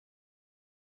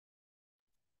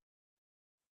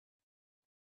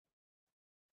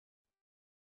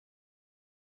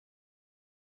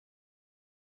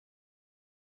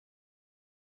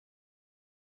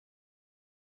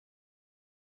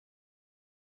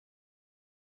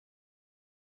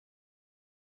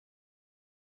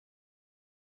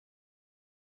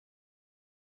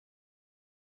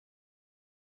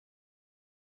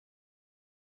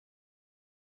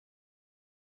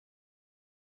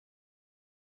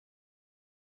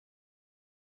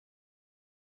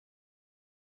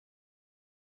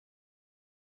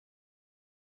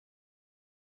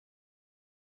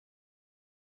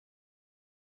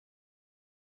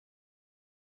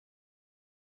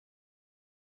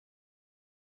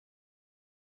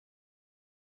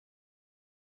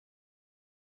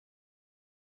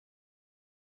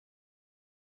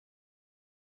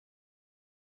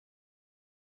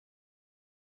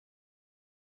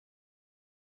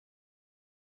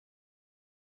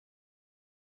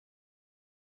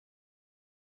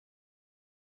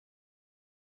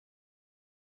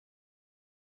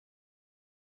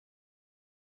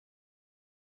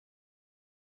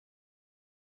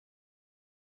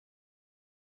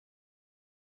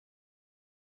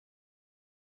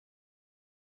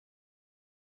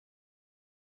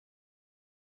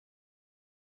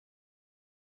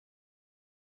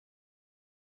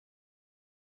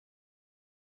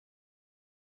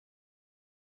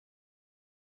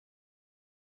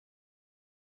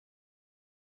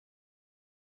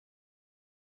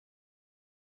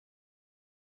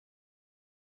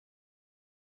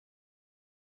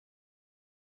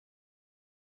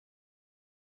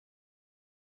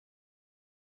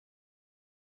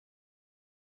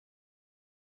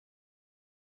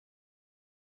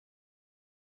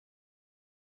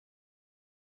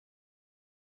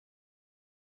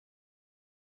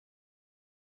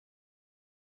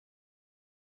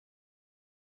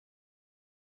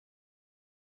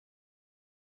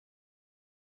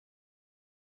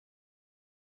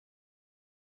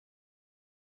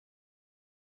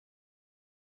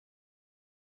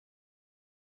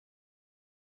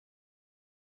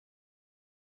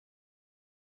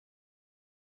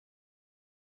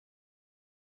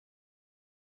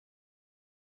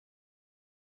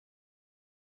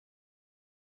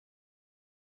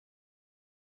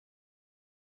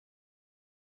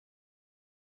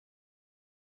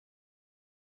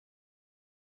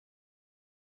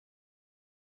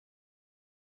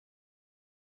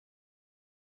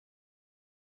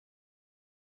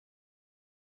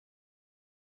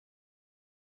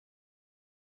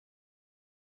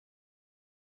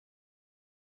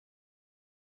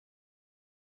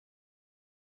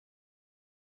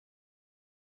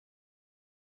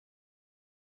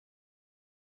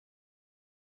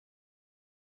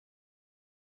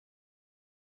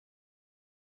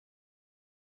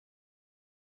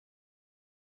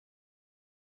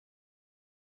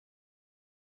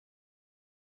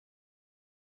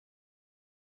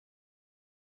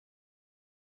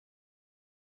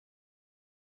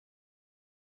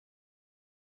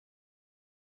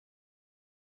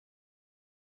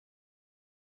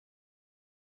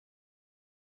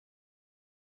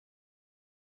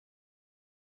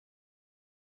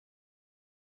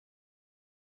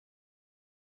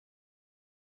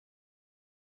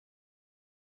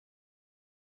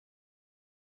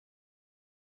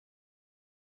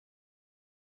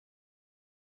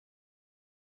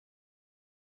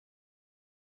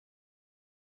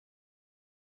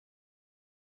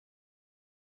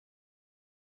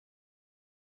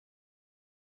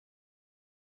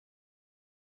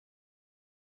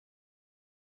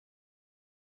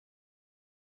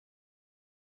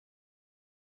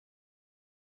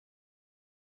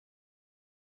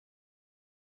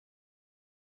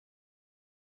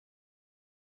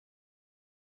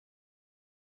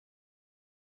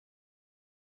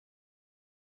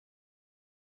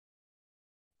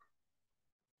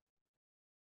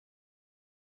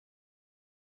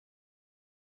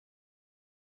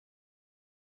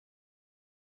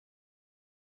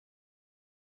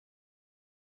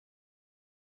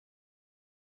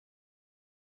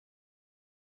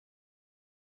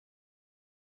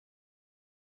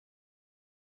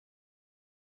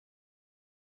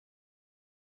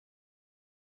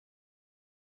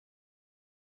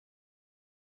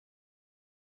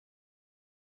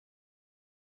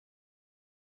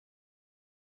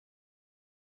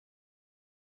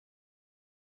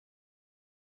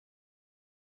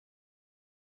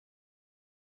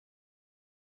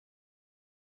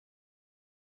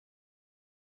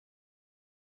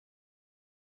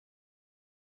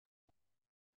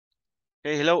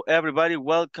Hey, hello everybody.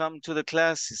 Welcome to the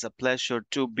class. It's a pleasure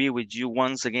to be with you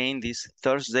once again this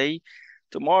Thursday.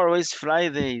 Tomorrow is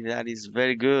Friday. That is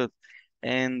very good.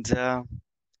 And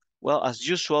well, as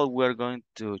usual, we're going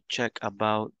to check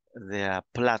about the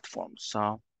platform. So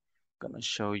I'm gonna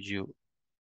show you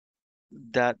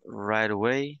that right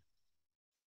away.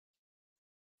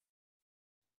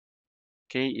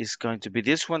 Okay, it's going to be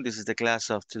this one. This is the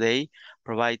class of today.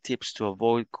 Provide tips to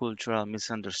avoid cultural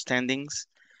misunderstandings.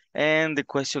 And the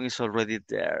question is already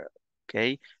there.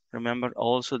 Okay, remember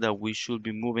also that we should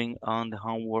be moving on the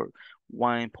homework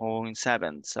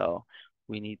 1.7. So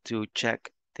we need to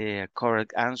check the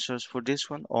correct answers for this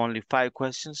one. Only 5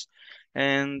 questions.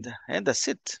 And that's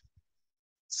it.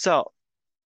 So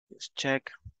let's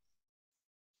check.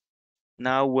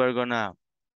 Now we're gonna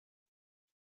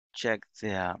check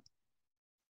the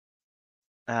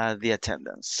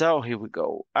attendance. So here we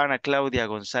go. Ana Claudia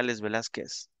González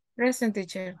Velázquez. Present,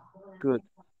 teacher. Good.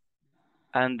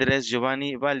 Andrés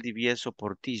Giovanni Valdivieso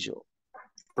Portillo.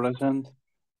 Present.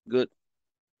 Good.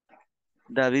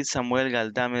 David Samuel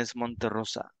Galdames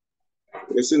Monterrosa.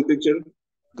 Present, teacher.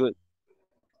 Good.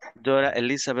 Dora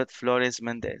Elizabeth Flores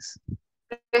Méndez.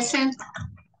 Present.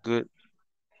 Good.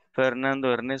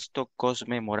 Fernando Ernesto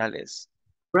Cosme Morales.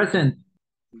 Present.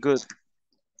 Good.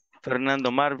 Fernando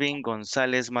Marvin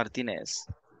González Martínez.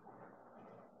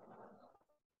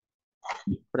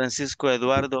 Francisco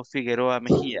Eduardo Figueroa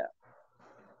Mejía.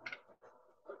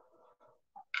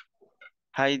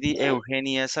 Heidi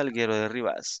Eugenia Salguero de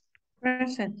Rivas.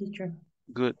 Present, teacher.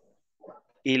 Good.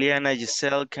 Ileana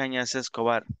Giselle Cañas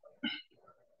Escobar.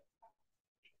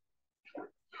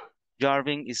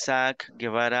 Jarvin Isaac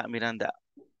Guevara Miranda.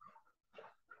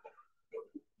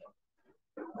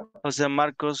 José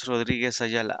Marcos Rodríguez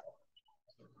Ayala.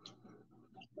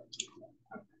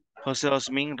 José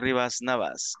Osmin Rivas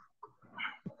Navas.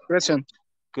 Present.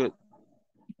 Good.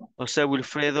 José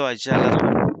Wilfredo Ayala.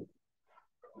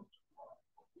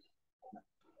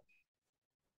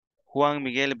 Juan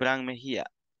Miguel Bran Mejía.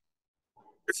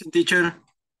 Present, teacher.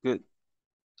 Good.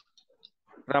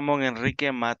 Ramón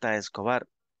Enrique Mata Escobar.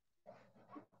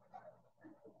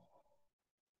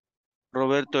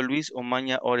 Roberto Luis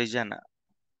Omaña Orellana.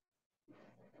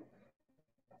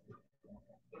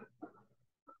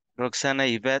 Roxana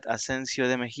Ivette Asensio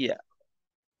de Mejía.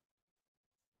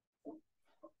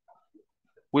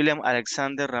 William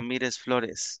Alexander Ramírez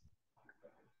Flores.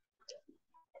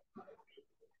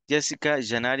 Jessica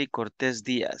Yanari Cortés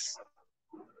Díaz.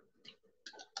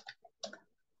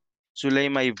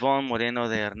 Zuleima Ivonne Moreno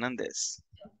de Hernández.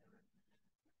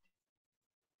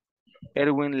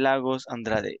 Erwin Lagos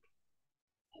Andrade.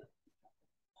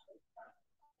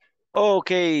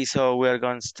 Okay, so we're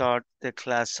going to start the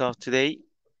class of today.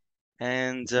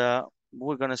 And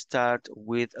we're going to start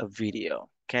with a video,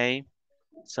 okay?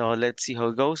 So let's see how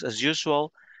it goes. As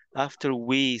usual, after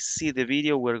we see the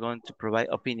video, we're going to provide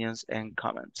opinions and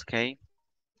comments, okay?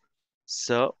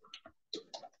 So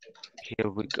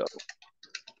here we go.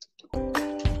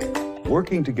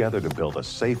 Working together to build a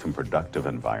safe and productive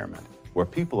environment where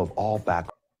people of all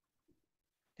backgrounds.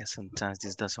 Yeah, sometimes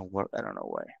this doesn't work. I don't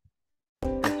know why.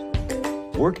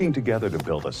 Working together to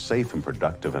build a safe and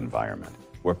productive environment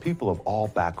where people of all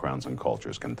backgrounds and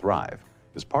cultures can thrive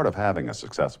is part of having a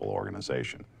successful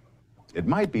organization. It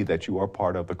might be that you are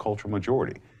part of the cultural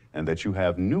majority and that you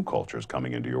have new cultures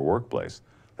coming into your workplace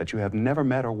that you have never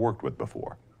met or worked with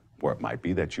before. Or it might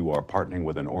be that you are partnering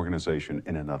with an organization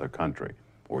in another country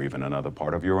or even another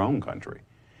part of your own country.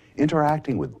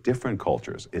 Interacting with different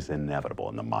cultures is inevitable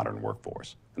in the modern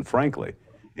workforce. And frankly,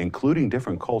 including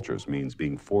different cultures means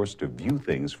being forced to view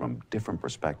things from different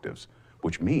perspectives,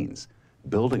 which means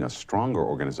building a stronger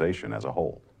organization as a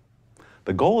whole.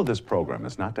 The goal of this program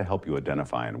is not to help you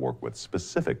identify and work with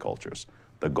specific cultures.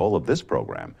 The goal of this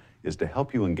program is to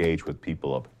help you engage with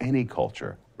people of any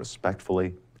culture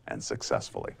respectfully and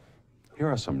successfully. Here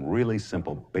are some really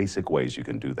simple, basic ways you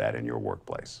can do that in your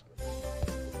workplace.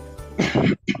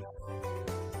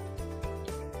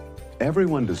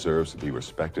 Everyone deserves to be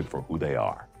respected for who they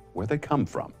are, where they come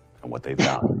from, and what they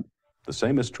value. The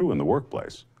same is true in the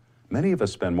workplace. Many of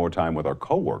us spend more time with our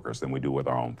coworkers than we do with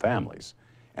our own families,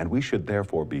 and we should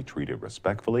therefore be treated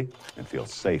respectfully and feel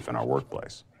safe in our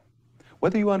workplace.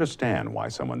 Whether you understand why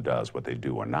someone does what they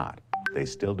do or not, they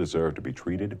still deserve to be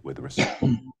treated with respect.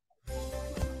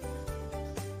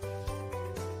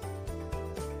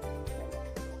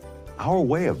 Our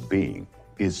way of being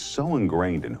is so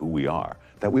ingrained in who we are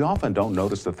that we often don't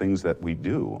notice the things that we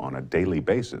do on a daily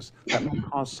basis that may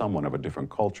cause someone of a different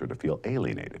culture to feel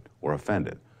alienated or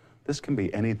offended. This can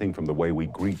be anything from the way we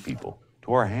greet people,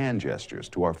 to our hand gestures,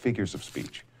 to our figures of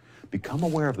speech. Become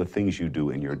aware of the things you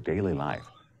do in your daily life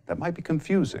that might be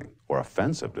confusing or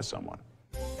offensive to someone.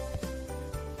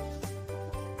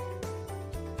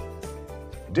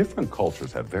 Different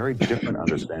cultures have very different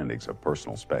understandings of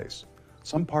personal space.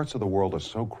 Some parts of the world are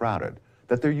so crowded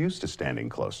that they're used to standing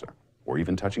closer, or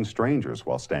even touching strangers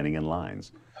while standing in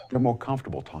lines. They're more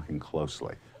comfortable talking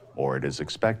closely, or it is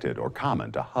expected or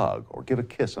common to hug or give a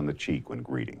kiss on the cheek when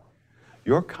greeting.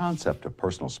 Your concept of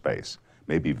personal space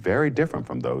may be very different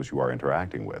from those you are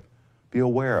interacting with. Be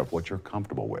aware of what you're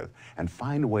comfortable with and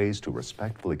find ways to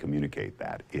respectfully communicate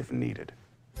that if needed.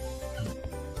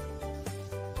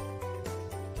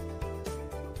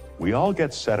 We all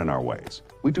get set in our ways.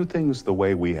 We do things the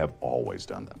way we have always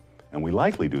done them, and we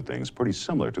likely do things pretty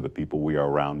similar to the people we are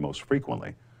around most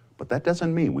frequently, but that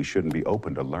doesn't mean we shouldn't be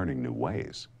open to learning new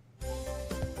ways.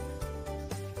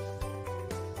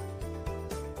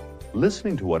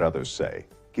 Listening to what others say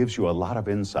gives you a lot of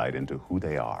insight into who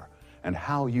they are and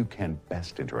how you can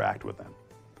best interact with them.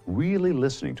 Really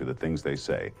listening to the things they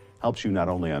say helps you not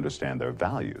only understand their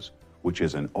values, which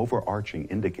is an overarching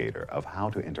indicator of how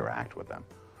to interact with them,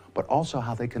 but also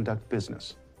how they conduct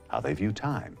business, how they view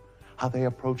time, how they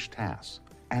approach tasks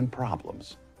and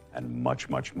problems, and much,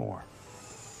 much more.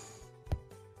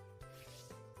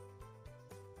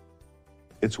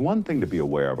 It's one thing to be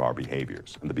aware of our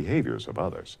behaviors and the behaviors of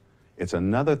others. It's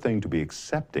another thing to be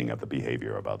accepting of the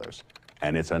behavior of others.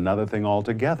 And it's another thing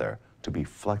altogether to be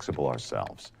flexible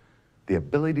ourselves. The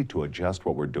ability to adjust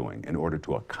what we're doing in order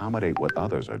to accommodate what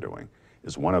others are doing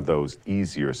is one of those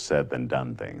easier said than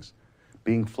done things.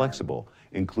 Being flexible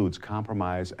includes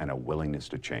compromise and a willingness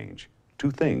to change,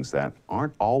 two things that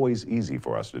aren't always easy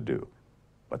for us to do,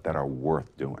 but that are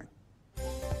worth doing.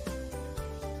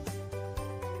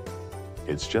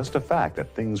 It's just a fact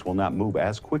that things will not move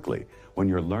as quickly when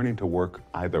you're learning to work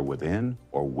either within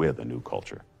or with a new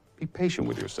culture. Be patient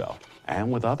with yourself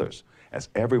and with others as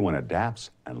everyone adapts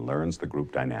and learns the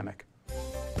group dynamic.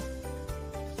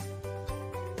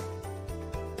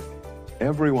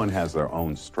 Everyone has their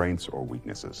own strengths or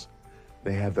weaknesses.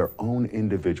 They have their own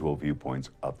individual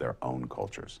viewpoints of their own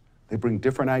cultures. They bring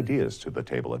different ideas to the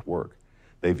table at work.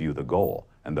 They view the goal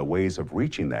and the ways of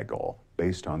reaching that goal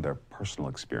based on their personal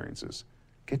experiences.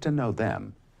 Get to know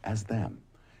them as them.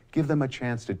 Give them a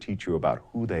chance to teach you about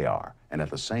who they are, and at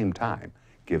the same time,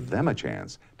 give them a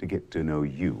chance to get to know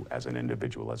you as an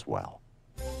individual as well.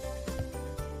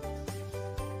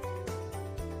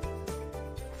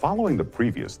 Following the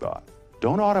previous thought,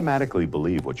 don't automatically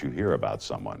believe what you hear about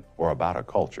someone or about a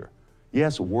culture.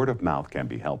 Yes, word of mouth can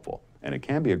be helpful, and it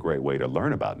can be a great way to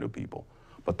learn about new people,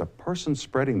 but the person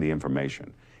spreading the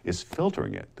information is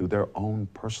filtering it through their own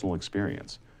personal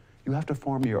experience. You have to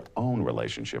form your own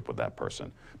relationship with that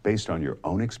person based on your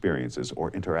own experiences or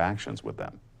interactions with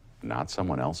them, not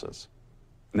someone else's.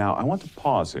 Now, I want to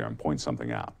pause here and point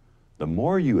something out. The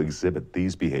more you exhibit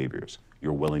these behaviors,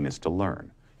 your willingness to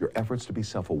learn, your efforts to be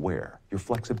self-aware, your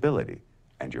flexibility,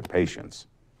 and your patience,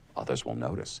 others will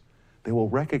notice. They will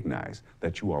recognize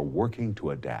that you are working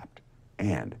to adapt,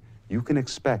 and you can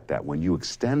expect that when you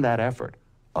extend that effort,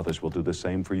 others will do the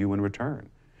same for you in return.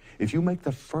 If you make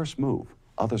the first move,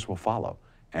 others will follow,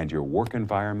 and your work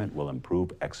environment will improve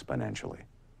exponentially.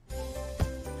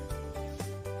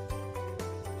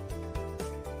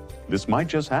 This might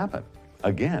just happen.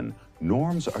 Again,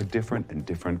 norms are different in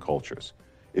different cultures.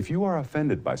 If you are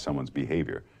offended by someone's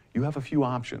behavior, you have a few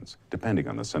options, depending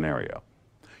on the scenario.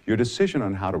 Your decision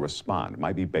on how to respond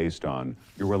might be based on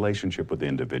your relationship with the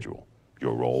individual,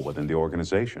 your role within the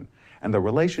organization, and the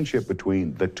relationship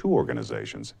between the two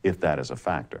organizations, if that is a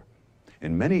factor.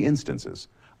 In many instances,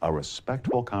 a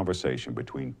respectful conversation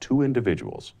between two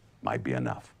individuals might be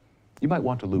enough. You might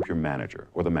want to loop your manager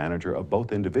or the manager of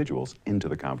both individuals into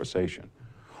the conversation.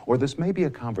 Or this may be a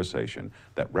conversation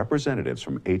that representatives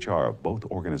from HR of both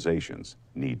organizations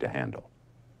need to handle.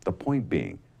 The point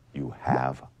being, you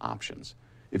have options.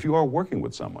 If you are working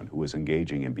with someone who is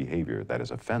engaging in behavior that is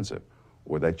offensive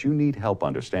or that you need help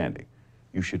understanding,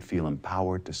 you should feel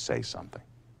empowered to say something.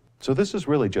 So this is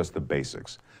really just the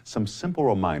basics, some simple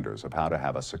reminders of how to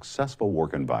have a successful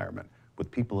work environment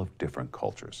with people of different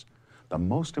cultures. The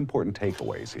most important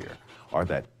takeaways here are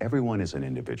that everyone is an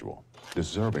individual,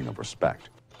 deserving of respect,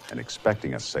 and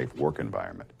expecting a safe work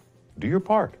environment. Do your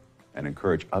part and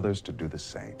encourage others to do the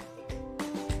same.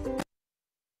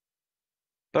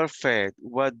 Perfect.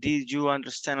 What did you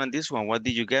understand on this one? What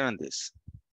did you get on this?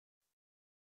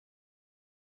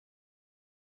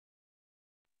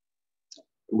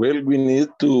 Well, we need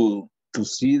to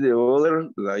see the other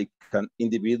like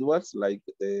individuals, like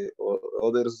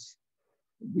others.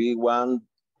 We want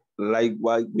like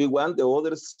what we want the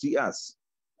others see us.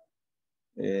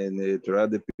 and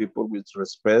treat the people with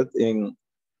respect and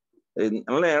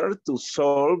learn to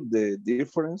solve the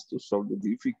difference, to solve the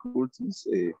difficulties.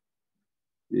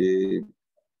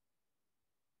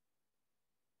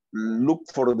 Look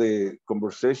for the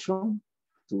conversation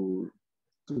to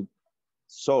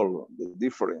solve the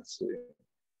difference.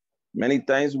 Many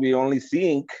times we only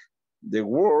think the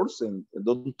words and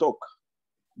don't talk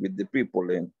with the people,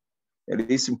 and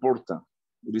it is important.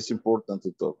 It is important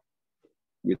to talk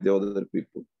with the other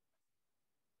people.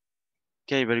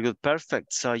 Okay, very good,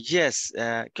 perfect. So yes,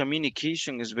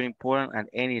 communication is very important at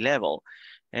any level.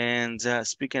 And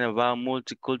speaking about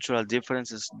multicultural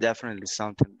differences, definitely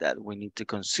something that we need to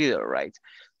consider, right?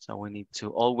 So we need to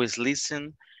always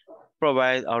listen,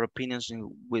 provide our opinions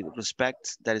with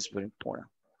respect. That is very important.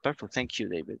 Perfect, thank you,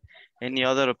 David. Any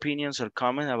other opinions or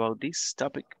comment about this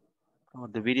topic or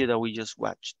the video that we just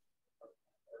watched?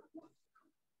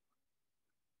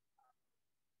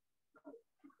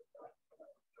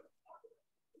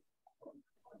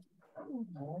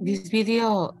 This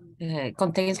video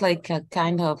contains like a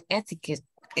kind of etiquette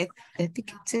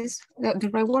is the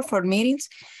right word for meetings.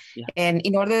 Yeah. And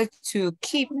in order to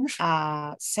keep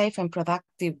a safe and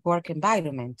productive work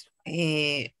environment,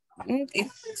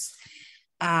 it's,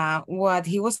 what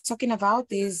he was talking about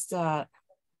is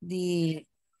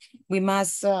we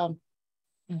must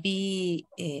be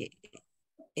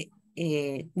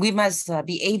we must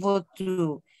be able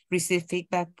to receive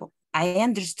feedback. I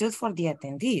understood for the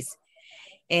attendees,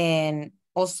 and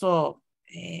also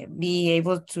be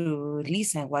able to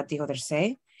listen what the others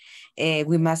say.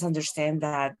 We must understand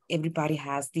that everybody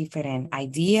has different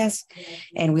ideas,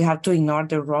 and we have to ignore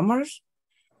the rumors.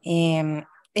 And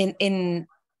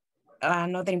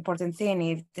another important thing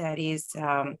is that is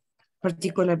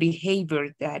particular behavior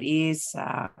that is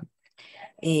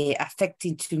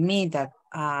affecting to me that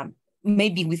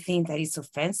maybe we think that is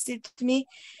offensive to me.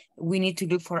 We need to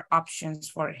look for options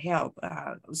for help.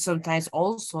 Sometimes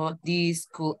also this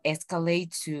could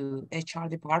escalate to HR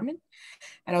department,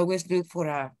 and always look for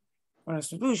a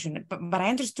solution. But I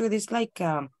understood it's like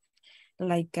a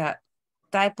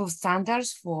type of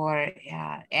standards for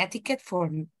etiquette for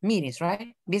meetings,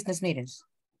 right? Business meetings.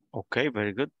 Okay,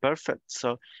 very good, perfect.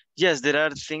 So yes, there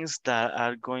are things that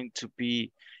are going to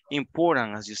be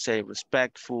important, as you say,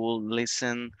 respectful,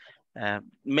 listen,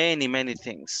 many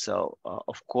things. So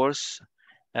of course,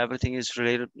 everything is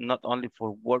related not only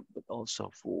for work, but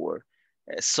also for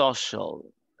a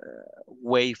social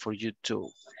way for you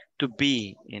to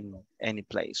be in any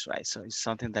place, right? So it's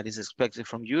something that is expected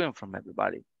from you and from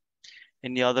everybody.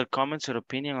 Any other comments or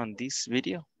opinion on this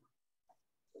video?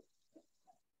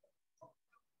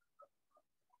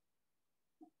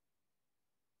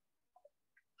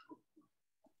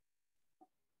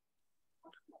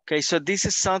 Okay, so this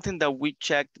is something that we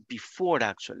checked before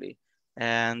actually,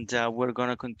 and we're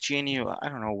gonna continue. I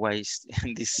don't know why it's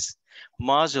in this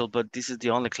module, but this is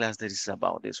the only class that is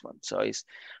about this one. So it's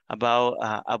about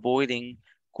avoiding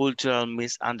cultural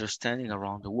misunderstanding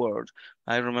around the world.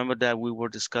 I remember that we were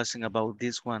discussing about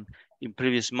this one in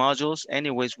previous modules.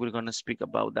 Anyways, we're gonna speak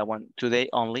about that one today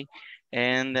only.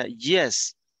 And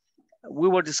yes, we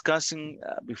were discussing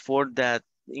before that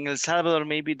in El Salvador,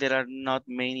 maybe there are not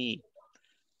many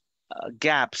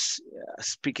gaps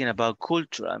speaking about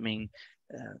culture. I mean,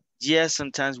 yes,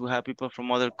 sometimes we have people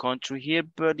from other country here,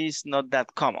 but it's not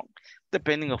that common,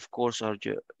 depending, of course, on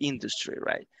your industry,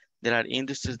 right? There are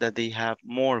industries that they have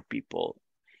more people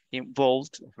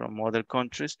involved from other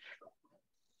countries.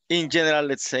 In general,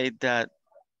 let's say that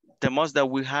the most that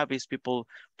we have is people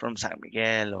from San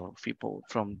Miguel or people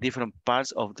from different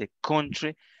parts of the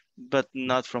country, but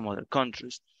not from other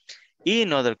countries.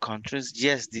 In other countries,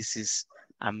 yes, this is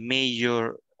a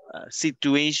major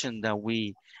situation that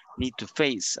we need to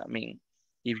face. I mean,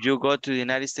 if you go to the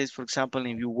United States, for example,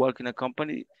 and you work in a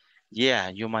company, yeah,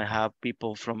 you might have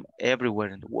people from everywhere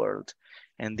in the world.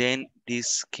 And then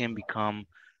this can become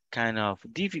kind of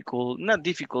difficult, not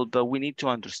difficult, but we need to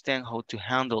understand how to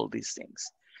handle these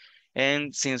things.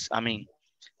 And since, I mean,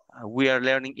 we are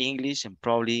learning English, and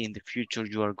probably in the future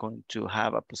you are going to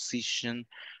have a position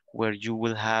where you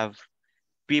will have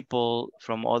people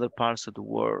from other parts of the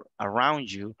world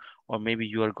around you, or maybe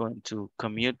you are going to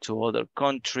commute to other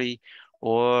country,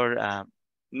 or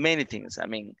many things. I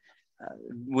mean,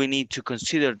 we need to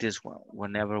consider this one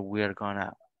whenever we are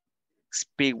gonna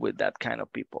speak with that kind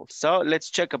of people. So let's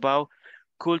check about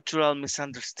cultural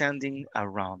misunderstanding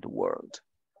around the world.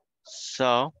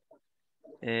 So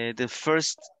the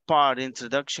first part,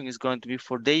 introduction, is going to be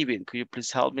for David. Could you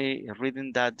please help me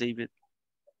reading that, David?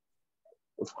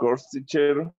 Of course,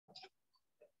 teacher.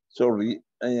 Sorry,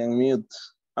 I am mute.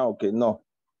 Okay, no.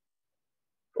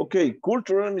 Okay,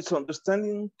 cultural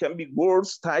misunderstanding can be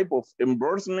worst type of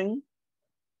embarrassment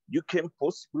you can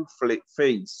possibly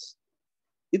face.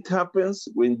 It happens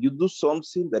when you do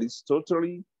something that is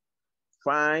totally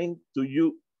fine to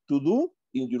you to do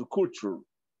in your culture,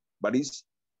 but is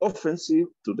offensive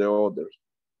to the other.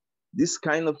 This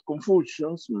kind of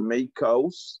confusions may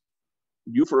cause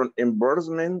you from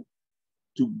embarrassment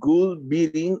to good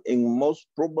beating and most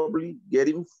probably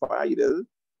getting fired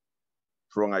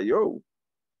from a job.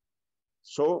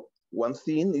 So one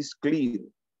thing is clear,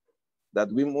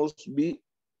 that we must be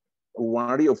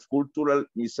wary of cultural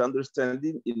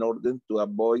misunderstanding in order to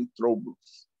avoid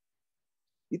troubles.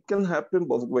 It can happen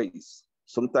both ways.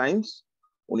 Sometimes,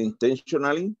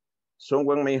 unintentionally,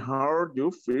 someone may hurt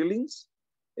your feelings,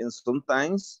 and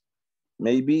sometimes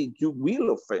maybe you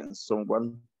will offend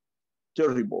someone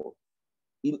terrible.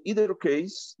 In either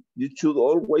case, you should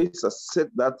always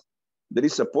accept that there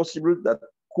is a possibility that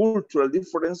cultural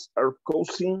differences are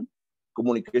causing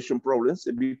communication problems,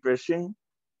 and be patient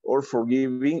or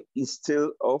forgiving instead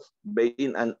of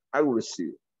being an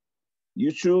aggressive.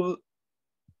 You should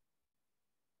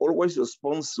always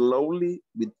respond slowly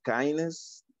with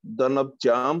kindness. Do not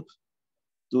jump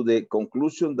to the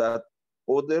conclusion that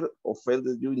other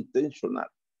offended you intentionally.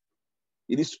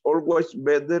 It is always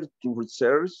better to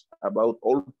research about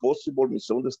all possible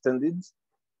misunderstandings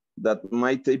that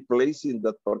might take place in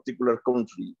that particular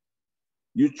country.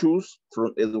 You choose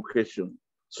from education.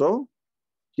 So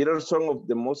here are some of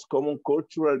the most common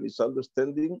cultural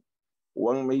misunderstandings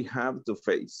one may have to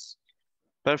face.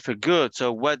 Perfect, good.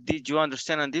 So what did you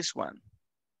understand on this one?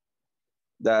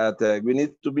 That we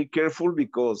need to be careful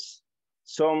because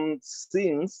some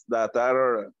things that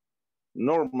are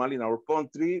normal in our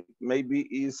country maybe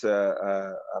is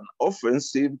an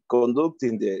offensive conduct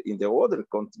in the other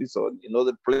countries or in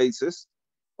other places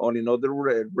or in other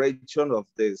region of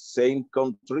the same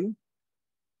country.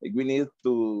 We need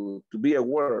to be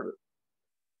aware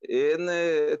and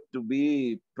to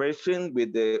be patient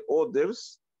with the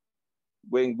others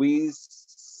when we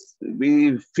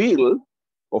feel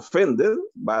offended,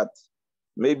 but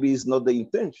maybe it's not the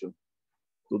intention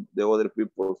to the other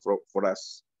people for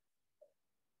us.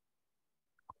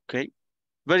 Okay,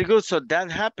 very good. So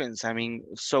that happens. I mean,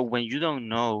 so when you don't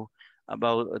know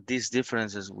about these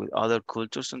differences with other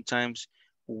cultures, sometimes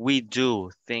we do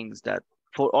things that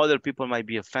for other people might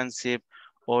be offensive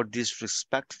or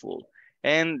disrespectful.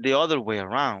 And the other way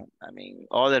around, I mean,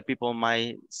 other people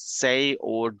might say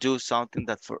or do something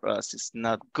that for us is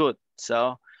not good.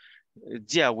 So,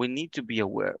 yeah, we need to be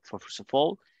aware for first of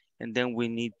all, and then we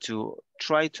need to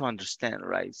try to understand,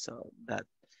 right? So that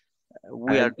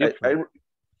we are different.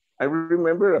 I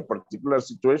remember a particular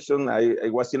situation. I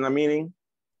was in a meeting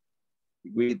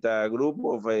with a group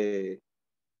of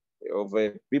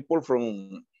people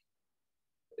from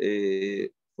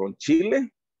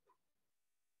Chile,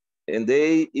 and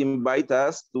they invite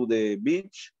us to the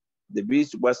beach. The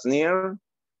beach was near,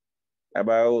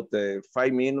 about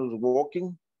 5 minutes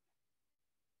walking.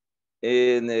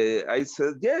 And I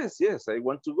said, yes, I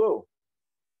want to go.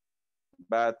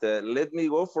 But let me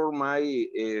go for my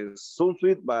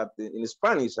swimsuit, but in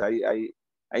Spanish, I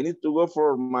need to go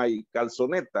for my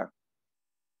calzoneta.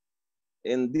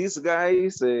 And this guy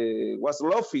was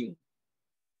laughing.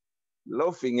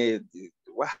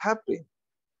 What happened?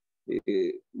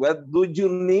 What do you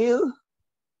need?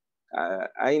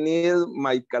 I need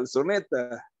my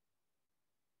calzoneta.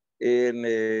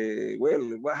 And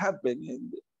well, what happened?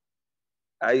 And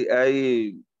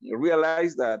I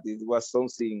realized that it was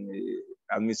something,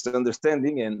 a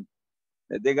misunderstanding. And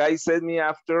the guy said me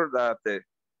after that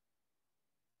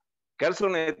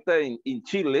calzoneta in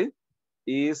Chile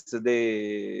is la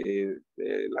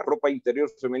ropa interior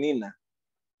femenina.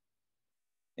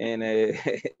 And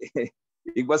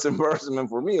it was embarrassment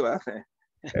for me, but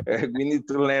we need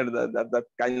to learn that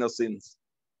kind of things.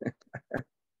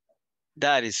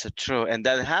 That is so true. And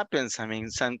that happens. I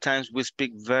mean, sometimes we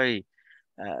speak very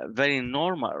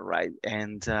normal, right?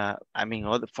 And I mean,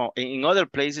 in other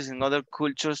places, in other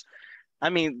cultures, I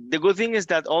mean, the good thing is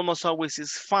that almost always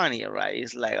is funny, right?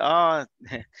 It's like, oh,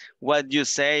 what you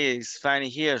say is funny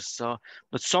here. So,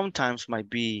 but sometimes might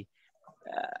be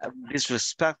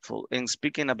disrespectful. In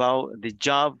speaking about the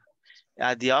job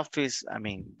at the office, I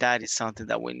mean, that is something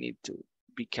that we need to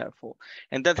be careful.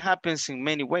 And that happens in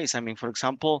many ways. I mean, for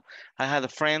example, I had a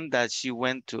friend that she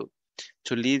went to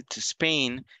live to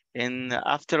Spain, and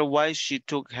after a while she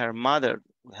took her mother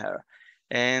with her.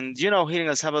 And you know, here in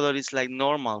El Salvador it's like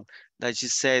normal that she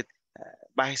said,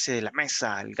 bájese de la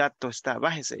mesa, el gato está,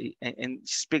 bájese, and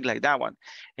she speak like that one.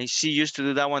 And she used to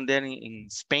do that one there in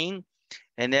Spain.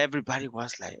 And everybody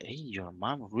was like, hey, your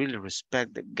mom really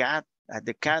respect the cat.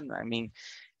 I mean,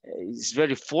 it's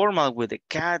very formal with the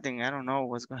cat, and I don't know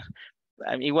what's going.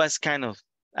 I mean, it was kind of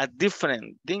a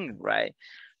different thing, right?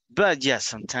 But yes,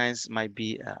 sometimes might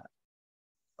be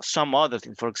some other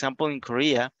thing. For example, in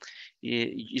Korea,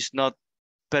 it's not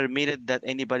permitted that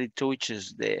anybody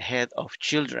touches the head of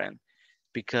children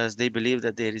because they believe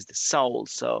that there is the soul.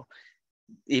 So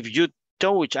if you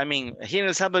touch, I mean, here in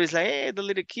El Salvador, it's like, hey, the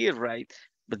little kid, right?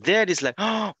 But there is like,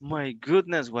 oh my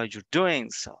goodness, what you're doing.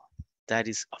 So that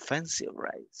is offensive,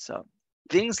 right? So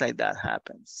things like that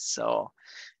happen. So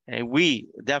we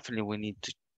definitely we need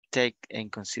to take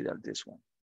and consider this one.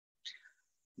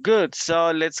 Good.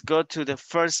 So let's go to the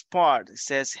first part. It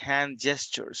says hand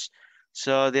gestures.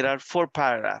 So there are 4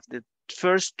 paragraphs. The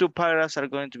first 2 paragraphs are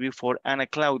going to be for Ana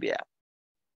Claudia.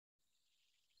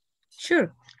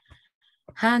 Sure.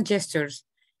 Hand gestures.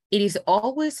 It is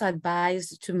always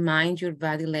advised to mind your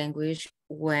body language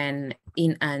when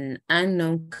in an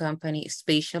unknown company,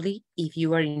 especially if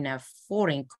you are in a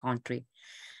foreign country.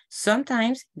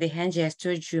 Sometimes the hand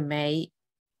gestures you make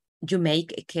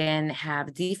can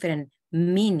have different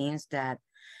meanings than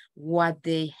what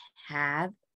they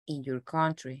have in your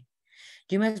country.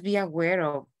 You must be aware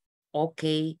of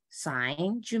okay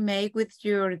sign you make with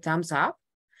your thumbs up.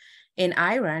 In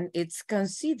Iran, it's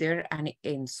considered an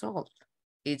insult.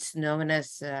 It's known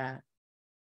as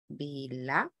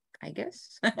bilak, I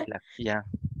guess. Yeah.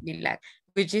 Bilak,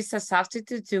 which is a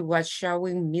substitute to what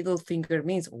showing middle finger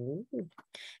means. Ooh.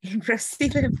 In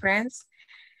Brazil and France,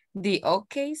 the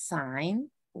okay sign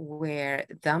where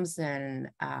thumbs and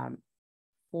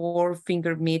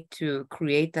forefinger meet to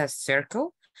create a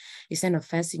circle is an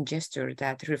offensive gesture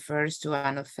that refers to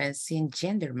an offensive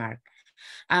gender mark.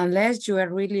 Unless you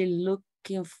are really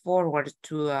looking forward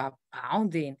to a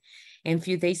pounding and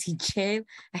few days in jail,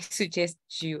 I suggest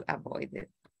you avoid it.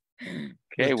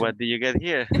 Okay, what do you get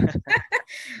here?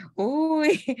 Oh,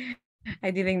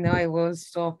 I didn't know it was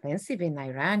so offensive in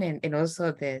Iran and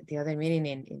also the other meaning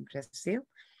in Brazil.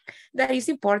 That is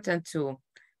important to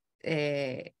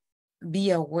be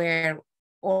aware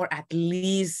or at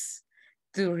least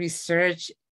to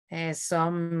research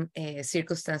some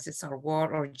circumstances or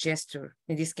word or gesture,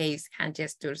 in this case, hand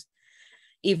gestures,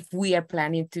 if we are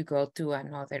planning to go to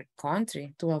another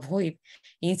country to avoid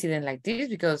incident like this,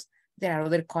 because there are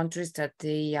other countries that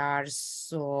they are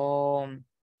so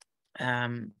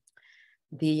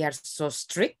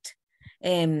strict.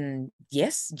 And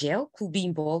yes, jail could be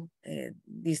involved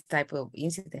this type of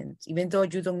incident, even though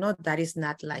you don't know that is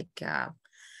not like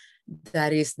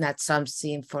that is not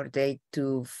something for they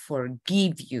to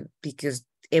forgive you, because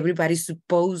everybody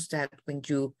suppose that when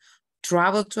you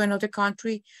travel to another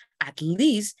country, at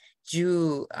least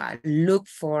you look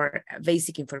for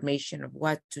basic information of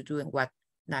what to do and what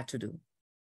not to do.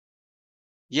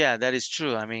 Yeah, that is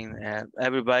true. I mean,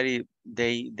 everybody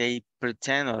they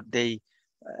pretend or they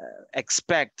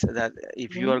expect that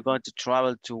if you are going to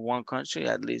travel to one country,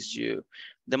 at least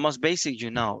the most basic,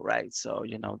 right? So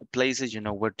you know the places, you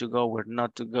know where to go, where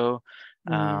not to go,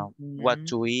 what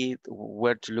to eat,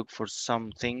 where to look for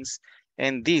some things,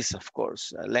 and this, of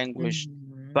course, language,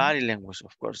 body language,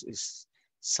 of course, is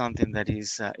something that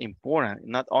is important.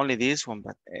 Not only this one,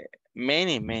 but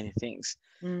many things.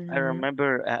 I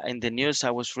remember in the news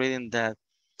I was reading that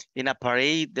in a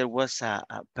parade there was a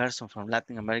person from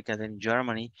Latin America, then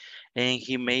Germany, and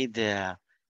he made the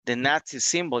Nazi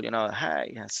symbol, hi,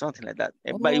 yeah, something like that.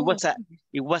 But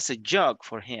it was a joke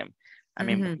for him. I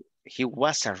mean, he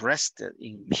was arrested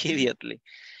immediately,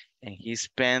 and he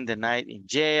spent the night in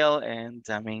jail. And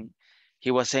I mean,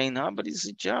 he was saying, no, but it's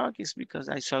a joke. It's because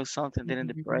I saw something there in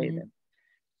the parade.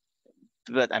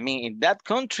 But I mean, in that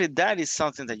country, that is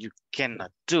something that you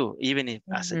cannot do, even if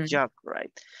as a job,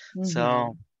 right?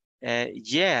 So,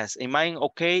 yes, am I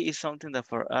okay is something that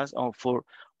for us or for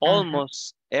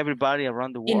almost everybody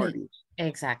around the world is.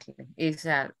 Exactly. It's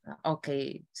a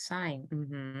okay sign.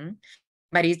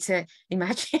 But it's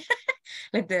imagine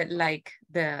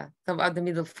about the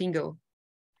middle finger.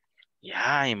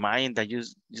 Yeah, imagine that you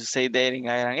say that in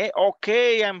Iran, hey,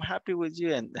 okay, I'm happy with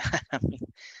you, and I mean,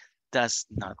 that's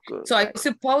not good. So right? I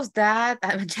suppose that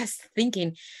I'm just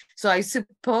thinking. So I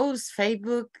suppose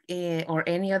Facebook or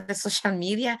any other social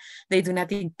media, they do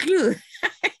not include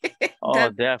Oh,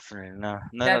 definitely no,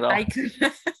 not that at all. icon,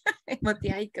 but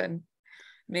the icon,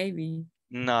 maybe.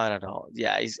 Not at all.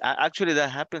 Yeah, actually that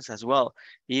happens as well.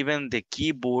 Even the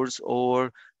keyboards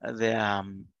or the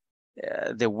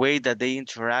way that they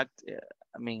interact.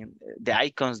 I mean, the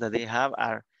icons that they have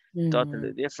are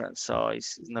totally different. So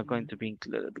it's not going to be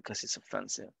included because it's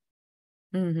offensive.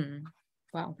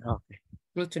 Wow. Okay.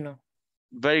 Good to know.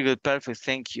 Very good, perfect,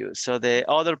 thank you. So the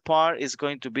other part is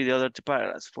going to be the other two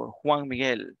paragraphs for Juan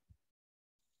Miguel.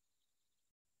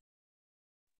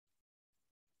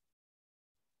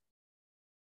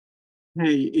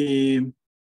 Hey,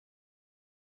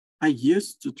 I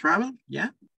used to travel, yeah.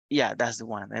 Yeah, that's the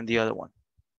one, and the other one.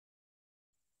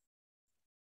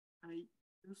 I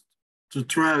used to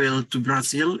travel to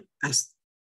Brazil as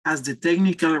the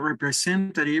technical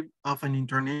representative of an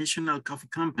international coffee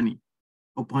company.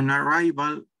 Upon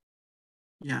arrival,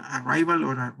 yeah, arrival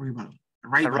or arrival?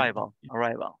 Arrival.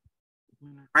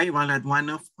 Upon arrival at one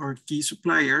of our key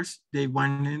suppliers, they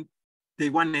wanted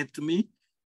to me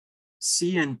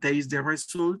see and taste the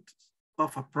result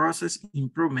of a process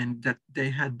improvement that they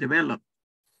had developed.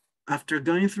 After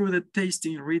going through the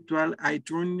tasting ritual, I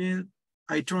turned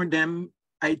to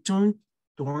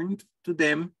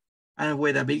them and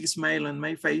with a big smile on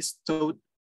my face, thought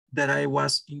that I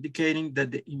was indicating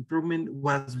that the improvement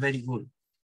was very good.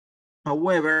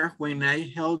 However, when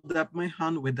I held up my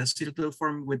hand with a circle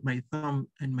form with my thumb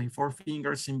and my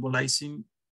forefinger symbolizing,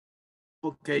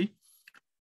 okay,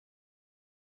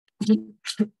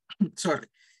 sorry,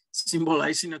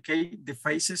 symbolizing, okay, the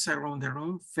faces around the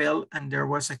room fell and there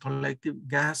was a collective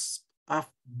gasp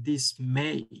of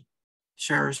dismay.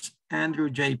 Shares Andrew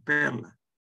J. Perla.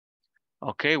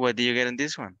 Okay, what do you get in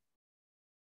this one?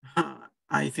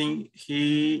 I think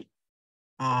he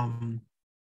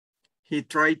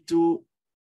tried to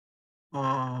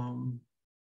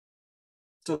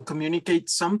communicate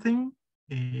something,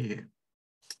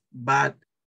 but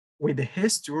with the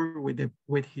gesture,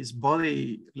 with his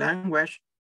body language,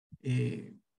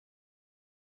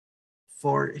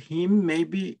 for him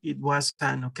maybe it was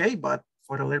an okay, but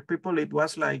for other people it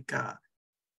was like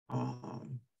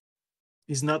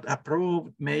is not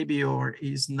approved maybe, or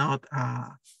is not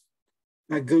a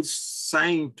good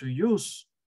sign to use.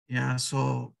 Yeah,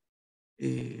 so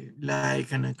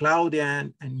like Ana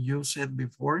Claudia and you said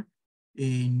before,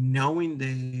 knowing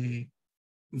the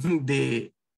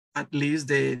at least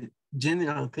the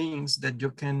general things that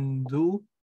you can do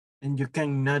and you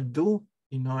cannot do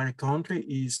in our country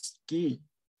is key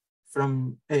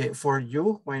from for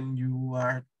you when you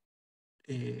are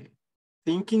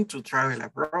thinking to travel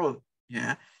abroad.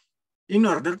 Yeah, in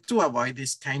order to avoid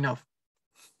this kind of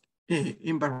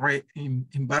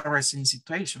embarrassing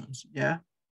situations. Yeah.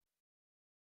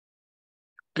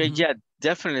 Okay, yeah,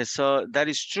 definitely. So that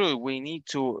is true. We need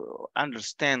to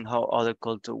understand how other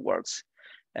culture works.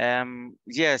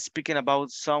 Yeah, speaking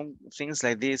about some things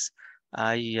like this,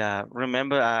 I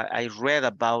remember I read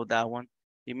about that one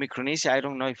in Micronesia. I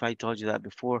don't know if I told you that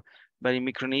before, but in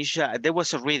Micronesia there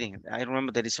was a reading. I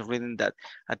remember there is a reading that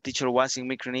a teacher was in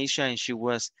Micronesia and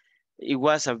it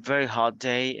was a very hot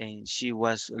day and she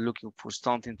was looking for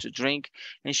something to drink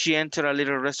and she entered a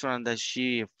little restaurant that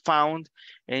she found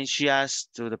and she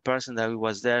asked to the person that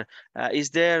was there,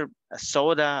 is there a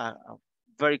soda, a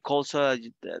very cold soda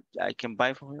that I can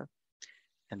buy from her?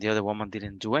 And the other woman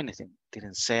didn't do anything,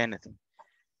 didn't say anything.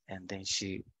 And then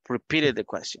she repeated the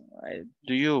question, right?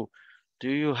 Do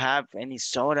you have any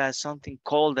soda, something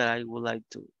cold that I would like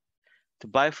to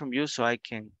buy from you so I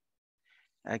can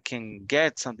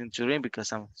get something to drink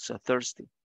because I'm so thirsty.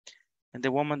 And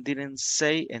the woman didn't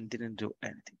say and didn't do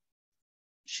anything.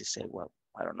 She said, well,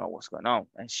 I don't know what's going on.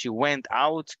 And she went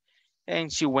out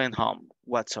and she went home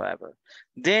whatsoever.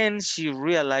 Then she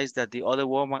realized that the other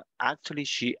woman actually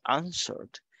she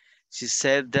answered. She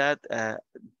said that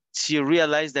she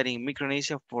realized that in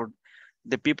Micronesia for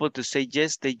the people to say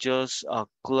yes, they just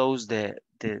close the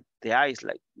eyes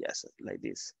like yes, like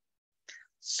this.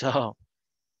 So,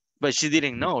 but she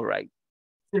didn't know, right?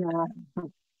 Yeah.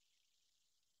 I'm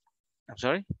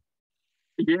sorry?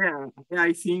 Yeah,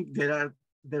 I think there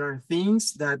are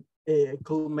things that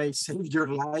could may save your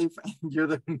life and you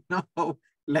don't know.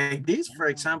 Like this, for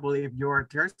example, if you are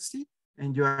thirsty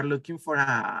and you are looking for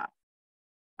a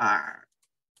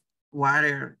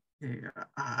water,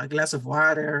 a glass of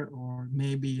water, or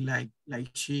maybe like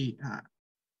she a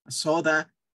soda,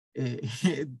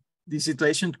 the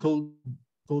situation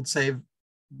could save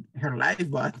her life,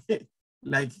 but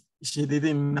like she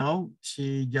didn't know,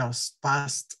 she just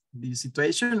passed the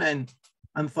situation and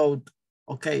thought,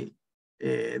 okay,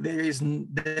 there is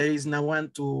no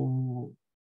one to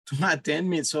attend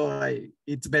me, so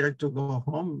it's better to go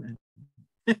home,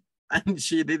 and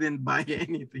she didn't buy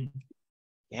anything.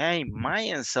 Yeah, in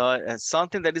Mayan, so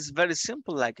something that is very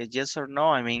simple, like a yes or no.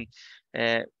 I mean,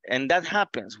 and that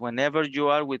happens whenever you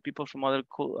are with people from other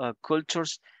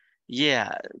cultures.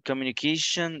 Yeah,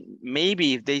 communication,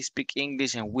 maybe if they speak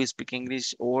English and we speak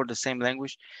English or the same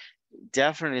language,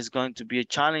 definitely is going to be a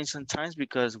challenge sometimes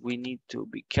because we need to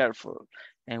be careful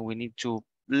and we need to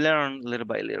learn little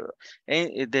by little.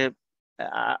 And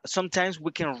sometimes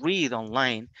we can read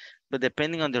online, but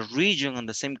depending on the region, on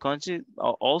the same country,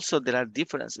 also there are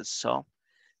differences. So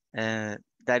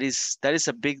that is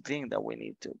a big thing that we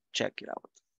need to check it out.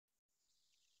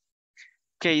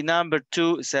 Okay, number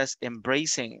 2 says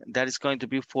embracing. That is going to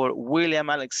be for William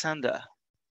Alexander.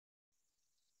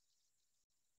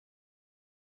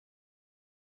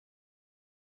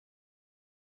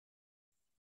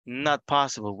 Not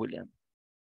possible, William.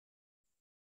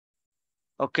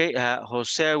 Okay,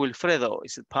 Jose Wilfredo,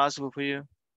 is it possible for you?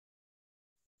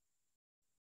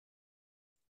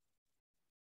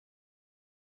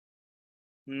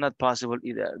 Not possible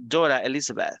either. Dora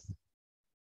Elizabeth.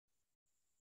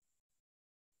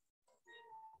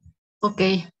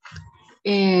 Okay.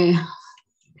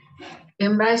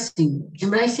 Embracing.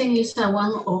 Embracing is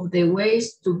one of the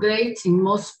ways to great in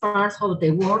most parts of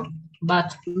the world,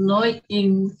 but not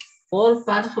in all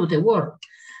parts of the world.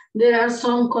 There are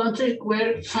some countries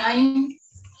where trying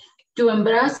to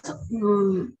embrace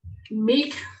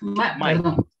might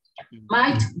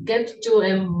get too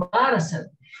embarrassed.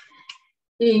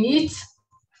 In it,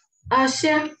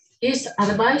 Asia is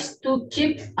advised to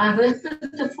keep a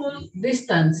respectful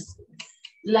distance.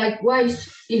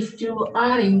 Likewise, if you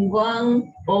are in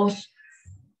one of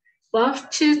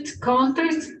Buddhist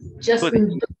countries,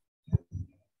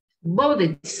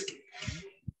 Buddhist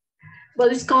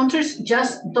countries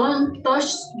just don't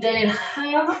touch their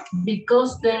hair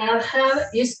because their hair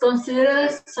is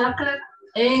considered sacred,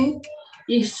 and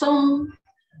if some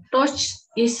touch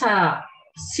is a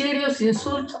serious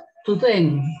insult to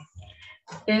them.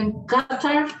 In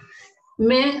Qatar,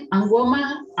 men and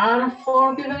women are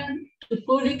forbidden to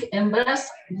public embrace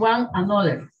one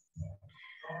another.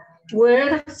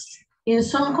 Whereas in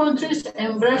some countries,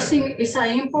 embracing is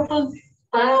an important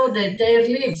part of their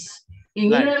lives.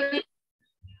 In Italy,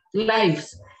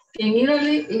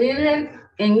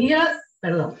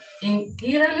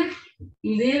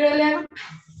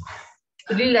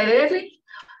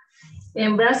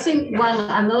 embracing one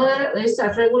another is a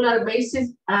regular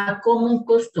basis, a common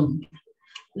custom,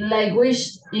 like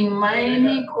which in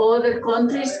many other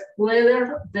countries,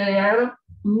 whether they are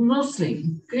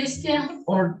Muslim, Christian,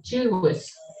 or Jewish.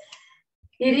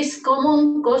 It is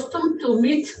common custom to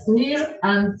meet near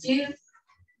and dear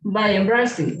by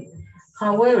embracing.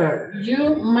 However,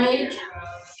 you might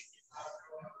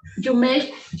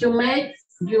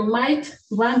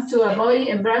want to avoid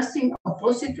embracing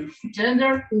opposite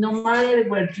gender no matter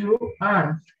where you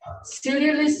are.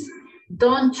 Seriously,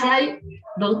 don't try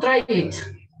it.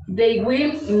 They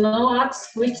will not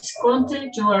ask which country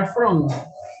you are from.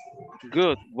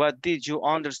 Good. What did you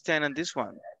understand in this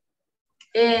one?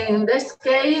 In this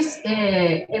case,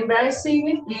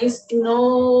 embracing is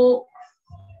no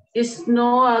a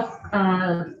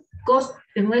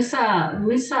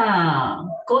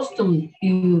custom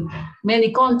in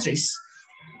many countries.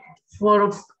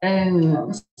 For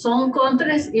some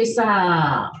countries, it's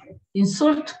a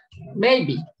insult,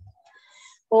 maybe,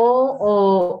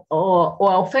 or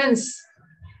offense.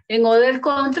 In other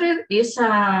countries, it's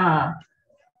a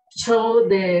show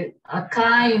the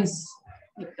kinds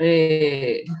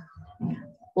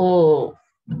or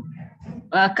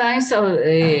kinds of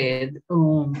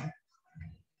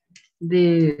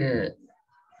the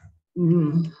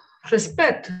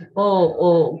respect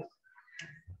or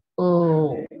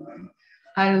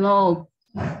I don't know,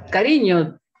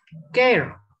 cariño,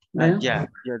 care. Yeah,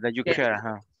 that you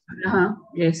care, huh?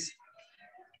 Yes.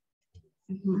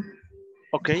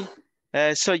 Okay.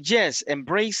 So yes,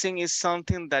 embracing is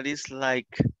something that is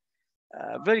like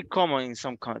very common in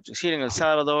some countries. Here in El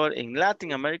Salvador, in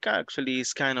Latin America, actually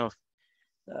is kind of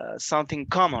something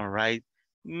common, right?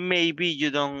 Maybe you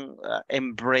don't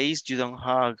embrace, you don't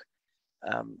hug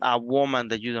a woman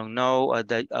that you don't know or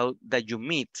that you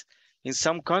meet. In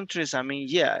some countries, I mean,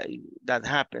 yeah, that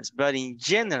happens. But in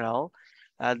general,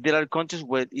 there are countries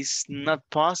where it's not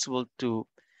possible to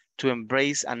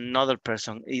embrace another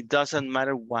person. It doesn't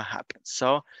matter what happens.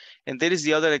 So, and there is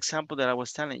the other example that I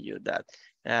was telling you that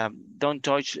don't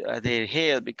touch their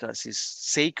hair because it's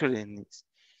sacred and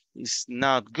it's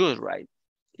not good, right?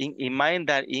 In mind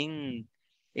that in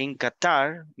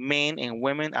Qatar, men and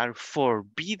women are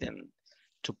forbidden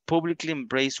to publicly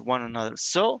embrace one another.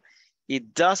 So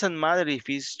it doesn't matter if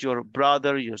it's your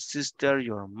brother, your sister,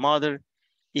 your mother.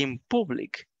 In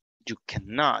public, you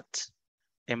cannot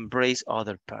embrace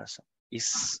other person.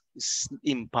 It's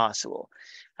impossible.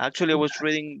 Actually, I was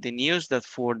reading the news that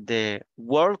for the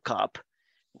World Cup,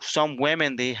 some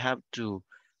women, they have to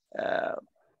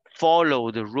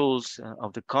follow the rules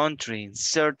of the country in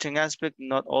certain aspect,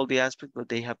 not all the aspect, but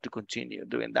they have to continue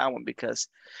doing that one because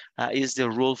it's the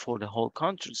rule for the whole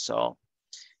country. So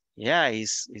yeah,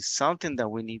 it's something that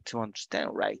we need to understand,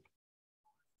 right?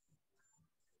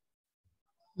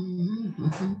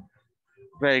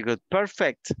 Very good,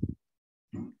 perfect.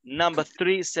 Number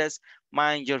 3 says,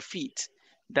 mind your feet.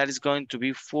 That is going to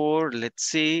be for, let's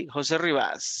see, Jose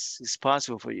Rivas. It's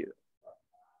possible for you.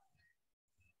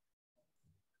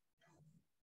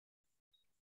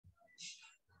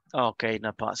 Okay,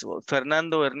 not possible.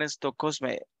 Fernando Ernesto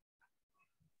Cosme.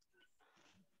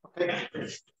 Okay.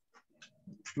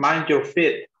 Mind your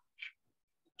feet.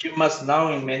 You must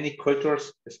know in many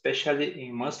cultures, especially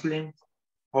in Muslim,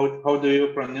 how do you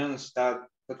pronounce that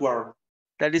word?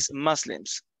 That is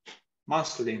Muslims.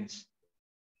 Muslims.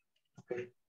 Okay.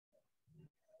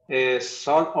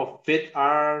 Salt of feet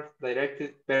are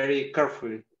directed very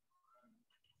carefully.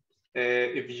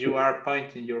 If you are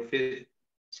pointing your feet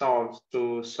salt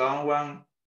to someone,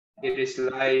 it is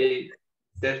like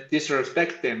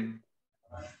disrespect them.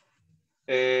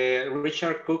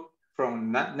 Richard Cook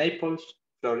from Naples,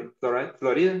 Florida,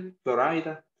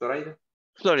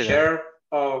 shared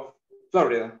of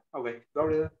Florida, okay,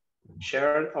 Florida,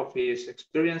 shared of his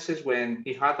experiences when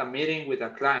he had a meeting with a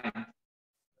client.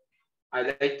 I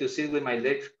like to sit with my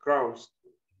legs crossed.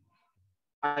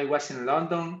 I was in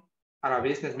London at a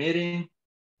business meeting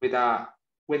with an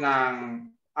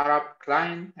Arab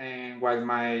client, and while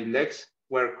my legs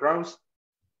were crossed,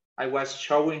 I was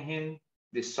showing him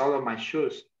the sole of my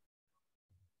shoes.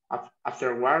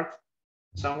 Afterward,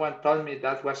 someone told me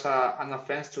that was an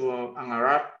offense to an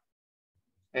Arab.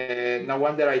 No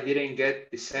wonder I didn't get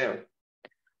the sale.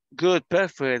 Good,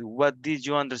 perfect. What did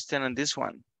you understand on this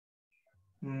one?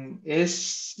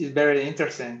 It's very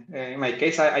interesting. In my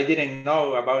case, I didn't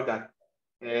know about that.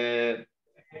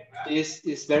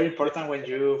 It's very important when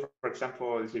you, for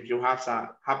example, if you have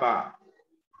a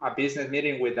business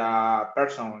meeting with a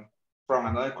person from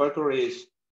another culture, is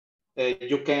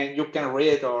you can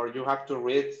read, or you have to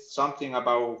read something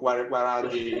about what are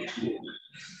the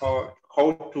or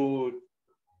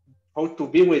how to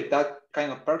be with that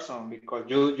kind of person, because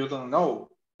you don't know,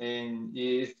 and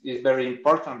it's very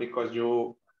important because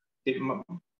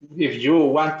if you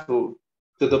want to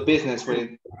do business with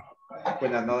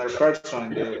another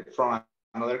person from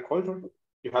another culture,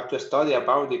 you have to study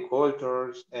about the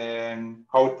cultures and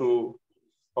how to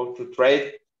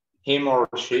trade him or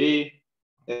she.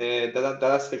 That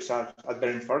aspects are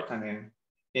very important, and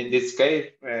in this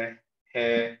case,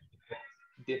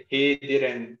 he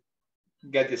didn't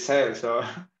get the sale, so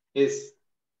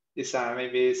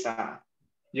maybe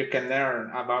you can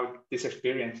learn about this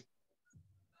experience.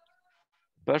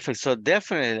 Perfect. So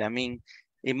definitely, I mean,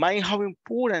 imagine how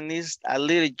important is a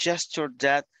little gesture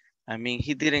that, I mean,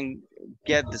 he didn't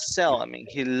get the sale. I mean,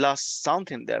 he lost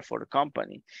something there for the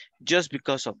company just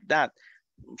because of that.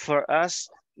 For us,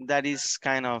 that is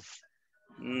kind of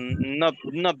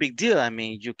not big deal. I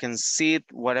mean, you can sit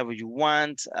whatever you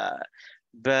want,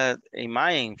 but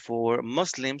imagine for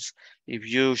Muslims, if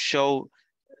you show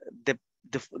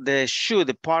the shoe,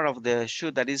 the part of the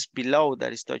shoe that is below,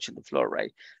 that is touching the floor,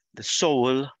 right? The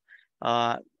sole,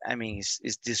 I mean,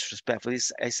 it's disrespectful.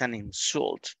 It's an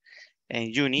insult.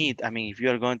 And you need, I mean, if you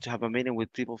are going to have a meeting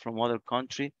with people from other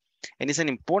country, and it's an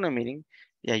important meeting,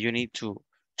 yeah, you need to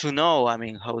know, I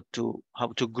mean, how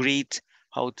to greet,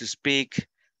 how to speak.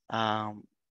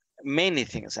 Many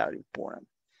things are important.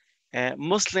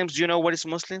 Muslims, you know what is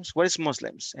Muslims? What is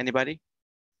Muslims? Anybody?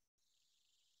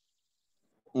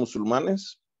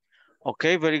 Musulmanes.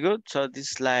 Okay, very good. So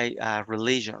this is like a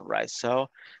religion, right? So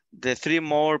the 3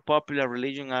 more popular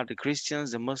religion are the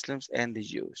Christians, the Muslims, and the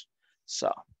Jews. So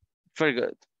very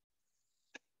good.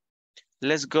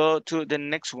 Let's go to the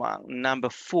next one, number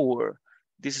 4.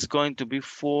 This is going to be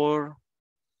for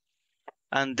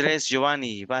Andres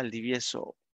Giovanni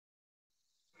Valdivieso.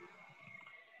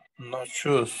 No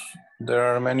shoes. There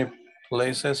are many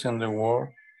places in the world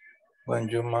when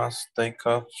you must take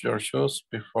off your shoes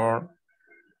before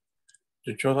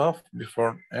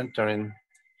entering.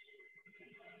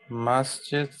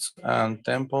 Masjids and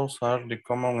temples are the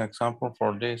common example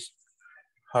for this.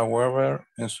 However,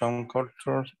 in some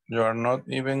cultures, you are not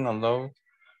even allowed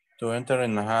to enter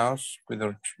in a house with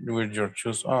your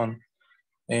shoes on.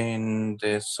 In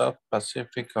the South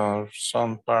Pacific or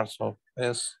some parts of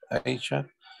East Asia,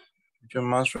 you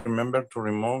must remember to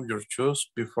remove your shoes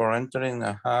before entering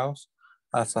a house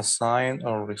as a sign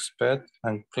of respect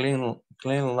and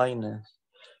cleanliness.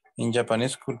 In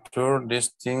Japanese culture, these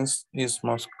things is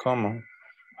most common.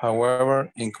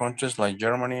 However, in countries like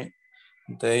Germany,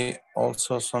 They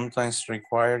also sometimes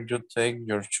require you take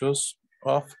your shoes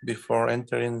off before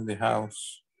entering the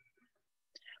house.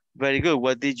 Very good.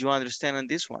 What did you understand on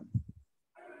this one?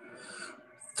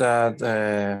 That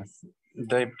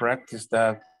they practice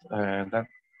that,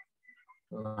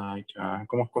 like,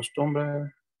 como es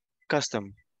costumbre,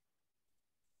 Custom.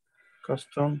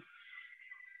 custom.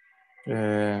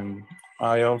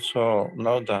 I also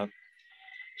know that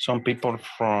some people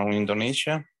from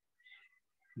Indonesia,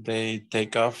 they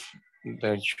take off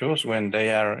their shoes when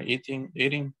they are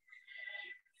eating.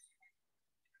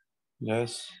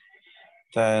 Yes,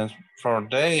 that for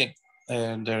they,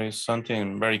 there is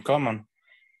something very common,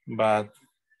 but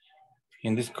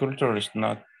in this culture it's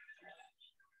not.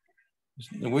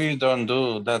 We don't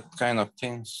do that kind of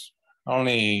things,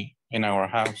 only in our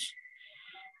house.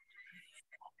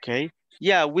 Okay.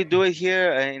 Yeah, we do it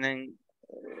here in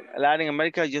Latin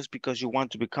America just because you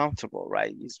want to be comfortable,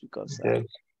 right? It's because Yes.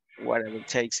 whatever it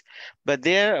takes. But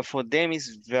there, for them,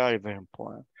 is very, very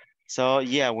important. So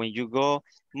yeah, when you go,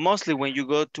 mostly when you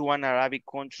go to an Arabic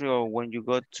country or when you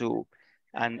go to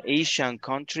an Asian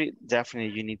country,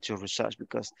 definitely you need to research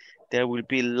because there will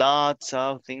be lots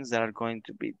of things that are going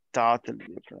to be totally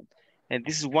different. And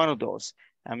this is one of those.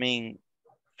 I mean,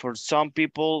 for some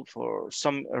people, for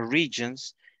some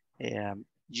regions,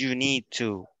 you need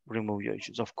to remove your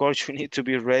shoes. Of course, you need to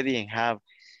be ready and have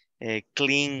a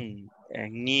clean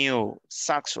and new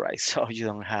socks, right? So you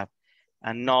don't have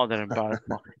another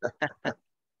embarrassment.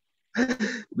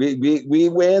 We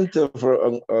went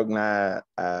on a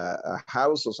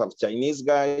house of a Chinese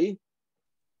guy,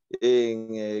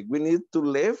 and we need to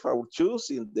leave our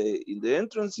shoes in the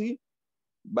entrance,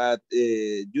 but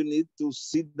you need to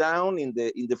sit down in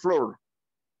the floor.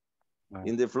 Right.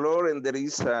 In the floor, and there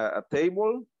is a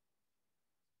table,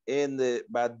 and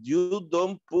but you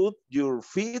don't put your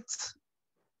feet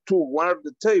toward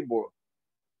the table.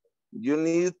 You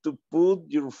need to put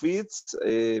your feet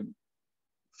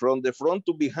from the front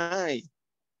to behind.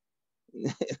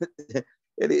 It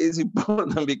is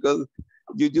important because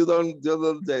you don't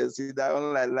sit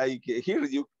down like here.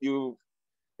 You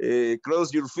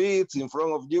close your feet in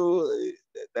front of you.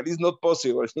 That is not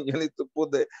possible. You need to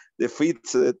put the feet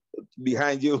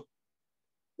behind you.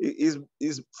 Is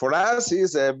for us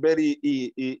is a very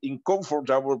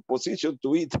uncomfortable position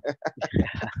to eat.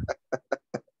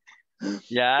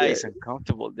 Yeah, it's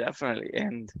uncomfortable, definitely.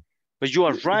 But you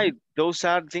are right. Those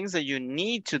are things that you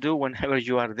need to do whenever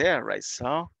you are there, right?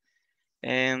 So,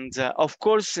 and of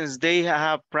course, since they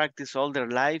have practiced all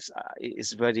their lives,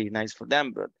 it's very nice for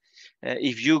them. But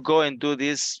if you go and do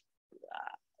this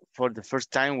for the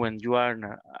first time when you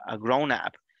are a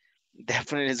grown-up,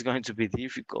 definitely it's going to be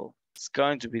difficult. It's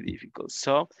going to be difficult.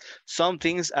 So some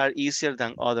things are easier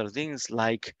than other things.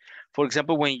 Like, for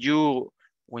example, when you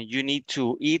need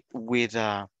to eat with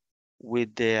the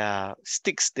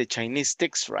sticks, the Chinese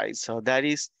sticks, right? So that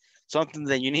is something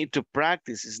that you need to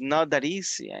practice. It's not that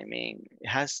easy. I mean, it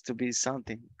has to be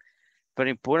something very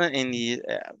important.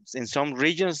 In some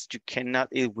regions, you cannot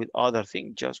eat with other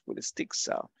things, just with sticks.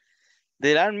 So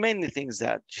there are many things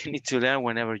that you need to learn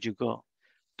whenever you go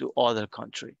to other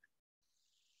country.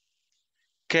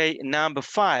 Okay, number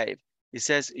 5, it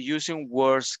says using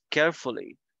words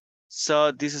carefully.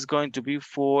 So this is going to be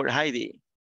for Heidi.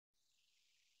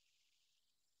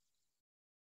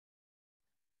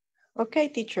 Okay,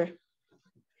 teacher.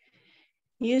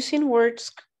 Using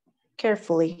words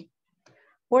carefully.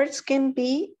 Words can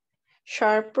be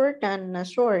sharper than a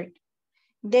sword.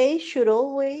 They should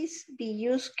always be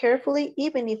used carefully,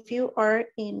 even if you are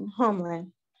in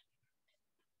homeland.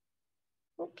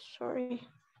 Oops, sorry.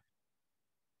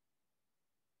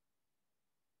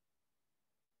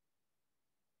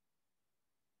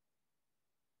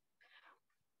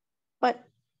 But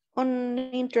on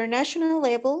an international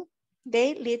level,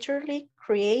 they literally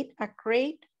create a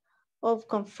crate of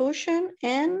confusion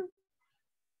and,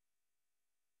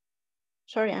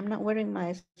 sorry, I'm not wearing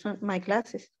my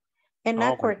glasses, and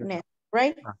awkwardness,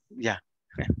 right? Yeah.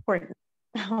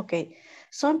 Okay,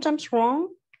 sometimes wrong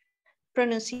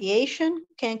pronunciation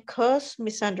can cause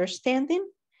misunderstanding,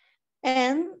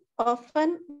 and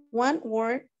often one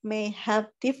word may have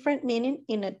different meaning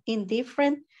in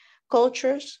different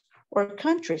cultures or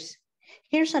countries.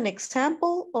 Here's an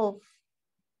example of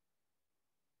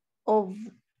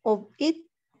it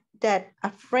that a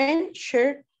friend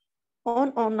shared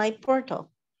on online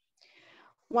portal.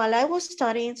 While I was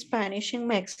studying Spanish in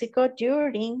Mexico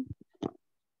during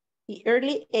the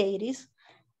early 80s,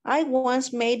 I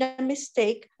once made a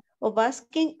mistake of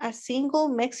asking a single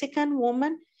Mexican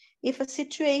woman if a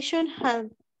situation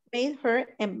had made her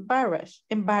embarrassada.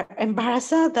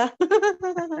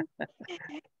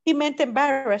 He meant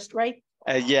embarrassed, right?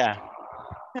 Yeah.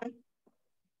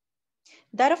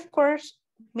 That, of course,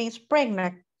 means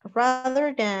pregnant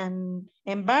rather than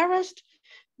embarrassed,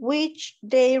 which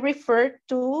they refer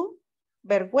to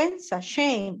vergüenza,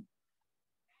 shame.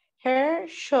 Her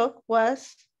shock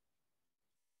was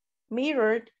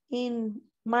mirrored in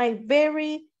my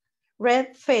very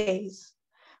red face,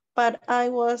 but I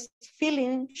was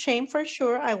feeling shame for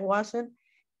sure. I wasn't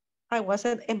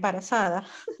embarazada.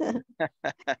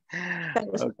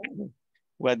 Okay.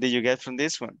 What did you get from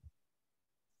this one?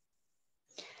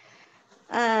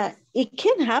 It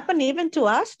can happen even to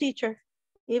us, teacher,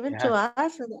 even to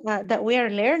us that we are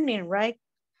learning, right?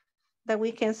 That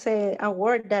we can say a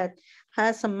word that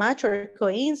has a match or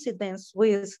coincidence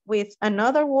with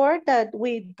another word that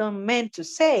we don't meant to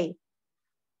say.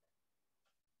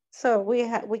 So we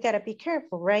gotta be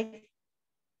careful, right?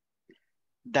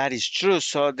 That is true.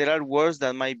 So there are words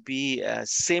that might be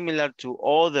similar to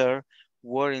other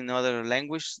word in other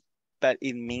language, but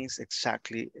it means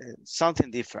exactly something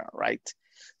different, right?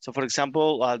 So for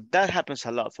example, that happens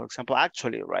a lot. For example,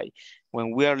 actually, right?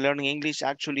 When we are learning English,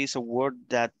 actually is a word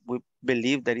that we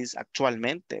believe that is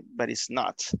actualmente, but it's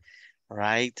not,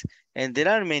 right? And there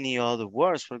are many other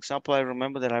words. For example, I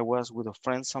remember that I was with a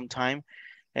friend sometime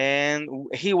and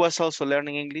he was also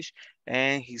learning English,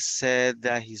 and he said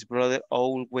that his brother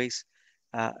always,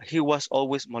 he was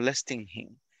always molesting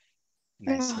him.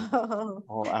 And I said,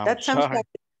 oh, I'm That sounds sorry. like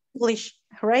English,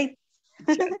 right?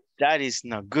 That is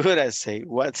not good. I say,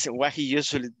 what he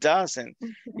usually does. And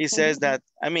he says that,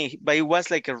 I mean, but it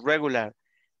was like a regular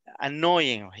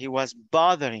annoying. He was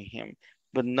bothering him,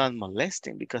 but not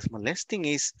molesting, because molesting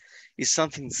is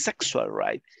something sexual,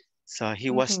 right? So he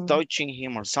was touching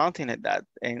him or something like that.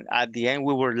 And at the end,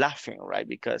 we were laughing, right?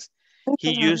 Because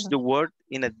he used the word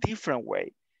in a different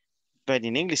way. But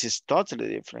in English, it's totally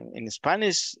different. In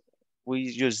Spanish, we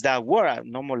use that word,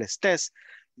 no molestes,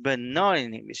 but not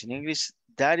in English. In English,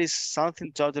 that is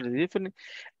something totally different.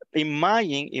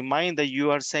 Imagine that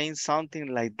you are saying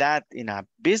something like that in a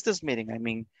business meeting, I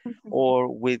mean, or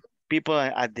with people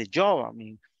at the job. I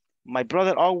mean, my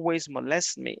brother always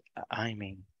molests me. I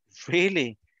mean,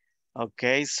 really?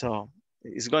 Okay, so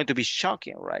it's going to be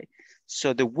shocking, right?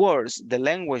 So the words, the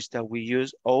language that we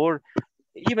use, or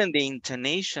even the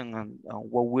intonation on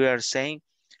what we are saying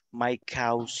might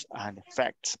cause an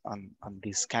effect on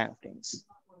these kind of things.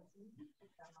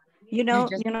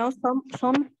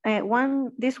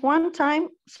 This one time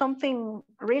something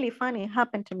really funny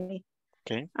happened to me.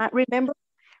 Okay.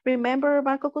 Remember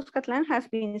Banco Cuscatlán has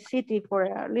been city for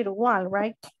a little while,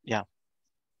 right? Yeah.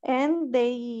 And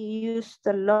they used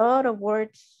a lot of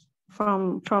words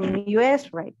from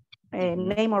US, right?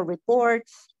 Name of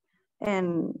reports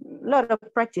and a lot of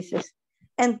practices.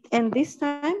 And this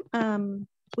time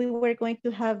we were going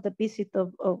to have the visit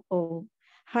of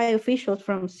high officials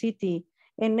from city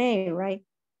NA, right?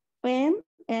 And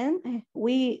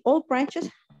we all branches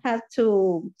had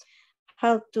to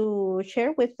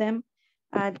share with them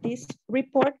this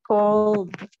report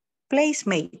called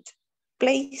placemate.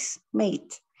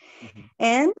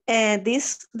 And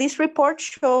this report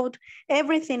showed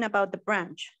everything about the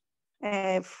branch,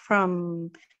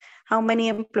 from how many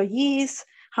employees,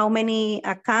 how many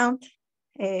account,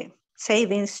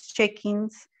 savings,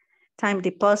 check-ins, time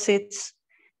deposits,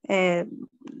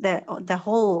 the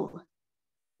whole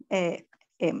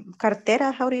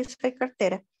cartera, how do you say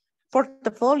cartera?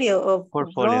 Portfolio of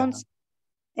loans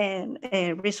and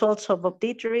results of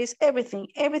auditories,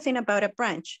 everything about a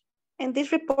branch. And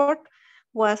this report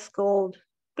was called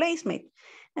placemate.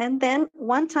 And then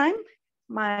one time,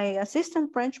 my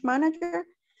assistant branch manager,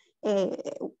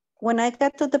 when I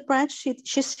got to the branch,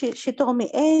 she told me,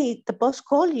 hey, the boss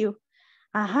called you.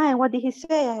 And what did he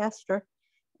say? I asked her.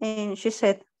 And she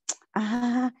said,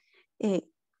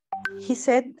 he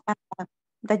said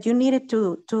that you needed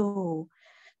to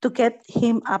get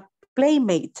him a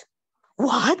playmate.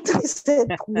 What? I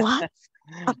said, what?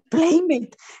 A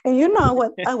playmate? And you know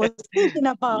what I was thinking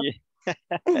about?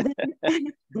 And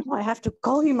then, I have to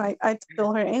call him. I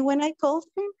told her. And when I called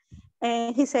him,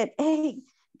 and he said, hey,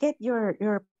 get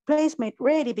your placemate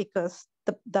ready because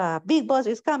the big boss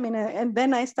is coming. And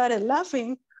then I started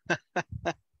laughing.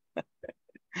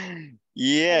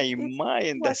 Yeah,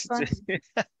 imagine that situation.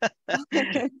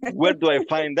 Where do I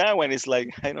find that when it's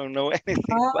like, I don't know anything.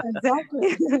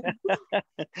 Exactly.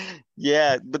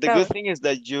 Yeah, but the good thing is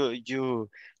that you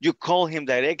call him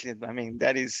directly. I mean,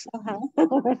 that is,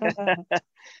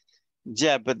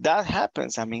 yeah, but that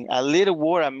happens. I mean, a little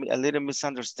word, a little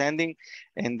misunderstanding,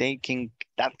 and that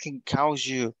can cause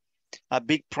you a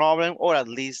big problem, or at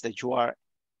least that you are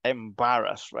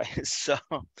embarrassed, right? So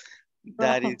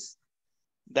that is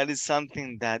That is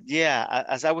something that, yeah,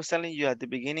 as I was telling you at the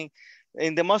beginning,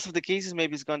 in the most of the cases,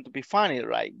 maybe it's going to be funny,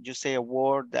 right? You say a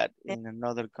word that in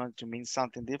another country means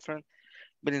something different,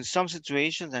 but in some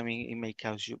situations, I mean, it may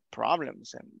cause you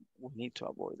problems, and we need to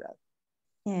avoid that.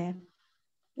 Yeah,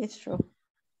 it's true.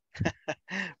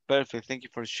 Perfect. Thank you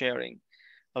for sharing.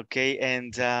 Okay,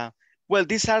 and well,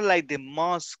 these are like the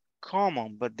most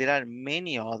common, but there are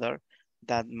many other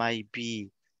that might be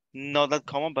not that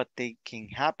common, but they can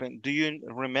happen. Do you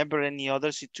remember any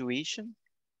other situation?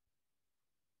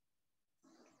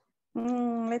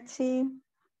 Let's see.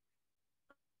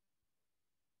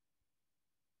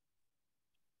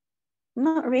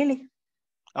 Not really.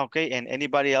 Okay, and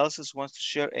anybody else wants to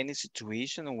share any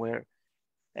situation where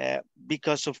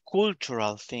because of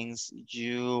cultural things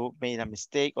you made a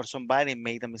mistake or somebody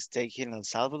made a mistake here in El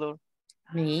Salvador?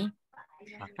 Me,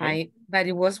 Okay, but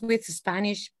it was with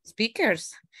Spanish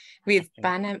speakers, with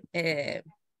okay.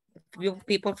 few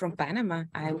people from Panama.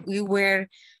 We were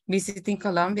visiting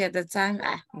Colombia at the time.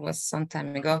 It was some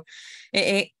time ago.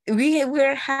 We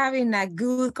were having a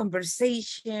good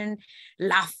conversation,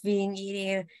 laughing,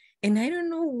 eating, and I don't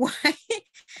know why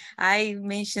I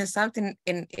mentioned something,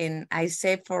 and I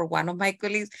said for one of my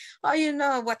colleagues, oh, you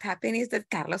know, what happened is that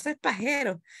Carlos es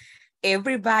pajero.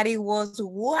 Everybody was,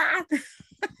 what?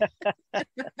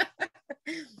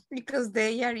 Because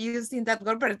they are using that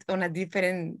word, but on a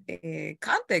different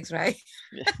context, right?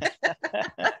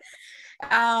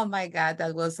 Oh my God,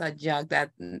 that was a joke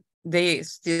that they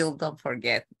still don't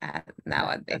forget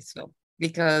nowadays. So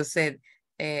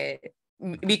uh,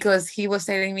 because he was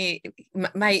telling me,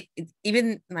 my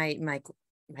even my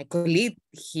colleague,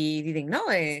 he didn't know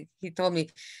it. He told me,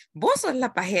 "Vos sos la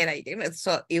pajera."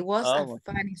 So it was a Oh,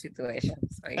 funny situation.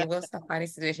 So it was a funny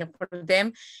situation for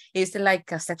them. It's like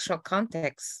a sexual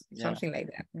context, yeah. something like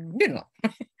that. You know,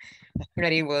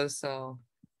 but it was so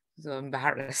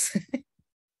embarrassed.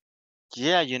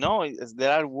 Yeah, you know,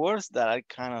 there are words that are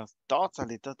kind of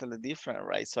totally different,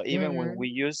 right? So even when Mhm. we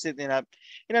use it in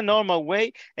a normal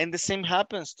way, and the same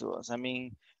happens to us. I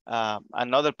mean,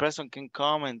 another person can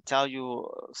come and tell you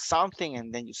something,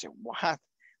 and then you say, "What?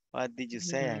 What did you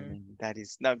say?" I Mhm. mean, that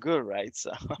is not good, right?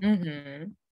 So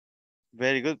Mhm.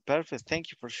 very good, perfect.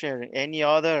 Thank you for sharing. Any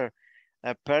other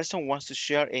person wants to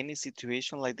share any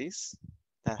situation like this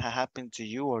that happened to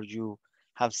you or you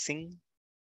have seen?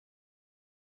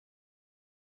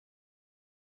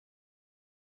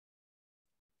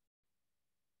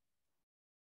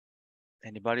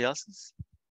 Anybody else's?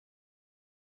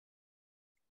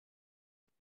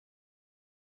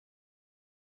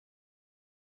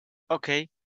 Okay.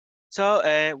 So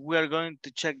we are going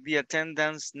to check the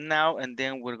attendance now, and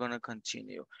then we're going to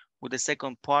continue with the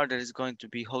second part that is going to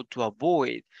be how to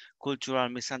avoid cultural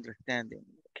misunderstanding,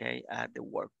 okay, at the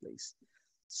workplace.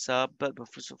 So, but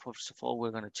first of all, we're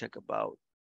going to check about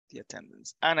the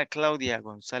attendance. Ana Claudia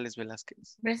González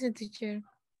Velázquez. Present teacher.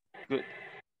 Good.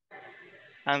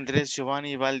 Andrés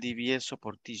Giovanni Valdivieso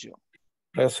Portillo.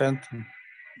 Present.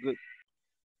 Good.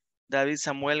 David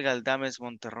Samuel Galdames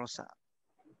Monterrosa.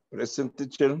 Present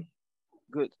teacher.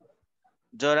 Good.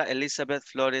 Dora Elizabeth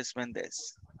Flores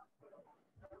Méndez.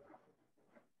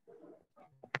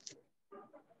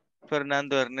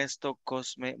 Fernando Ernesto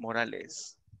Cosme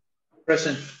Morales.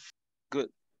 Present.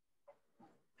 Good.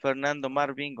 Fernando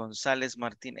Marvin González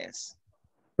Martínez.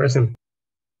 Present.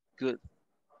 Good.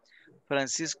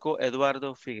 Francisco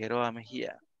Eduardo Figueroa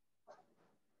Mejía.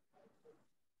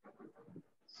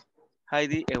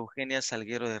 Heidi Eugenia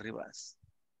Salguero de Rivas.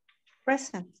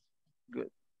 Present. Good.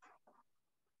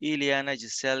 Ileana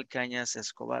Giselle Cañas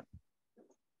Escobar.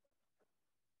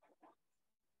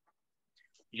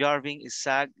 Jarvin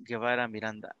Isaac Guevara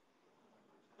Miranda.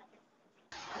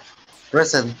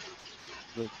 Present.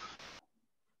 Good.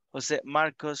 José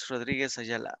Marcos Rodríguez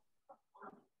Ayala.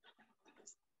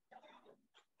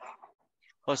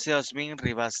 José Osmin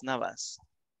Rivas Navas.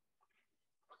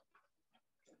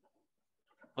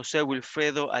 José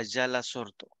Wilfredo Ayala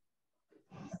Sorto.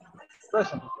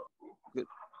 Present. Good.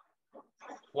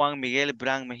 Juan Miguel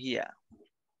Bran Mejía.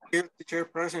 Here, teacher,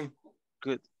 present.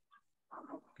 Good.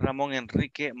 Ramón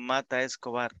Enrique Mata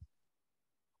Escobar.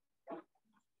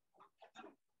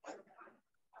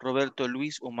 Roberto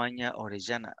Luis Umaña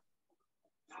Orellana.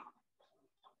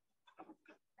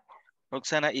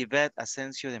 Roxana Yvette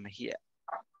Asensio de Mejía.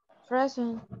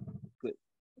 Present. Good.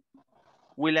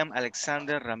 William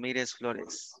Alexander Ramírez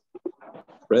Flores.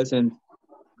 Present.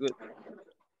 Good.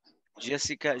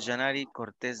 Jessica Janari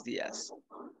Cortés Díaz.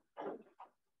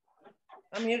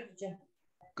 I'm here, teacher.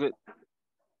 Good.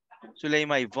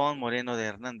 Zuleima Ivonne Moreno de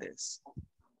Hernández.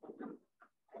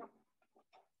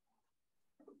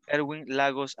 Erwin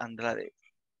Lagos Andrade.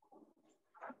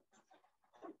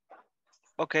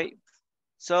 Okay,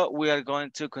 so we are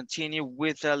going to continue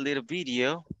with a little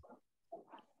video.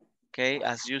 Okay,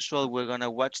 as usual, we're gonna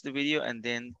watch the video and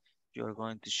then you're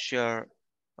going to share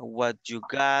what you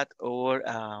got or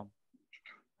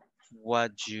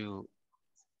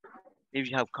if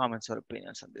you have comments or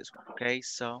opinions on this one. Okay,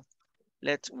 so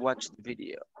let's watch the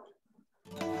video.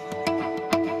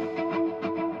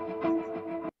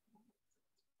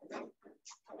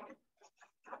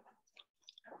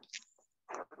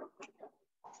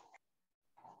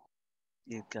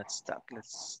 It got stuck.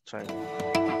 Let's try it.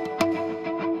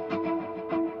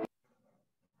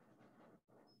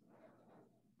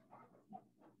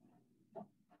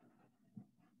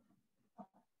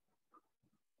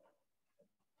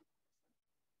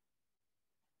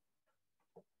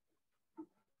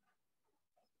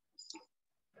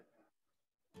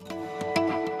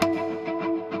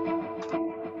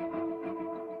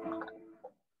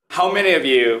 How many of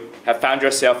you have found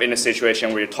yourself in a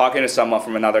situation where you're talking to someone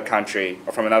from another country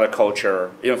or from another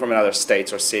culture, even from another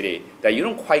state or city, that you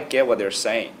don't quite get what they're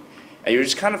saying? And you're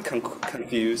just kind of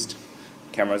confused.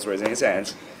 Camera's raising his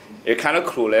hands. You're kind of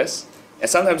clueless. And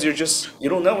sometimes you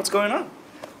don't know what's going on.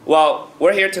 Well,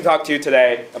 we're here to talk to you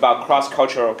today about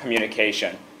cross-cultural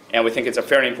communication. And we think it's a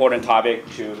fairly important topic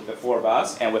to the four of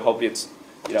us, and we hope it's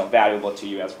valuable to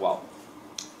you as well.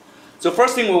 So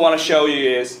first thing we want to show you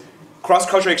is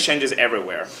cross-cultural exchanges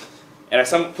everywhere. And I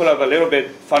put up a little bit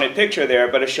funny picture there,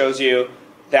 but it shows you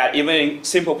that even in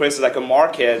simple places like a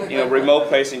market, remote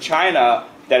place in China,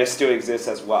 that it still exists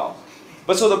as well.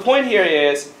 But so the point here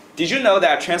is, did you know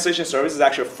that translation service is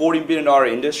actually a $40 billion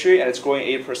industry and it's growing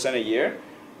 8% a year?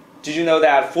 Did you know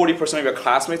that 40% of your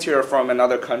classmates here are from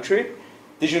another country?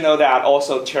 Did you know that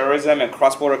also terrorism and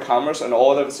cross-border commerce and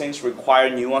all of those things require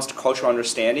nuanced cultural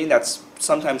understanding that's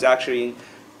sometimes actually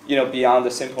beyond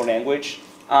the simple language?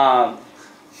 And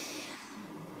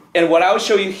what I will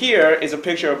show you here is a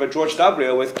picture of a George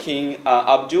W. with King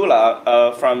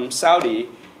Abdullah from Saudi.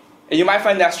 And you might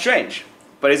find that strange,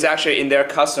 but it's actually in their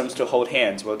customs to hold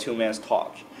hands while two men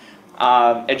talk.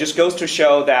 It just goes to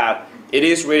show that it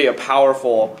is really a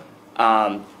powerful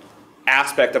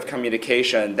aspect of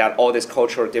communication, that all these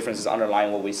cultural differences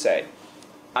underline what we say.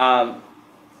 So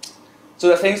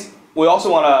the things we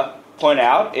also want to point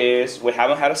out is we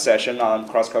haven't had a session on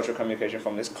cross-cultural communication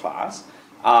from this class,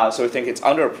 so we think it's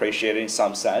underappreciated in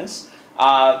some sense.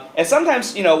 And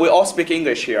sometimes, we all speak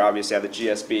English here, obviously, at the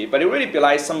GSB, but it really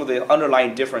belies some of the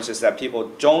underlying differences that people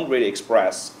don't really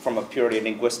express from a purely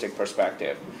linguistic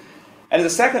perspective. And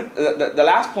the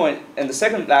last point, and the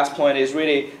second last point is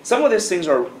really, some of these things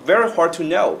are very hard to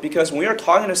know, because when you're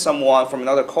talking to someone from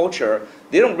another culture,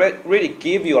 they don't really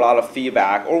give you a lot of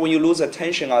feedback, or when you lose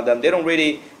attention on them, they don't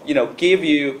really, give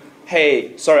you,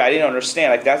 hey, sorry, I didn't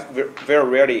understand. Like, that very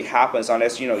rarely happens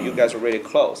unless, you guys are really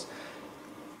close.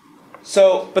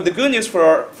 So, but the good news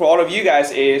for all of you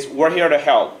guys is we're here to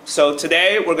help. So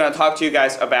today we're going to talk to you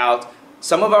guys about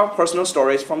some of our personal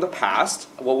stories from the past,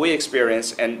 what we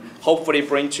experienced, and hopefully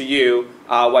bring to you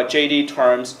what JD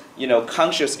terms,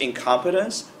 conscious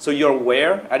incompetence. So you're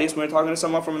aware, at least when you're talking to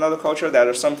someone from another culture, that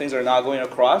there's some things that are not going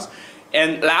across.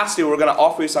 And lastly, we're going to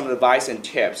offer you some advice and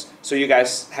tips so you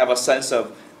guys have a sense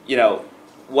of,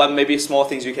 what maybe small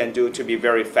things you can do to be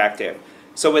very effective.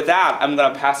 So with that, I'm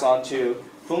going to pass on to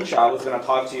Fengsha, who's going to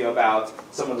talk to you about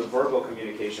some of the verbal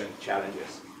communication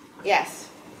challenges. Yes.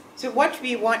 So what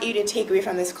we want you to take away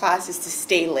from this class is to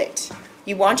stay lit.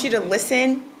 We want you to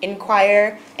listen,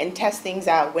 inquire, and test things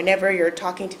out whenever you're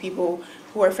talking to people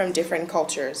who are from different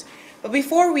cultures. But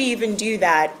before we even do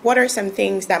that, what are some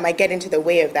things that might get into the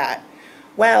way of that?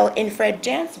 Well, in Fred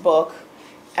Jant's book,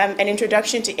 An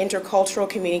Introduction to Intercultural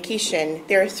Communication,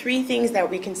 there are 3 things that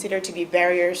we consider to be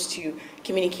barriers to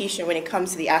communication when it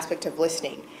comes to the aspect of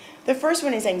listening. The first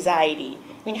one is anxiety.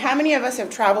 I mean, how many of us have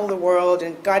traveled the world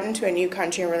and gotten to a new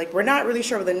country and we're not really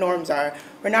sure what the norms are,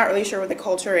 we're not really sure what the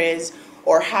culture is,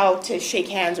 or how to shake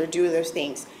hands or do those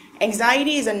things.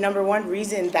 Anxiety is a #1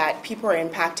 reason that people are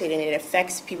impacted, and it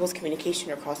affects people's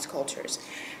communication across cultures.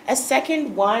 A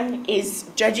second one is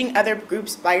judging other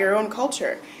groups by your own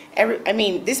culture.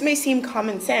 This may seem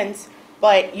common sense,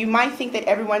 but you might think that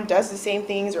everyone does the same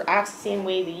things or acts the same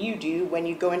way that you do when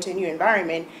you go into a new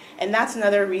environment, and that's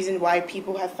another reason why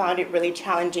people have found it really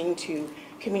challenging to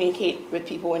communicate with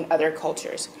people in other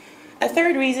cultures. A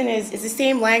third reason is the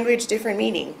same language, different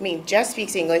meaning. I mean, Jess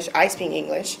speaks English, I speak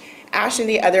English, Ash and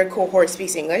the other cohort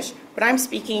speaks English, but I'm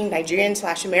speaking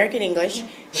Nigerian/American English,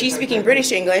 she's speaking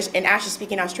British English, and Ash is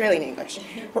speaking Australian English.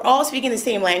 We're all speaking the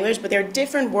same language, but there are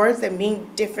different words that mean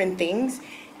different things,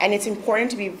 and it's important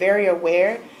to be very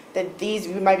aware that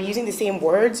we might be using the same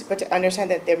words, but to understand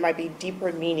that there might be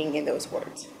deeper meaning in those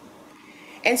words.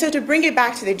 And so to bring it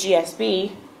back to the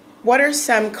GSB, what are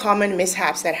some common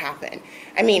mishaps that happen?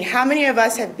 I mean, how many of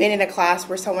us have been in a class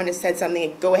where someone has said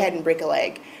something, go ahead and break a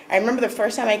leg? I remember the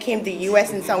first time I came to the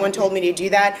US and someone told me to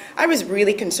do that, I was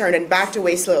really concerned and backed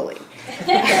away slowly.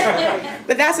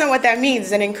 But that's not what that means.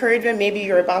 It's an encouragement, maybe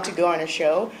you're about to go on a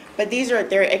show, but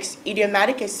they're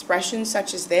idiomatic expressions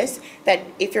such as this, that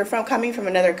if you're coming from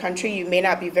another country, you may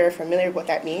not be very familiar with what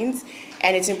that means,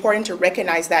 and it's important to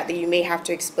recognize that you may have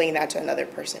to explain that to another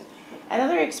person.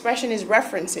 Another expression is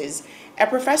references. A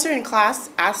professor in class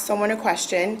asked someone a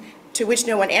question to which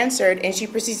no one answered, and she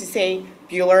proceeds to say,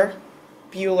 Bueller,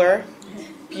 Bueller,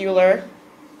 Bueller.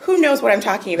 Who knows what I'm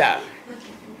talking about?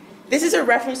 This is a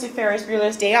reference to Ferris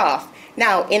Bueller's Day Off.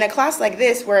 Now, in a class like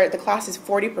this, where the class is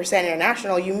 40%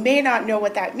 international, you may not know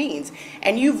what that means.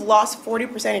 And you've lost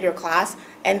 40% of your class,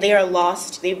 and they are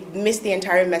lost, they've missed the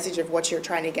entire message of what you're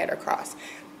trying to get across.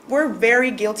 We're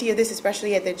very guilty of this,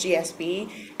 especially at the GSB,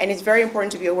 and it's very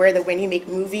important to be aware that when you make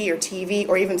movie or TV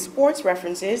or even sports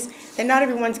references, then not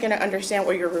everyone's going to understand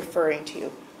what you're referring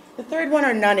to. The third one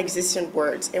are non-existent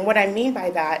words, and what I mean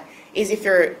by that is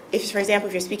for example,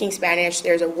 if you're speaking Spanish,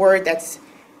 there's a word that's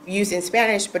used in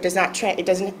Spanish, but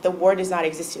the word does not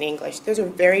exist in English. Those are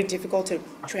very difficult to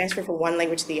transfer from one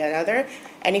language to the other,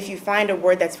 and if you find a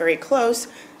word that's very close,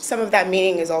 some of that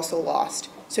meaning is also lost.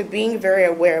 So being very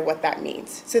aware of what that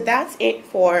means. So that's it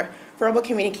for verbal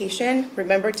communication.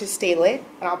 Remember to stay lit,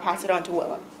 and I'll pass it on to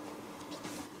Willem.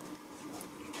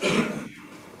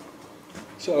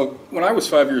 So when I was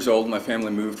 5 years old, my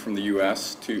family moved from the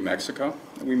US to Mexico.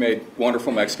 We made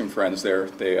wonderful Mexican friends there.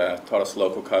 They taught us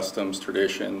local customs,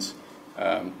 traditions,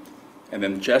 and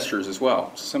then gestures as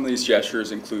well. So some of these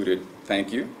gestures included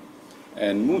thank you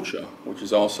and mucho, which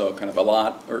is also kind of a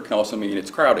lot, or it can also mean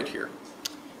it's crowded here.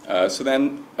 So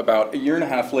then about a year and a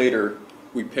half later,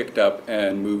 we picked up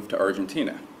and moved to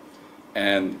Argentina.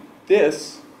 And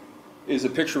this is a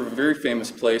picture of a very famous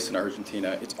place in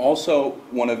Argentina. It's also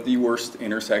one of the worst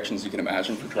intersections you can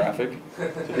imagine for traffic.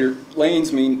 So here,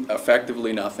 lanes mean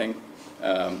effectively nothing.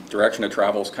 Direction of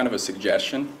travel is kind of a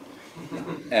suggestion.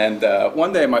 And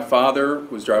one day my father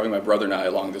was driving my brother and I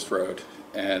along this road,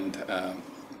 and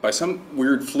by some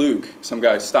weird fluke, some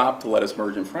guy stopped to let us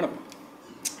merge in front of him.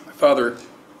 My father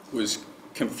was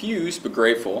confused but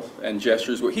grateful and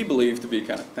gestures what he believed to be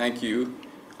kind of thank you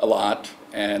a lot,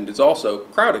 and it's also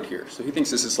crowded here. So he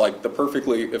thinks this is like the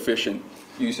perfectly efficient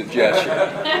use of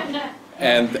gesture.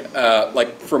 And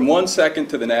like from 1 second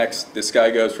to the next, this guy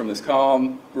goes from this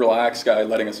calm, relaxed guy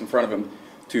letting us in front of him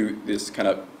to this kind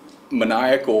of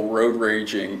maniacal, road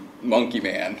raging monkey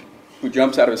man who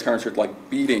jumps out of his car and starts like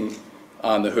beating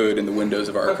on the hood and the windows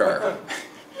of our car.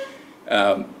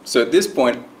 So at this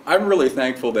point, I'm really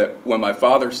thankful that when my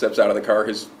father steps out of the car,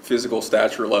 his physical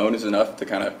stature alone is enough to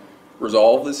kind of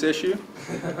resolve this issue.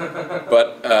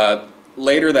 But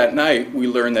later that night, we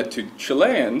learned that to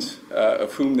Chileans,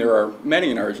 of whom there are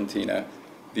many in Argentina,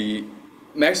 the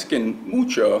Mexican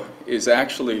mucho is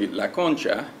actually la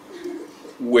concha,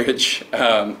 which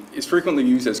is frequently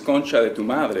used as concha de tu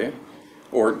madre,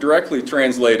 or directly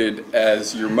translated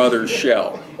as your mother's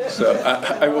shell. So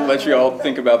I will let you all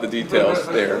think about the details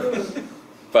there.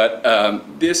 But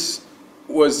this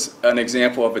was an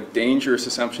example of a dangerous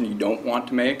assumption you don't want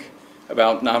to make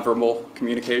about nonverbal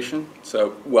communication.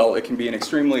 So while it can be an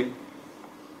extremely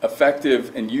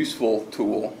effective and useful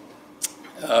tool,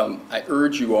 I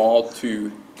urge you all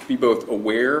to be both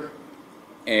aware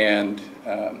and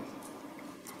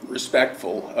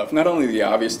respectful of not only the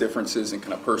obvious differences in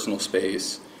kind of personal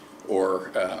space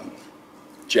or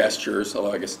gestures,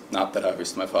 although I guess not that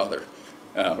obvious to my father,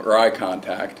 or eye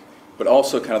contact, but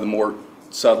also kind of the more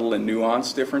subtle and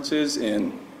nuanced differences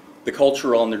in the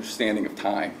cultural understanding of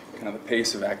time, kind of the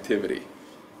pace of activity,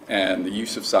 and the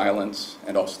use of silence,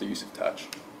 and also the use of touch.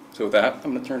 So with that,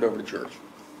 I'm going to turn it over to George.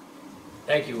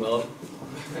 Thank you, Willem.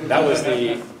 That was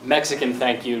the Mexican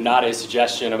thank you, not a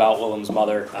suggestion about Willem's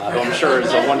mother, who I'm sure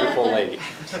is a wonderful lady.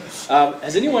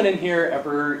 Has anyone in here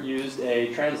ever used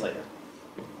a translator?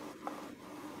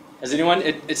 Has anyone?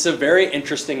 It's a very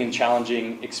interesting and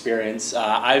challenging experience.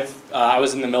 I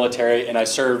was in the military and I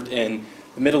served in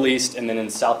the Middle East and then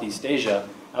in Southeast Asia.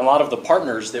 And a lot of the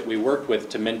partners that we worked with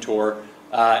to mentor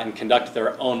and conduct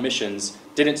their own missions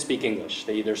didn't speak English.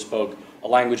 They either spoke a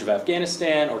language of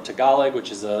Afghanistan or Tagalog,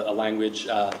 which is a language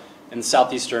in the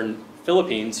southeastern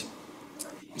Philippines.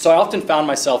 So I often found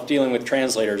myself dealing with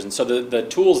translators. And so the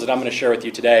tools that I'm going to share with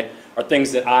you today are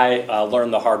things that I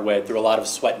learned the hard way through a lot of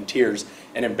sweat and tears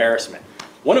and embarrassment.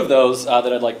 One of those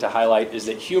that I'd like to highlight is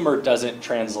that humor doesn't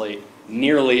translate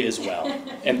nearly as well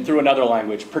and through another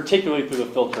language, particularly through the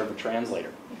filter of a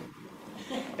translator.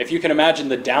 if you can imagine,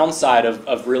 the downside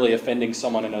of really offending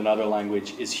someone in another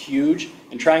language is huge,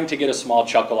 and trying to get a small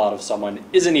chuckle out of someone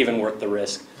isn't even worth the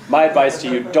risk. My advice to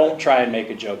you, don't try and make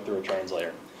a joke through a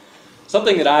translator.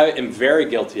 Something that I am very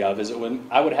guilty of is that when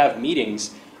I would have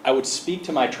meetings, I would speak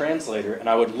to my translator and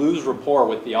I would lose rapport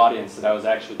with the audience that I was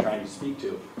actually trying to speak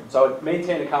to. So I would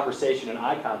maintain a conversation and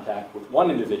eye contact with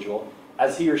one individual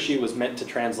as he or she was meant to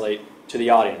translate to the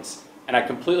audience. And I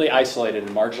completely isolated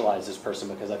and marginalized this person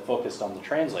because I focused on the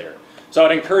translator. So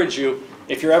I'd encourage you,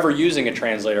 if you're ever using a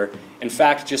translator, in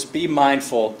fact, just be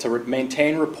mindful to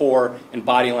maintain rapport and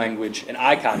body language and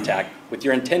eye contact with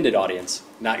your intended audience,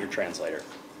 not your translator.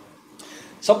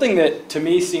 Something that to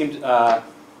me seemed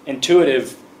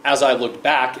intuitive as I looked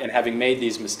back and having made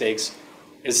these mistakes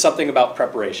is something about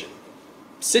preparation.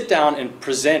 Sit down and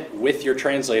present with your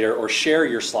translator or share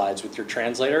your slides with your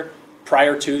translator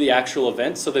prior to the actual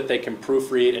event so that they can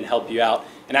proofread and help you out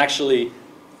and actually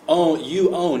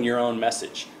own your own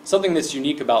message. Something that's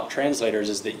unique about translators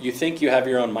is that you think you have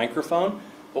your own microphone,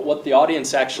 but what the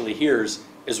audience actually hears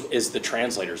is the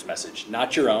translator's message,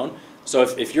 not your own. So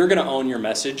if you're going to own your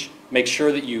message, make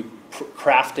sure that you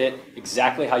craft it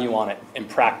exactly how you want it and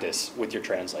practice with your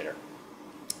translator.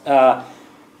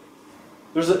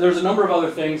 There's a number of other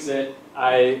things that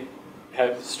I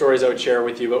have stories I would share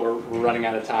with you, but we're running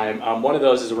out of time. One of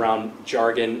those is around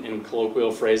jargon and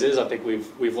colloquial phrases. I think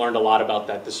we've learned a lot about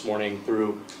that this morning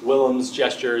through Willem's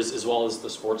gestures as well as the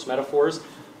sports metaphors,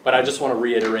 but I just want to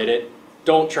reiterate it.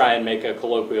 Don't try and make a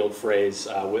colloquial phrase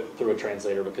through a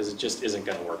translator because it just isn't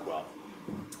going to work well.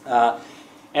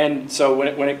 And so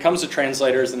when it comes to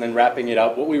translators and then wrapping it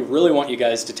up, what we really want you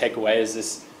guys to take away is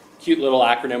this cute little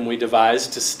acronym we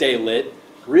devised to stay lit.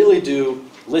 Really do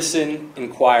listen,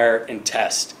 inquire, and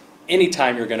test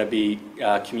anytime you're going to be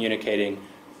communicating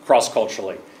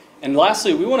cross-culturally. And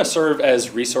lastly, we want to serve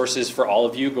as resources for all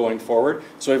of you going forward.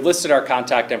 So we've listed our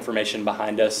contact information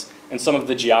behind us and some of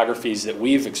the geographies that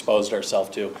we've exposed ourselves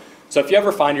to. So if you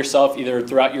ever find yourself either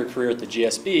throughout your career at the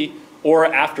GSB or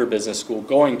after business school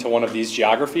going to one of these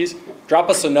geographies, drop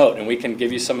us a note and we can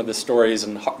give you some of the stories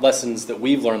and lessons that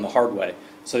we've learned the hard way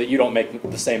so that you don't make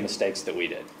the same mistakes that we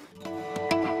did.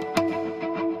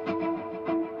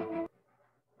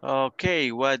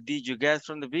 Okay, what did you get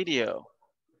from the video?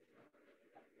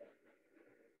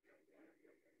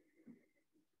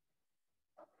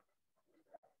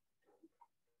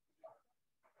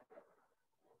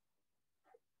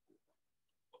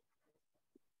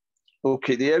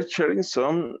 Okay, they are sharing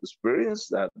some experience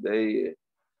that they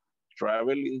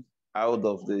traveling out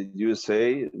of the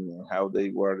USA and how they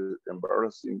were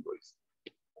embarrassed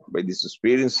by this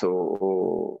experience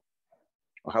or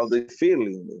how they feel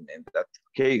in that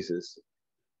cases.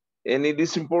 And it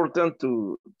is important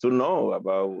to know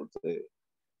about,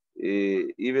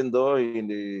 even though in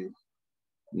the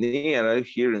near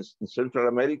here in Central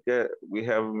America, we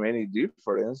have many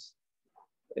differences.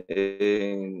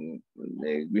 And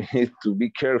we need to be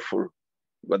careful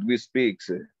what we speak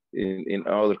in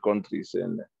other countries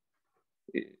and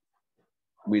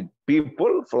with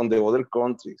people from the other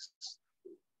countries.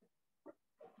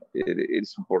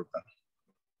 It's important.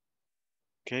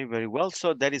 Okay, very well.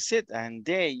 So that is it. And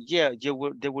they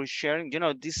were sharing, you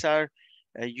know, these are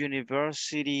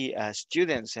university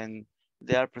students and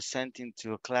they are presenting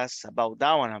to a class about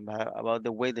that one, about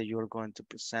the way that you're going to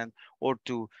present or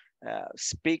to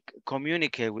speak,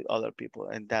 communicate with other people.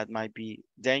 And that might be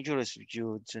dangerous if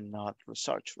you do not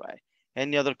research, right?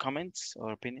 Any other comments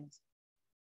or opinions?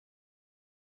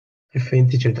 I think,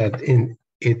 teacher, that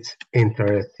it's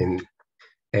interesting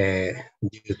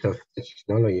use of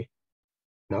technology.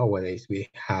 Nowadays, we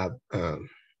have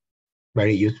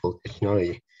very useful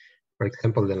technology. For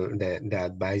example, the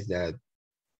advice that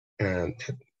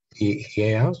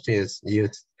he also is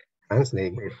used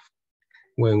translator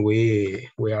when we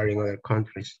are in other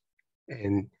countries.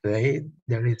 And today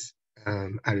there is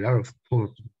a lot of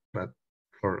tools, but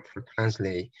for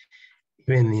translate,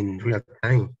 even in real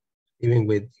time, even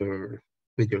with your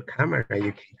camera,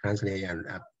 you can translate an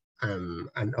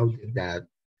audio that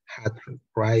had to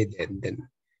write and then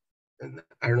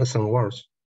I don't know some words.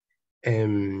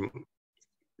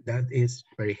 That is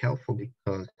very helpful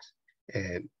because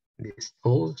these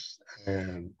tools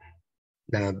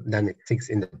that exist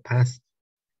in the past,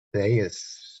 today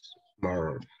is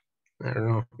more, I don't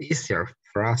know, easier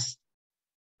for us.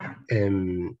 I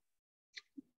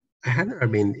have never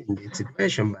been in this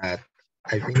situation, but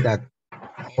I think that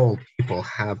all people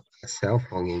have a cell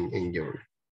phone in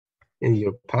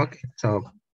your pocket. So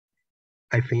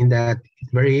I think that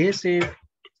it's very easy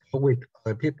with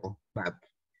other people, but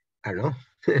I don't know.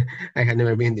 I have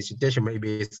never been in this situation.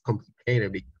 Maybe it's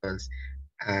complicated because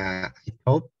I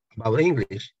thought about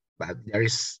English, but there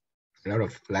is a lot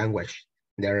of language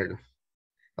there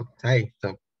outside.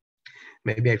 So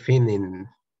maybe I think in,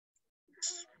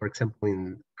 for example,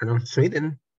 in I don't know,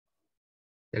 Sweden,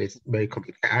 that is very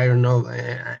complicated. I don't know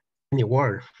any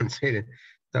word from Sweden.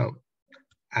 So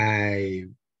I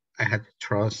had to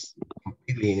trust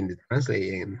completely in the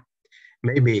translating.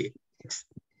 Maybe it's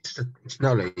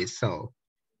knowledge, so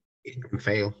it can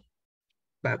fail,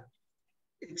 but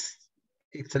it's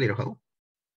a little hope.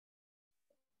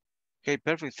 Okay,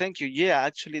 perfect. Thank you. Yeah,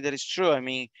 actually, that is true. I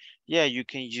mean, yeah, you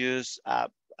can use a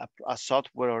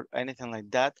software or anything like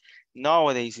that.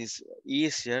 Nowadays, it's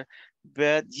easier.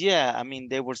 But yeah, I mean,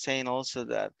 they were saying also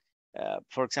that,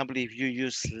 for example, if you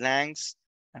use slangs,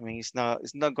 I mean, it's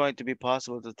not going to be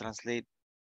possible to translate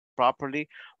properly.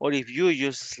 Or if you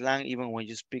use slang, even when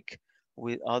you speak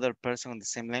with other person in the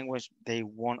same language, they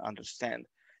won't understand.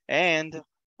 And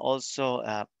also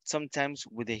sometimes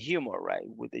with the humor, right?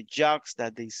 With the jokes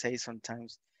that they say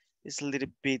sometimes, it's a little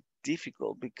bit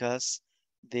difficult because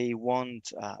they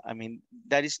won't, I mean,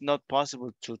 that is not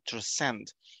possible to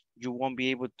transcend. You won't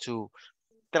be able to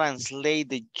translate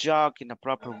the joke in a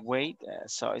proper way.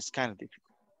 So it's kind of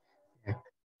difficult. Yeah.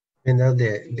 You know,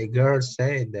 the girl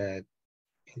said that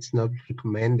it's not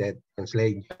recommended to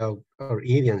translate joke or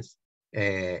idioms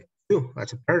you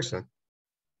as a person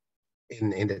in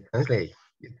the translate.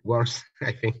 It works,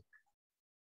 I think.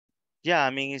 Yeah, I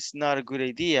mean, it's not a good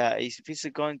idea. If it's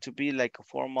going to be like a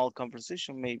formal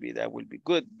conversation, maybe that will be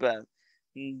good, but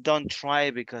don't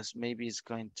try because maybe it's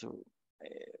going to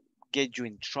get you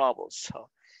in trouble. So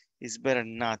it's better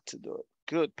not to do it.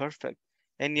 Good, perfect.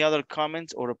 Any other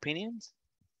comments or opinions?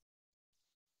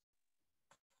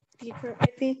 Peter, I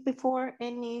think before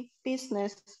any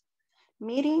business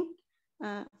meeting,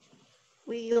 uh,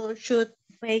 we all should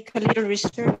make a little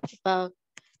research about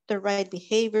the right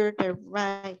behavior, the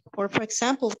right, or for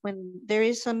example, when there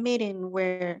is a meeting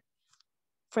where,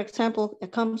 for example,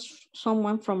 it comes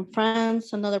someone from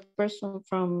France, another person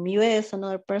from US,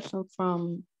 another person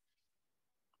from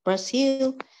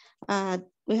Brazil,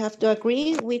 we have to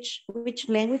agree which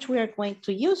language we are going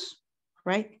to use,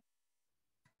 right?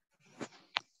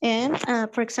 And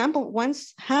for example,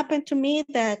 once happened to me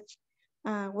that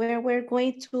where we're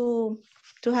going to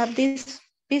have this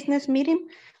business meeting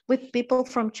with people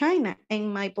from China,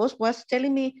 and my boss was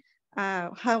telling me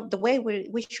how the way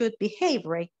we should behave,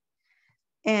 right?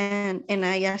 And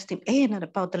I asked him, hey, not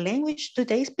about the language. Do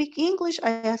they speak English?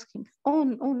 I asked him, oh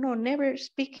no, never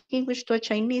speak English to a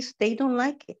Chinese. They don't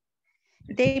like it.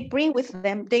 They bring with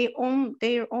them their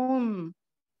own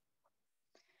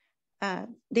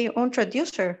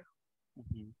traducer,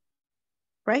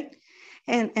 right?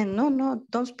 And no,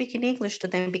 don't speak in English to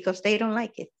them because they don't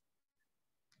like it.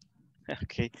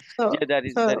 Okay. So, Yeah, that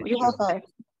is so you true.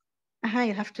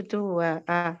 you have to do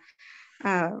a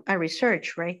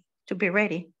research, right, to be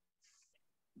ready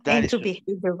That and is to true.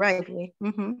 behave the right way.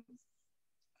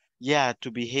 Yeah,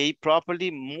 to behave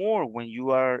properly more when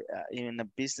you are in a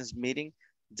business meeting,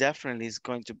 definitely is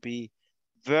going to be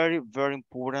very, very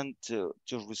important to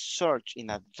research in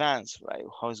advance, right?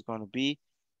 How it's going to be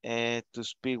to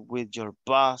speak with your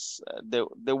boss.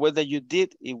 The way that you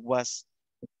did, it was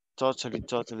totally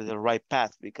the right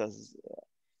path because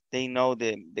they know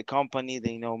the company,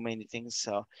 they know many things.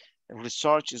 So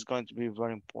research is going to be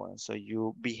very important. So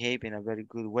you behave in a very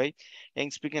good way.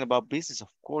 And speaking about business, of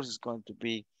course, it's going to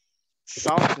be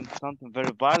something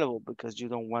very valuable because you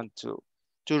don't want to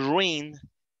ruin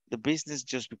the business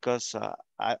just because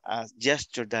a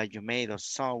gesture that you made or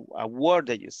some a word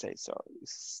that you say. So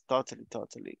it's totally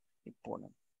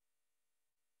important.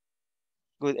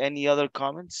 Good. Any other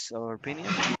comments or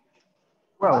opinions?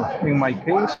 Well, in my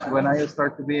case, when I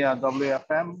started to be a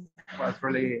WFM, was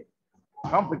really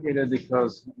complicated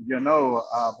because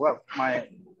well,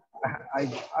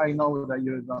 I know that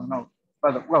you don't know,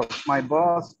 but well, my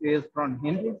boss is from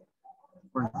India,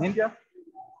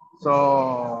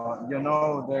 so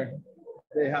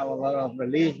they have a lot of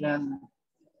religion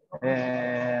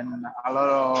and a lot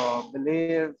of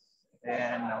beliefs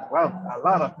and well, a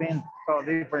lot of things so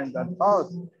different than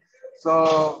us.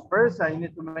 So first, I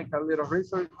need to make a little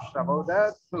research about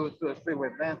that to speak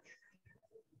with them.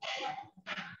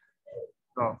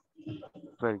 So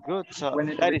Very good. So we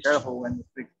need to that be is careful when you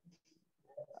speak.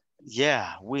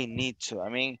 yeah, we need to. I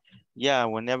mean, yeah,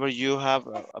 whenever you have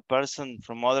a person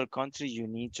from other country, you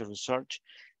need to research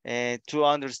to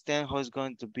understand how it's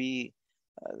going to be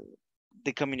uh,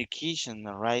 the communication,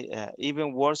 right?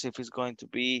 Even worse if it's going to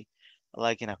be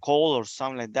like in a call or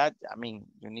something like that. I mean,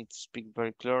 you need to speak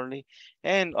very clearly,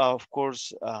 and of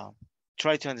course,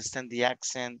 try to understand the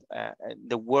accent,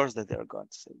 the words that they're going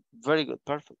to say. Very good,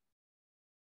 perfect.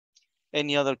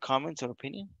 Any other comments or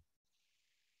opinion?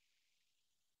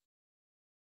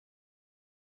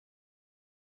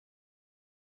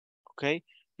 Okay,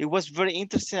 it was very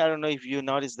interesting. I don't know if you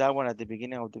noticed that one at the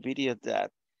beginning of the video,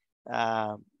 that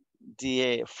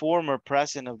the former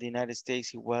president of the United States,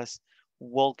 he was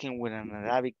walking with an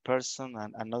Arabic person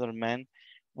and another man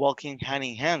walking hand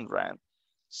in hand, right?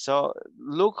 So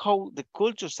look how the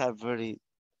cultures are very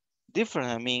different.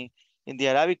 I mean, in the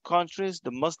Arabic countries,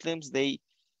 the Muslims,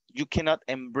 you cannot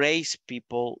embrace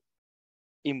people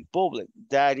in public.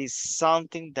 That is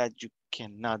something that you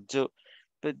cannot do.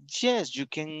 But yes, you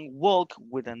can walk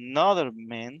with another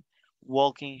man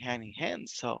walking hand in hand.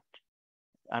 So,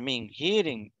 I mean, here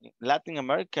in Latin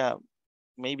America,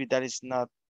 maybe that is not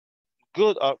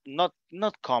good or not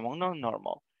common, not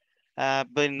normal.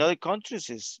 But in other countries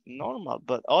it's normal.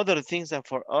 But other things that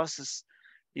for us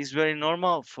is very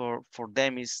normal, for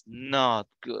them is not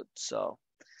good. So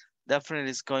definitely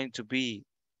it's going to be,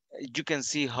 you can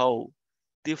see how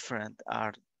different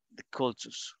are the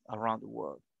cultures around the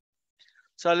world.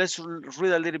 So let's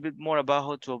read a little bit more about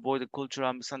how to avoid the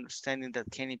cultural misunderstanding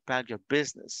that can impact your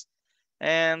business.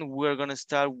 And we're going to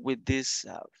start with this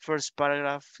first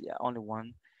paragraph, yeah, only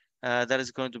one, that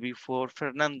is going to be for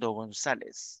Fernando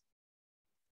Gonzalez.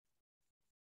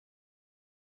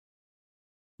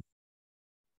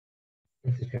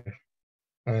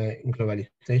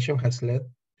 Globalization has led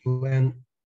to an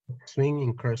swing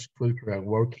in cross-cultural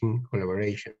working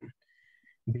collaboration,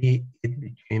 be it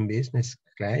between business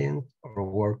clients or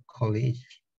work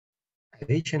colleagues.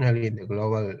 Additionally, the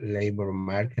global labor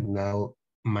market now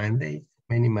mandates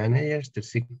many managers to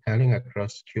seek talent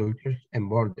across cultures and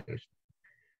borders,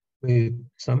 with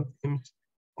some teams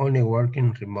only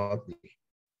working remotely.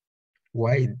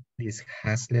 While this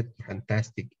has led to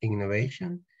fantastic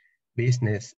innovation,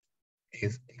 business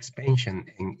expansion,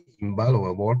 and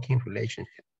invaluable working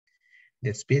relationships,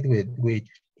 the speed with which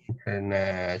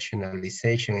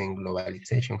internationalization and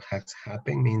globalization has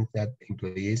happened means that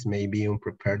employees may be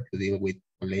unprepared to deal with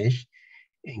colleagues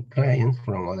and clients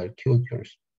from other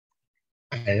cultures.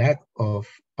 A lack of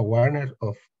awareness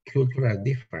of cultural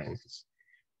differences,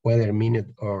 whether minute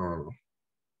or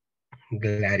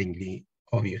glaringly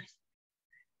obvious,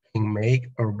 can make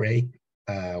or break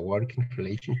a working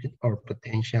relationship or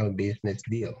potential business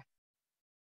deal.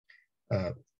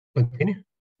 Continue.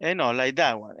 And no, like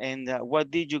that one. And what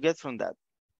did you get from that?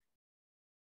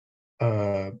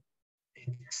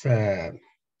 It's I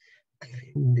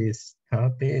think this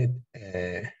topic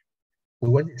we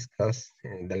will discuss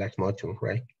in the last module,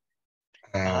 right?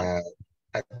 A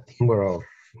teamwork of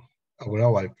a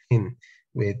global team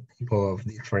with people of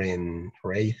different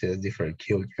races, different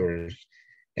cultures,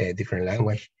 different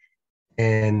language,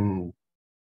 and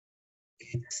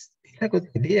it's a good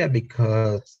idea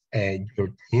because your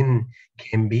team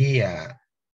can be a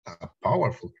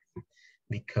powerful team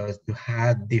because you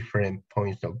have different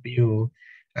points of view,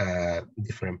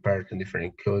 different person,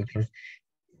 different cultures.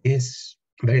 It's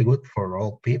very good for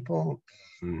all people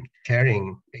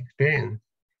sharing experience,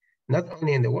 not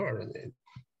only in the world,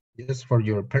 just for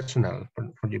your personal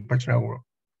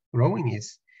growing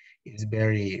is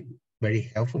very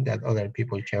helpful that other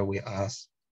people share with us,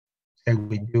 share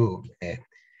with you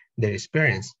their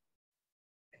experience.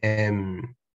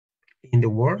 In the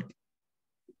work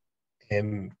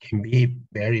can be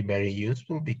very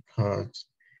useful because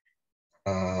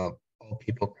all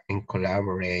people can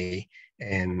collaborate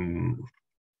and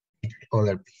with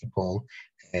other people,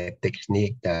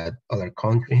 technique that other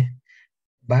country,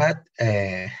 but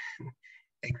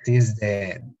exists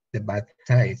the bad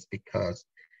sides because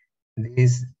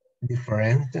these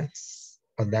differences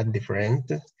or that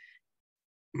differences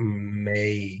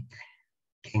can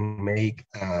make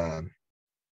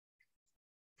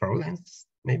problems,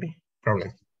 maybe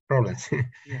problems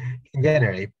Yeah. can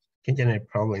generate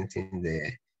problems in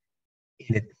the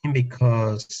team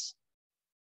because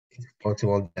it's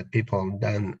possible that people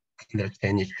don't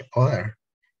understand each other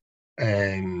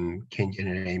and can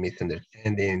generate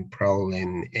misunderstanding,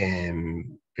 problem,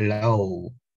 and low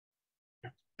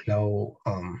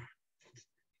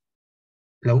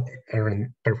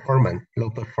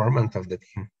performance of the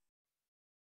team.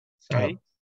 So Okay.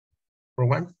 for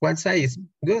one side is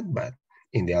good, but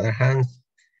in the other hand,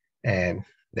 there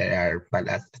are bad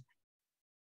aspects.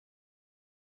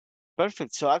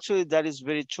 Perfect. So actually that is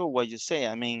very true what you say.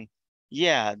 I mean,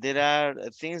 yeah, there are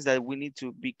things that we need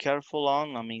to be careful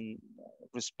on. I mean,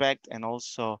 respect and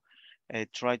also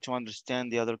try to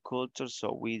understand the other culture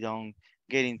so we don't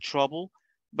get in trouble.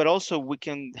 But also we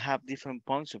can have different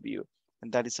points of view.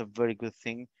 And that is a very good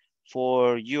thing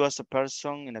for you as a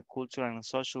person in a cultural and a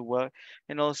social way,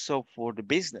 and also for the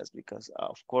business, because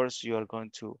of course you are going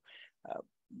to uh,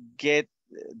 get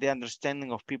the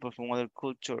understanding of people from other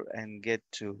culture and get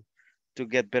to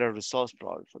get better results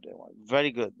probably for that one. Very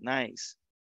good, nice.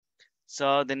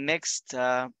 So the next,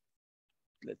 let's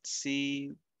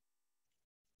see,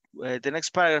 the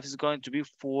next paragraph is going to be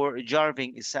for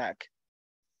Jarvin Isaac.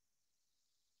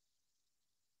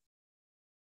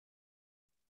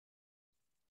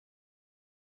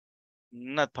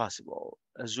 Not possible.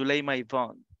 Zuleima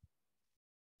Yvonne.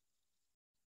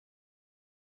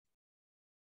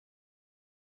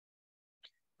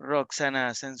 Roxana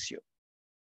Asensio.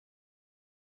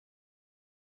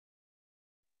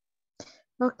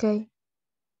 Okay.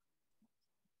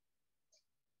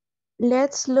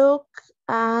 Let's look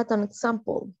at an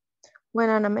example. When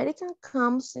an American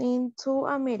comes into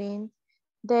a meeting,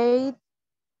 they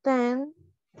tend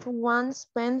to want to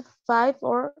spend 5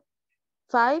 to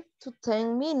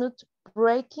 10 minutes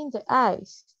breaking the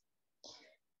ice.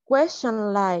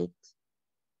 Question like,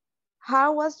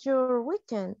 how was your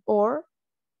weekend? Or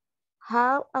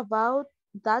how about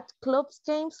that club's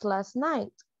games last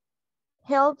night?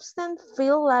 Helps them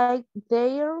feel like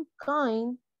they're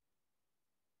doing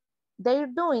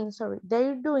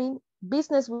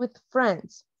business with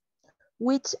friends,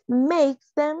 which makes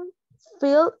them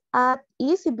feel at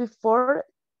ease before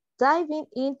diving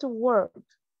into work.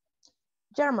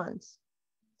 Germans,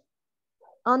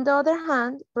 on the other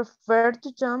hand, prefer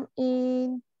to jump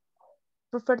into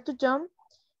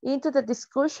the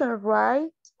discussion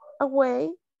right away,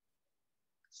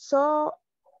 so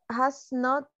as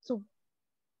not to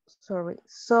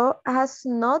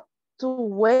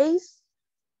waste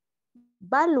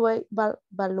valuable,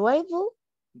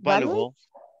 Valuable.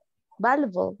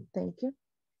 thank you,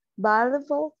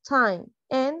 valuable time,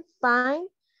 and find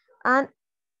an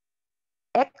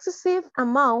excessive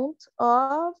amount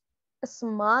of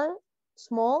small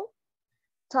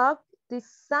talk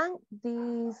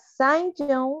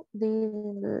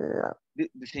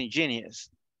Disingenuous.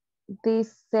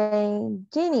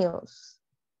 disingenuous.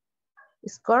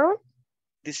 Is correct?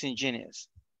 Disingenuous.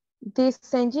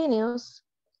 Disingenuous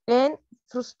and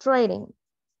frustrating.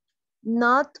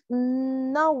 Not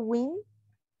knowing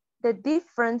the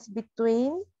difference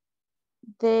between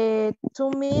the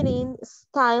two meeting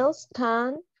styles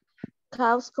can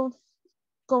cause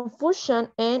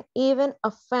confusion and even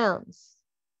offense.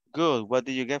 Good. What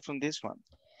did you get from this one?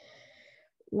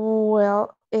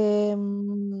 Well, let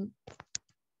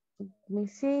me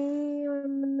see.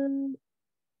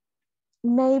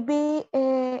 Maybe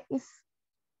it's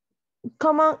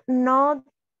common not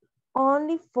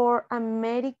only for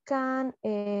American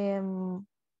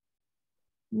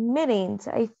meetings.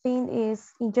 I think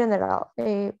is in general.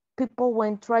 People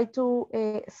when try to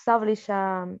establish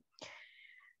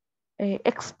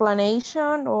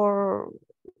explanation or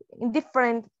in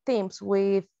different teams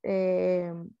with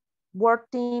work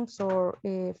teams or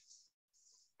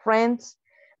friends,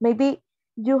 maybe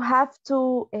you have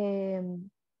to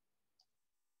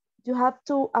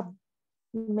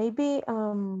maybe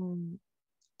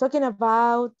talking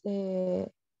about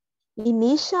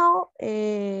initial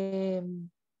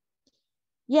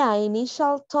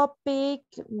initial topic,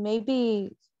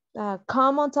 maybe a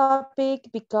common topic,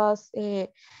 because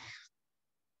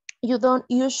you don't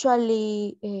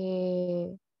usually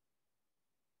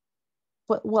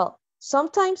well,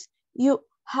 sometimes you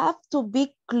have to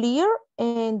be clear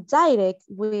and direct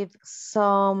with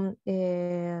some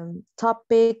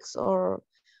topics or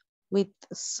with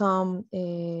some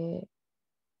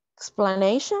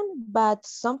explanation, but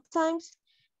sometimes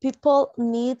people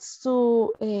needs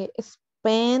to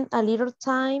spend a little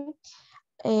time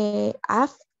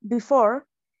before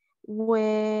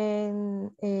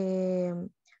when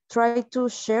try to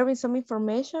sharing some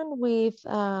information with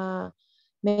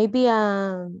maybe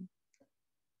I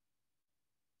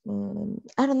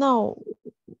don't know,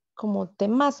 como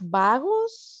temas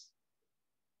vagos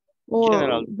or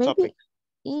General maybe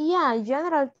topic.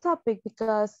 general topic,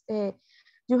 because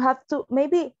you have to,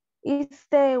 maybe it's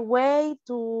the way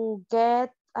to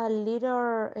get a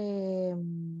little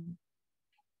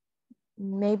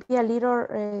maybe a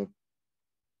little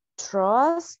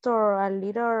trust or a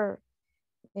little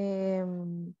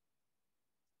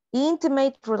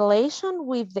intimate relation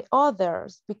with the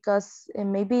others, because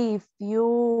maybe if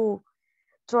you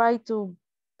try to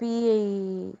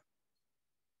be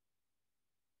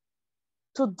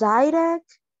too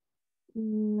direct,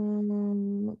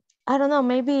 I don't know,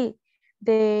 maybe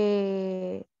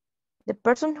the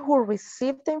person who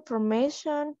received the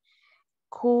information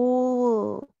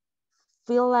could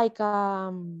feel like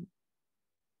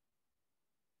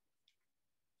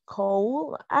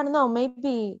cool. I don't know,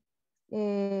 maybe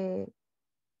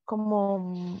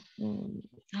como,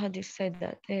 how do you say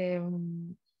that?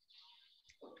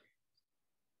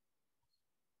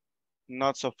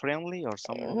 Not so friendly or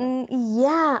something like that?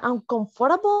 Yeah,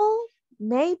 uncomfortable,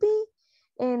 maybe.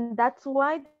 And that's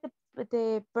why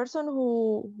the person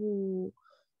who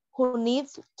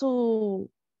needs to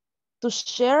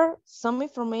share some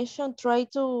information try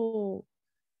to,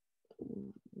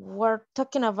 we're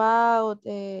talking about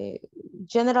a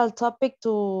general topic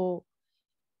to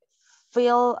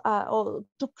feel or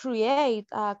to create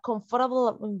a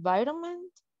comfortable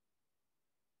environment.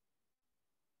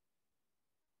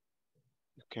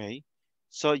 Okay.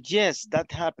 So yes,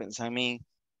 that happens. I mean,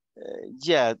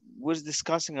 yeah, we're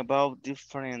discussing about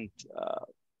different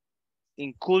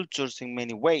in cultures in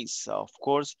many ways. So of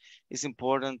course, it's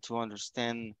important to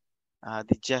understand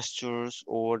the gestures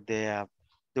or the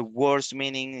words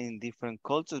meaning in different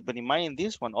cultures. But in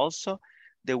this one also,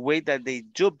 the way that they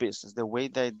do business, the way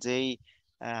that they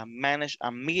manage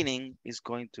a meeting is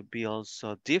going to be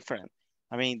also different.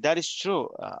 I mean, that is true,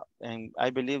 and I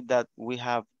believe that we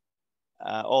have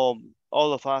uh, all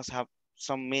all of us have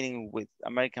some meeting with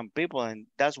American people, and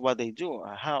that's what they do.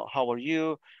 How are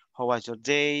you? How was your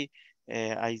day?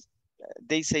 I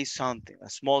They say something, a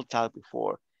small talk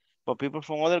before. But people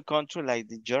from other countries, like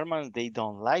the Germans, they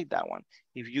don't like that one.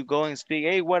 If you go and speak,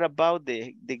 hey, what about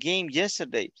the game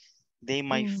yesterday? They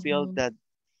might feel Mhm. that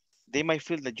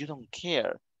you don't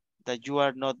care, that you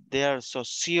are not there so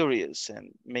serious,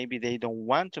 and maybe they don't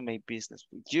want to make business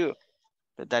with you.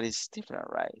 But that is different,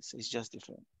 right? It's just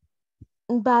different.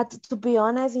 But to be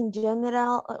honest, in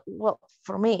general, well,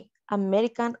 for me,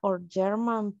 American or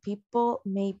German people,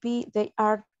 maybe they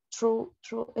are so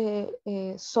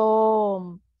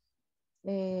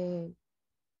uh,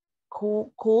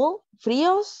 cool,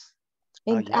 fríos,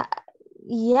 and Yeah.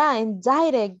 yeah, and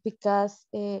direct, because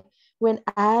when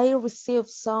I receive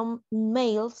some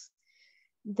mails,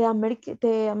 the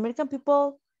American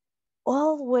people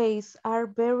always are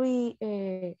very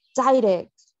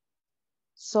direct.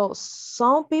 So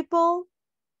some people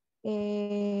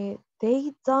they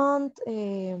don't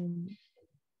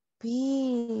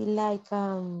be like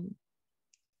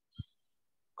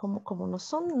como no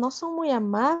son muy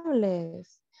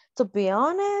amables. To be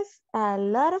honest, a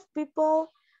lot of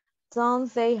people don't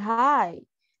say hi.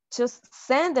 Just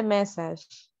send a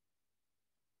message.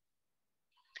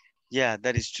 Yeah,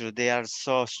 that is true. They are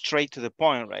so straight to the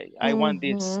point, right? I want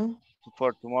this Mm-hmm.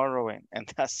 for tomorrow, and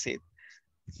that's it.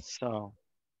 So,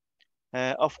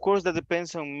 of course, that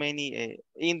depends on many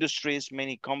industries,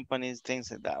 many companies,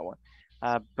 things like that one.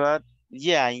 But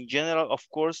yeah, in general, of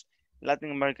course,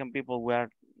 Latin American people, we are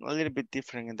a little bit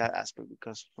different in that aspect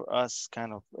because for us,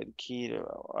 kind of educated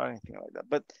or anything like that.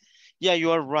 But yeah,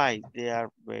 you are right. They are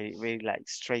very, very like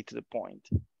straight to the point.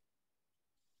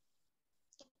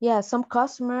 Yeah, some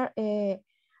customer,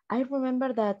 I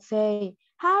remember that say,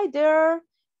 "Hi there,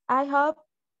 I hope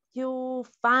you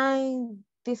find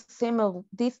this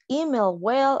email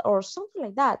well," or something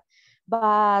like that.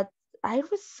 But I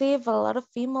receive a lot of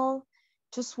email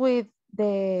just with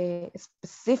the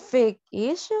specific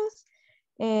issues,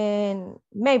 and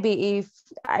maybe if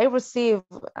I receive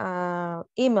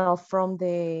email from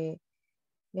the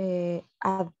uh,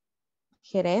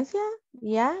 gerencia,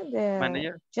 yeah, the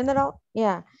Manager? general,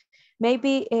 yeah,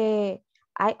 maybe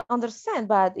I understand.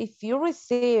 But if you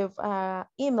receive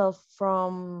email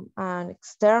from an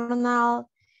external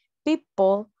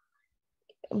people,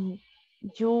 mm,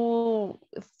 you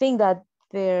think that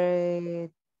the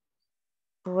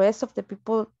rest of the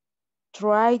people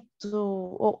try to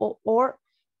or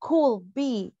could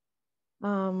be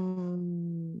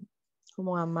como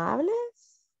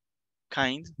amables,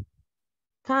 Kind.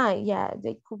 kind, yeah,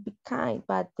 they could be kind,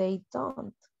 but they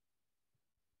don't.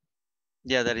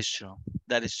 Yeah, that is true.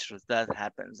 That is true. That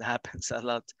happens. Happens a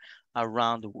lot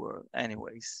around the world,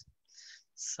 anyways.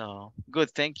 So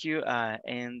good, thank you.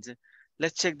 And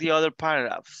let's check the other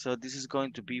paragraph. So this is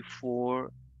going to be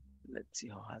for, let's see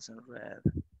who hasn't read.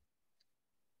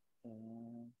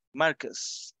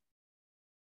 Marcus.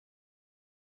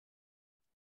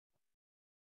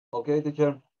 Okay,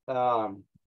 teacher.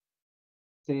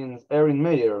 Since Erin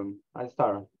Mayer, I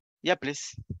start. Yeah,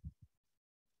 please.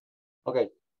 Okay.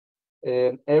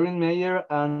 Erin Mayer,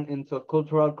 an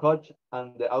intercultural coach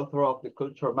and the author of the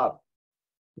Culture Map,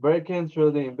 Breaking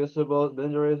Through the Invisible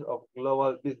Boundaries of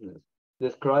Global Business,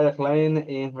 described a client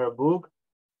in her book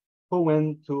who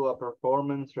went to a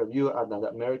performance review at an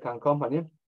American company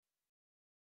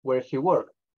where she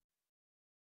worked,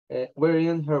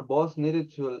 wherein her boss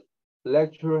needed to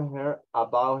lecture her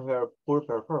about her poor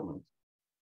performance.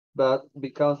 but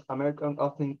because Americans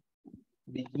often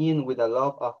begin with a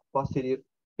lot of positive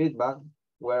feedback,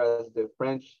 whereas the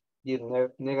French give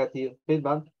negative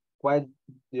feedback quite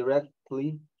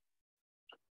directly,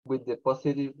 with the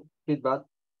positive feedback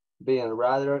being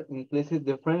rather implicit.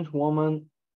 The French woman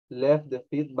left the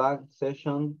feedback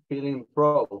session feeling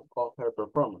proud of her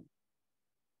performance.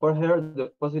 For her,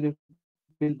 the positive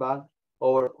feedback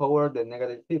overpowered the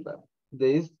negative feedback.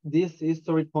 This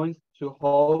history points to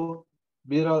how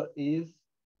vital it is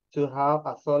to have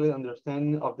a solid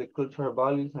understanding of the cultural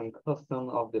values and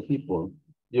customs of the people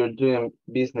you're doing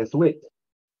business with.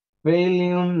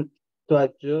 Failing to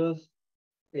adjust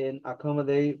and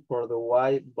accommodate for the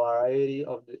wide variety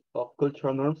of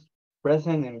cultural norms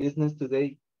present in business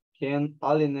today can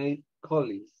alienate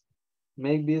colleagues,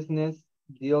 make business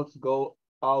deals go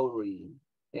awry,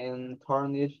 and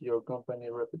tarnish your company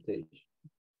reputation.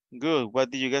 Good.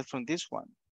 What did you get from this one?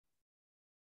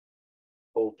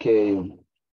 Okay,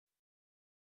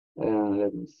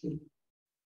 let me see.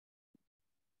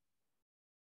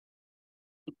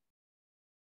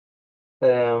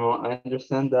 I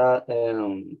understand that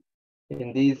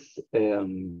in this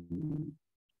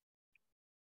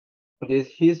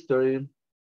history,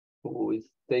 who is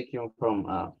taken from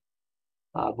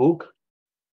a book,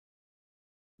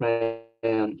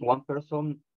 and one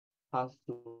person has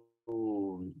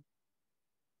to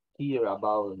hear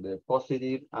about the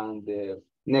positive and the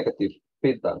negative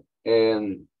feedback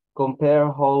and compare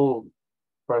how,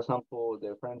 for example,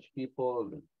 the French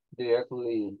people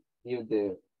directly give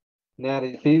the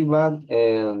negative feedback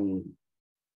and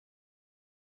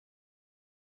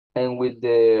with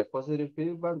the positive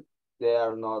feedback, they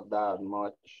are not that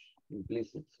much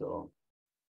implicit. So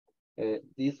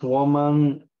this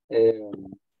woman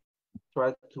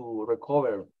tried to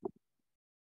recover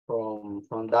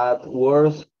from that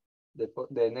worse,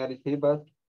 the negative feedback.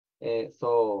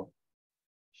 So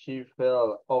she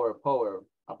felt overpowered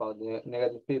about the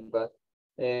negative feedback.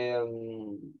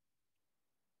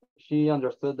 She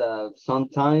understood that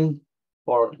sometimes,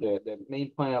 or the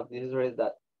main point of this is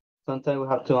that sometimes we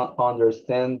have to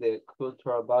understand the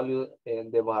cultural value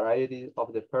and the variety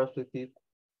of the perspective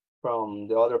from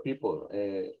the other people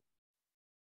in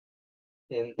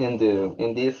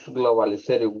this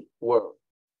globalized world,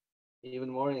 even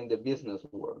more in the business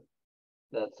world.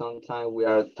 That sometimes we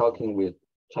are talking with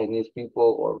Chinese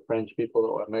people or French people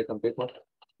or American people,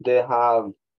 they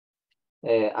have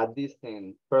a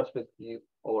distinct perspective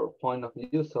or point of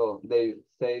view, so they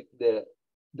say the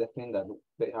thing that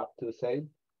they have to say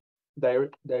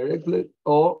directly,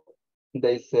 or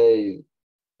they say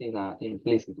in an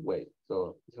implicit way.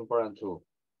 So it's important to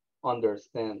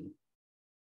understand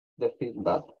the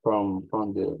feedback from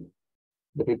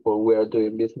the people we are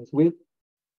doing business with,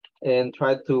 and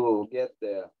try to get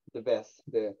the best,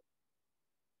 the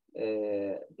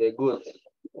good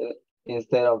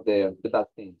instead of the bad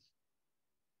things.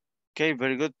 Okay,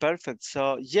 very good, perfect.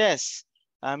 So yes,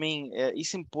 I mean,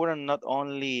 it's important not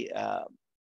only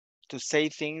to say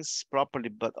things properly,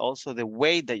 but also the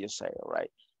way that you say it, right?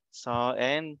 So,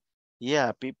 and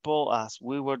yeah, people, as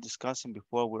we were discussing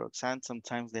before with Roxanne,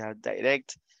 sometimes they are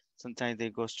direct, sometimes they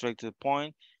go straight to the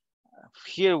point.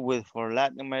 Here with for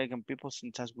Latin American people,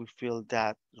 sometimes we feel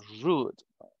that rude.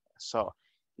 So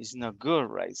it's not good,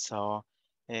 right? So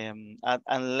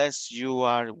unless you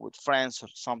are with friends or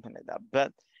something like that.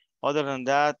 But other than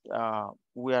that,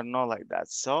 we are not like that.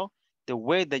 So the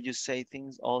way that you say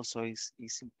things also is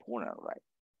important, right?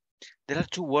 There are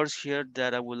two words here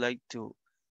that I would like to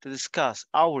discuss.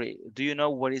 Auri. Do you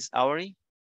know what is auri?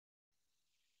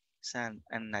 It's an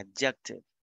adjective.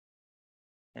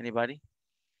 Anybody?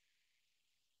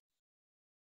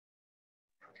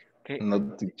 Okay.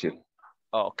 Not teacher.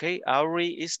 Okay, Auri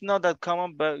is not that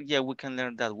common, but yeah, we can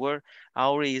learn that word.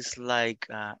 Auri is like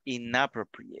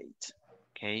inappropriate.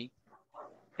 Okay.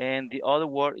 And the other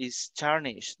word is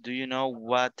tarnish. Do you know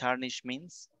what tarnish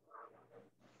means?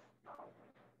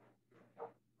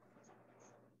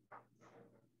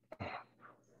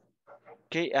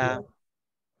 Okay,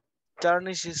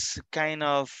 tarnish is kind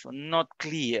of not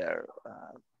clear,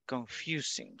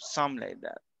 confusing, something like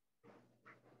that.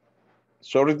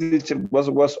 Sorry, teacher,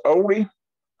 was Auri?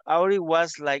 Auri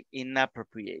was like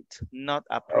inappropriate, not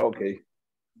appropriate.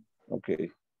 Okay,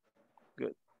 okay.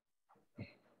 Good.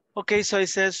 Okay, so it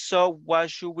says, so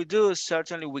what should we do?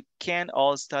 Certainly we can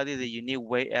all study the unique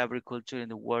way every culture in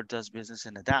the world does business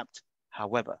and adapt.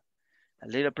 However, a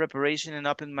little preparation and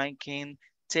open mind can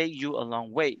take you a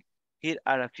long way. Here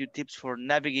are a few tips for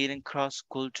navigating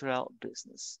cross-cultural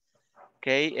business.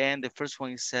 Okay, and the first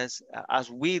one says, as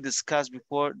we discussed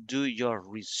before, do your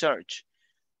research.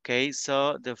 Okay,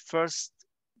 so the first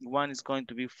one is going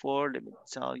to be for, let me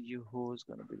tell you who's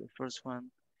going to be the first one.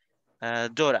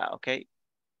 Dora, okay?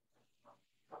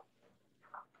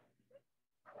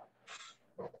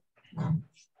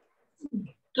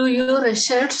 Do you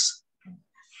research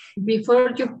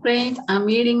before you plan a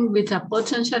meeting with a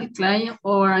potential client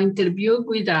or an interview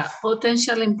with a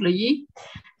potential employee?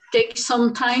 Take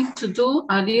some time to do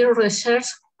a little research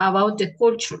about the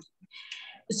culture.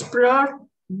 Explore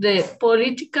the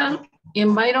political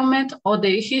environment or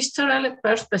the historical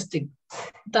perspective.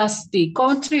 Does the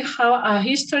country have a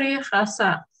history as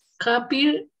a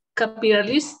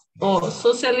capitalist or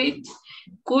socialist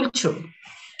culture?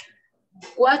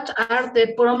 What are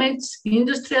the prominent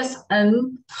industries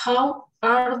and how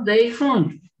are they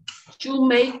run? You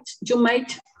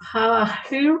might have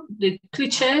heard the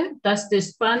cliche that the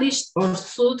Spanish or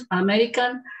South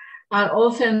American are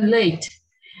often late,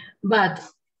 but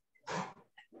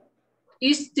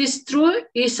is this true?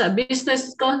 Is a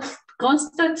business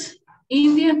constant?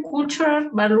 Indian cultural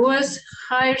values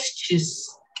hierarchies.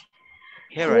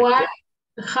 Why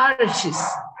hierarchies?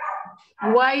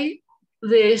 Why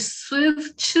the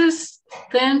switches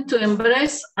tend to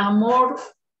embrace a more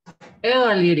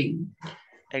egalitarian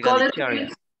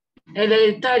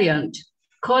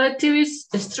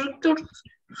collectivist structure?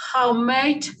 How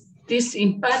might this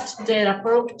impact their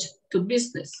approach to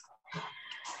business?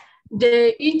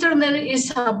 The internet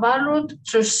is a valued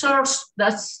resource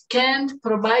that can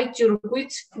provide you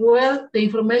with the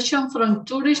information from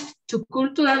tourists to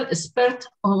cultural experts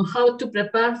on how to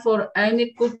prepare for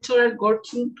any cultural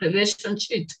working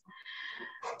relationship.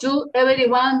 To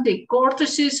everyone, the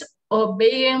courtesies of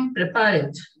being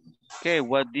prepared. Okay,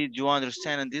 what did you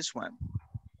understand in this one?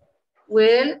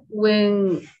 Well,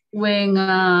 when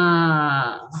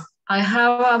I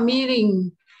have a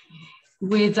meeting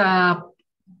with a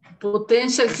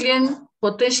potential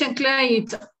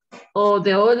client or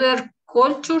the other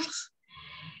cultures,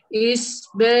 is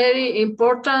very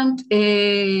important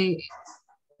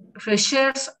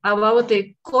research about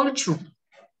the culture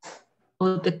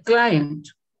of the client.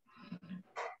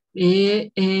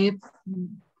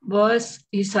 Was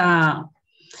is a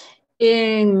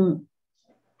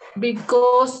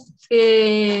because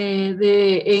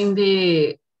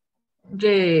the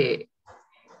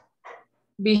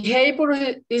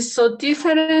behavior is so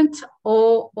different,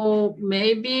 or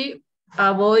maybe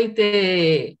avoid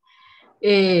the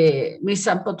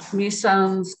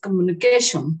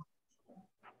miscommunication.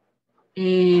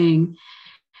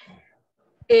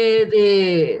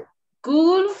 The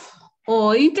Google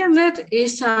or internet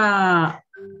is a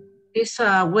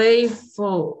way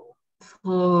for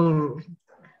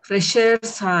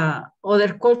research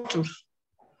other cultures.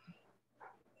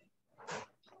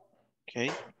 Okay,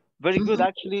 very good.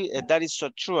 Actually, that is so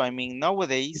true. I mean,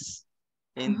 nowadays,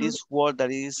 in this world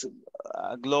that is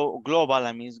global,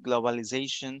 I mean,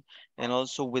 globalization, and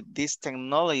also with this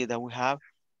technology that we have,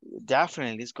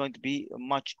 definitely it's going to be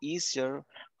much easier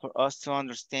for us to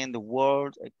understand the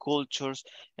world, cultures,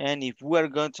 and if we're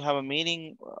going to have a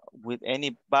meeting with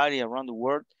anybody around the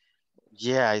world,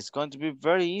 yeah, it's going to be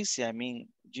very easy. I mean,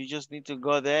 you just need to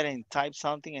go there and type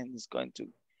something and it's going to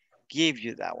give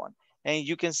you that one. And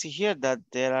you can see here that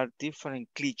there are different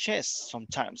cliches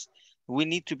sometimes. We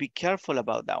need to be careful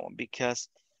about that one because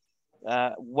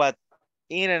what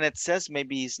internet says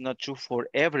maybe is not true for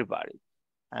everybody.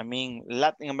 I mean,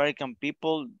 Latin American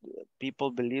people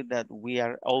believe that we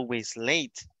are always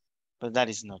late, but that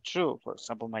is not true. For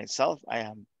example, myself, I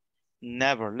am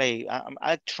never late.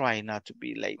 I try not to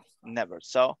be late, never.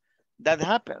 So that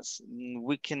happens.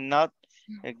 We cannot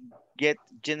get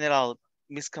general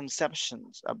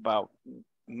misconceptions about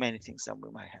many things that we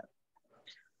might have.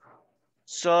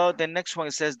 So the next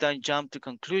one says, don't jump to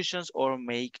conclusions or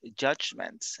make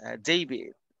judgments.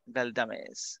 David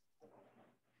Galdames.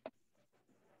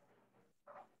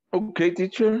 Okay,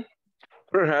 teacher.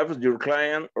 Perhaps your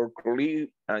client or colleague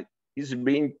is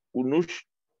being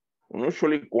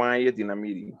unusually quiet in a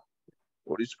meeting,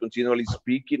 or is continually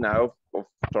speaking out of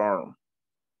turn.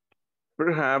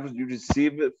 Perhaps you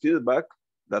received feedback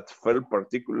that felt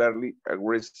particularly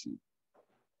aggressive,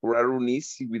 or are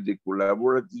uneasy with the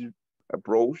collaborative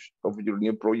approach of your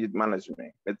new project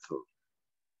management method.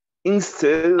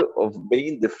 Instead of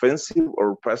being defensive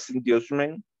or passing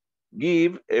judgment,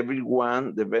 give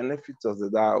everyone the benefit of the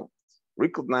doubt.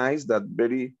 Recognize that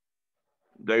very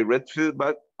direct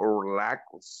feedback or lack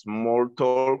of small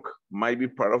talk might be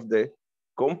part of the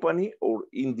company or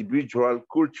individual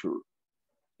culture,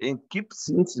 and keep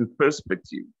things in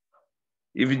perspective.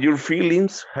 If your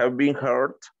feelings have been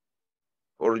hurt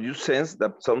or you sense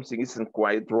that something isn't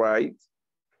quite right,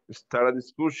 start a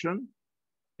discussion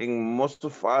in most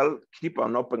of all, keep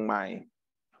an open mind.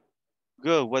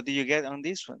 Good. What do you get on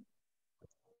this one?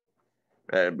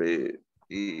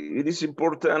 It is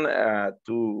important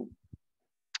to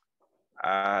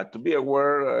be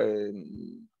aware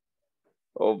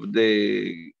of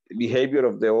the behavior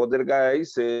of the other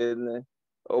guys and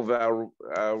of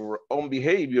our own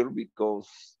behavior, because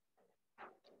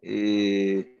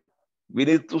we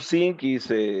need to think is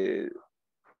the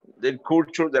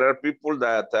culture. There are people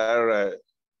that are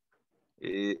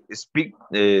speak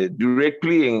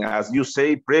directly, and as you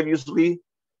say previously,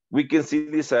 we can see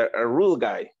this a rude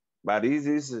guy, but this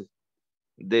is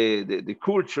the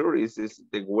culture, is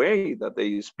the way that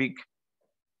they speak,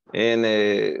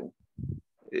 and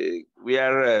we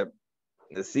are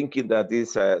thinking that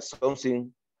is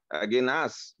something against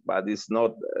us, but it's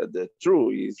not the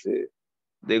truth. It's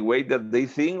the way that they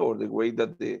think, or the way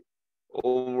that they,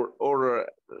 or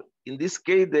in this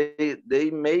case,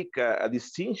 they make a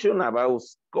distinction about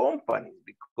companies,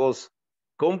 because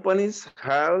companies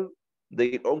have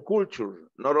their own culture,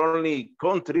 not only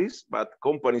countries, but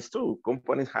companies too.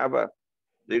 Companies have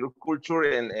their culture,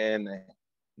 and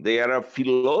they are a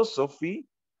philosophy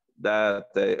that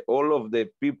all of the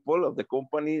people of the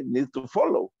company need to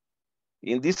follow.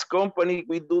 In this company,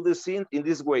 we do the thing in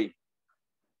this way.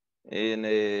 And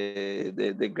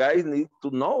the guys need to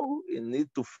know and need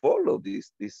to follow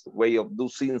this way of do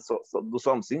things, so do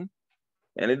something.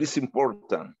 And it is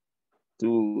important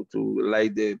to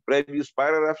like the previous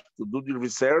paragraph, to do the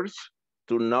research,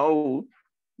 to know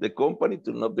the company,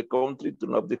 to know the country, to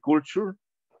know the culture,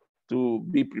 to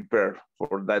be prepared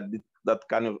for that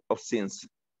kind of things.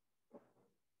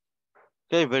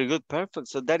 Okay, very good, perfect.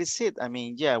 So that is it. I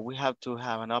mean, yeah, we have to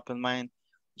have an open mind.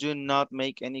 Do not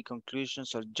make any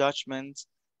conclusions or judgments.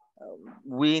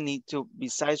 We need to,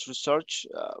 besides research,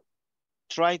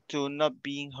 try to not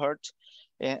being hurt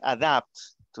and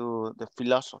adapt to the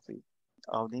philosophy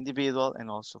of the individual and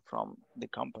also from the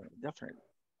company, definitely.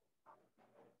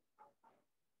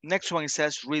 Next one, it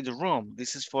says read the room.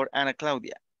 This is for Ana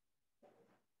Claudia.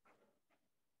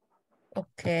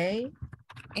 Okay.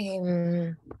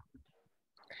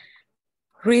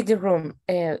 Read the room.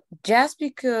 Just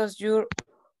because you're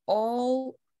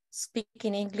all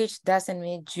speaking English doesn't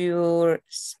mean you're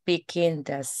speaking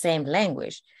the same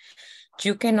language.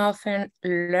 You can often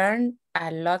learn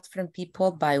a lot from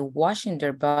people by watching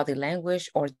their body language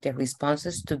or their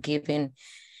responses to given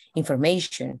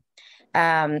information.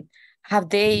 Have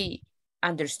they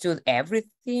understood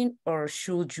everything, or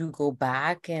should you go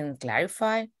back and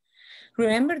clarify?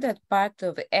 Remember that part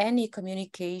of any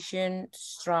communication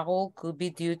struggle could be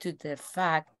due to the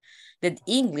fact that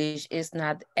English is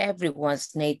not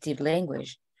everyone's native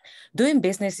language. Doing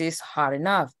business is hard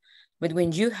enough, but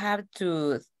when you have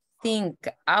to think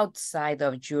outside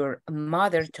of your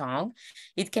mother tongue,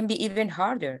 it can be even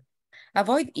harder.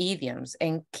 Avoid idioms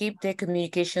and keep the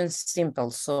communication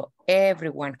simple so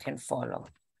everyone can follow.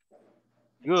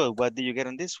 Good. What do you get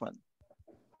on this one?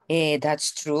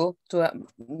 That's true.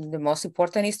 The most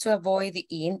important is to avoid the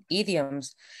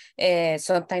idioms.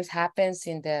 Sometimes happens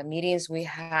in the meetings we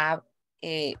have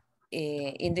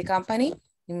in the company,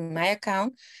 in my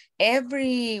account.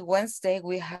 Every Wednesday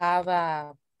we have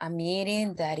a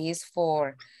meeting that is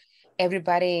for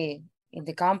everybody in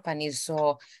the company.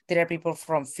 So there are people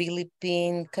from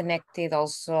Philippines connected,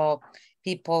 also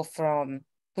people from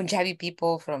Punjabi,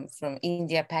 people from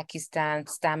India, Pakistan,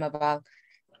 Islamabad,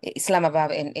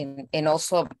 and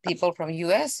also people from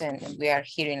US, and we are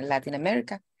here in Latin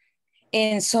America.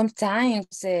 And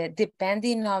sometimes,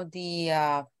 depending on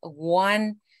the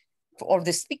one or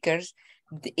the speakers,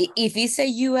 if it's a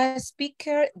US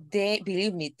speaker, they,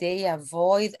 believe me, they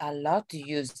avoid a lot to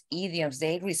use idioms.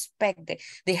 They respect,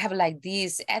 they have like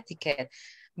this etiquette.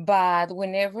 But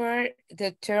whenever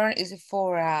the turn is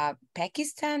for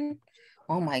Pakistan,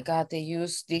 oh my God, they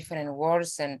use different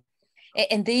words, and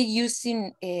they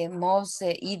using most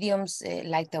idioms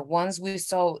like the ones we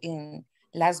saw in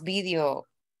last video.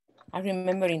 I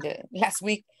remember in the last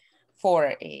week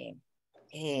for UK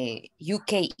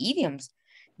idioms.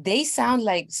 They sound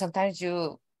like sometimes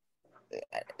you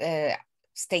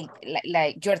state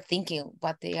like you're thinking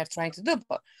what they are trying to do,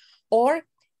 or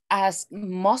as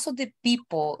most of the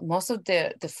people, most of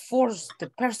the force, the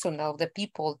personnel of the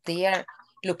people, they are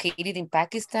located in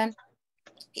Pakistan,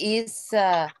 is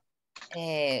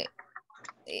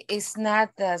it's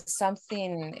not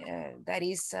something that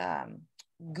is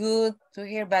good to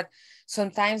hear, but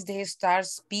sometimes they start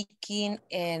speaking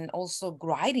and also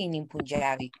writing in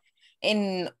Punjabi.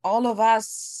 And all of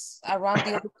us around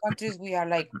the other countries, we are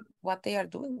like, what they are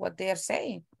doing, what they are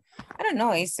saying. I don't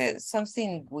know, it's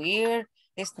something weird.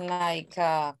 It's like,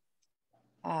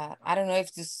 I don't know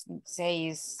if to say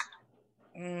is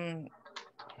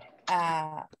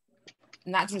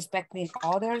not respecting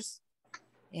others.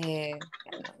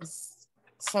 It's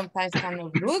sometimes kind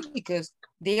of rude because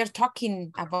they are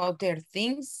talking about their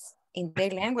things in their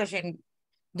language, and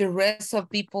the rest of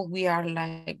people, we are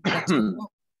like, what's going on?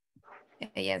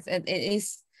 Yes, it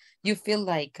is, you feel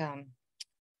like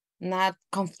not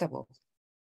comfortable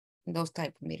in those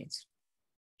type of meetings.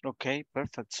 Okay,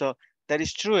 perfect. So that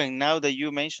is true. And now that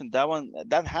you mentioned that one,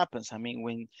 that happens. I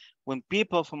mean, when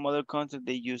people from other countries,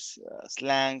 they use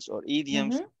slangs or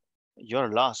idioms,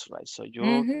 you're lost, right? So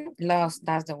you're Lost,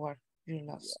 that's the word. You're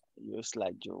lost. it's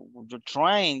like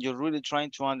you're really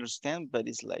trying to understand, but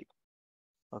it's like,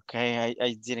 okay,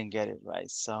 I didn't get it right.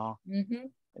 So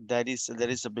that is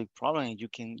a big problem, and you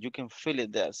can feel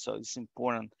it there. So it's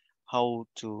important how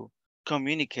to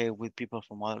communicate with people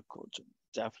from other cultures.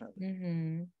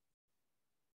 Definitely.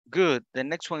 Good. The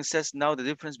next one says now the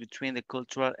difference between the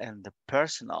cultural and the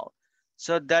personal.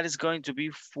 So that is going to be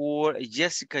for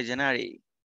Jessica Janari.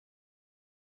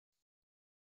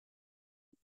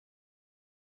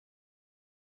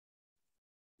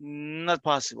 Not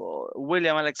possible.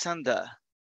 William Alexander.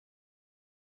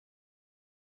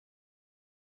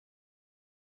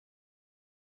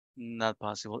 Not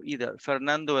possible either.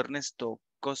 Fernando Ernesto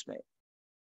Cosme.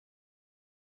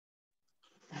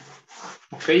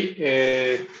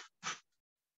 Okay.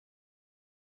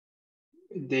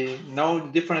 The no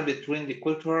difference between the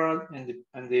cultural and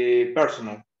the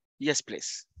personal. Yes,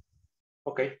 please.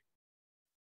 Okay.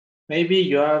 Maybe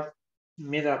you have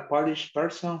met a Polish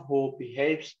person who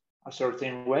behaves a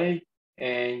certain way,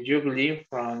 and you believe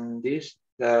from this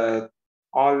that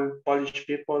all Polish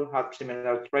people have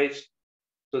similar traits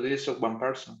to this of one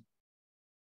person.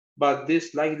 But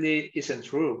this likely isn't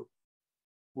true.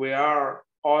 We are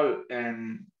all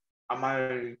an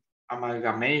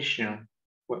amalgamation.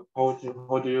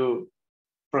 How do you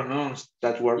pronounce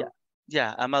that word?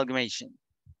 Yeah, amalgamation.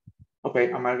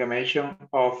 Okay, amalgamation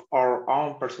of our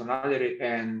own personality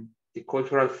and the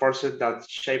cultural forces that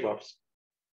shape us.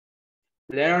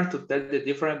 Learn to tell the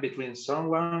difference between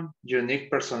someone's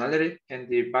unique personality and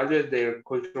the value their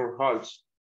culture holds.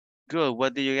 Good.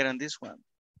 What did you get on this one?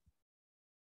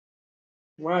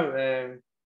 Well,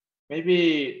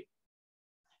 maybe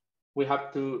we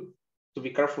have to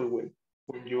be careful with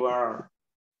when you are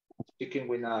speaking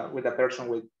with a person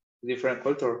with different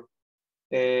culture.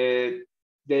 In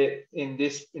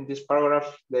this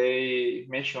paragraph they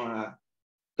mention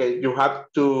okay, you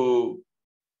have to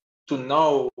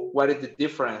know what is the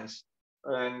difference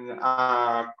in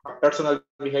a personal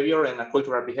behavior and a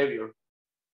cultural behavior.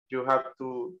 You have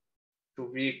to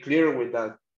be clear with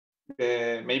that.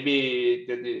 Maybe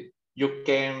you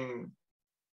can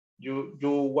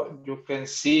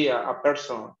see a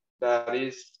person that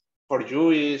is for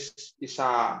you is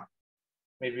a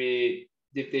maybe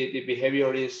the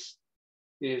behavior is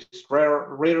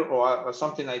rare or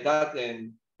something like that,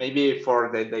 and maybe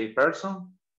for the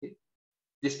person,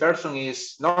 this person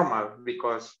is normal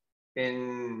because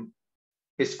in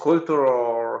his culture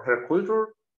or her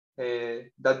culture,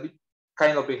 that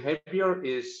kind of behavior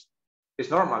is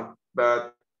normal.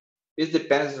 But it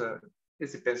depends.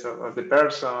 It depends of the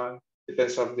person.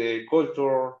 Depends of the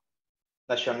culture,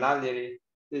 nationality.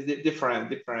 It's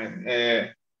different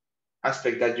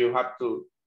aspect that you have to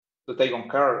take on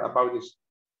care about this.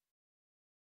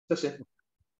 That's it.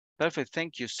 Perfect.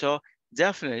 Thank you. So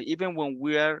definitely, even when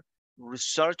we are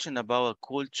researching about a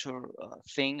culture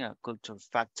thing, cultural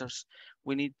factors,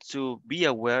 we need to be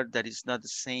aware that it's not the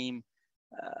same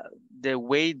the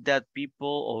way that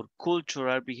people or culture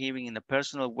are behaving in a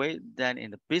personal way than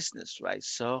in the business, right?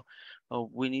 So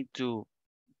we need to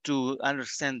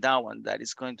understand that one, that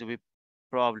is going to be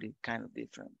probably kind of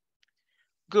different.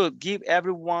 Good. Give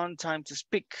everyone time to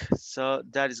speak. So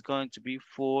that is going to be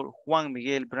for Juan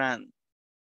Miguel Brand.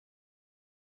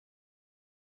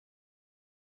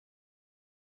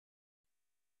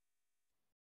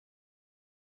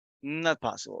 Not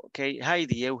possible. Okay.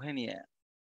 Heidi, Eugenia.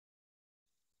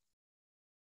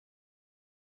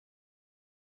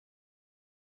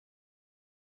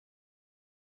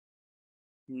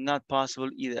 Not possible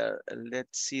either.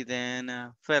 Let's see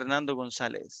then. Fernando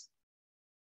Gonzalez.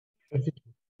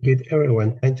 Give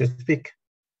everyone time to speak.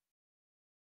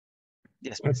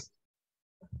 Yes, please.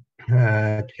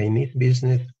 Chinese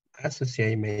business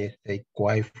associate may stay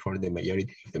quiet for the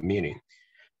majority of the meeting,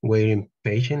 waiting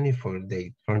patiently for their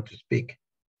turn to speak.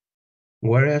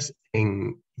 Whereas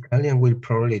in Italian will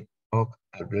probably talk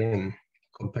at length,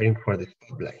 comparing for the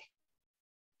spotlight.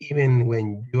 Even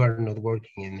when you are not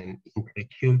working in an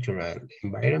intercultural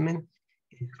environment,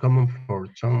 It's common for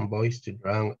some boys to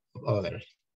drown others.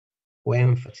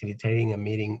 When facilitating a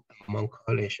meeting among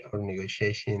college or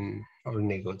negotiation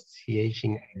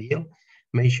ideal,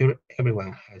 make sure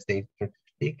everyone has their turn to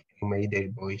speak and make their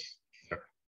voice heard.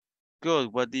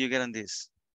 Good. What do you get on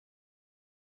this?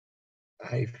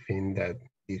 I think that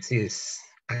this is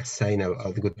a sign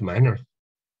of good manners.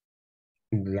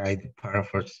 Like the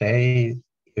paragraph says,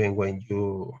 even when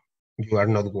you are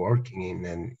not working in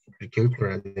an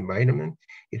intercultural environment,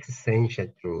 it's essential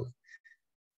to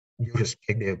you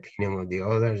respect the opinion of the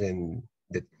others and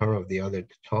the turn of the other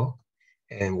to talk,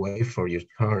 and wait for your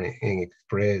turn and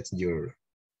express your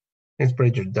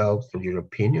doubts or your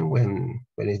opinion when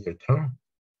it's your turn.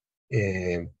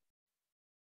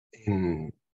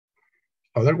 In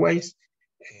otherwise,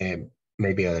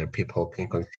 maybe other people can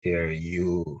consider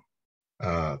you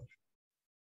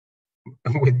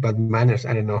with bad manners.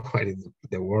 I don't know what is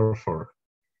the word for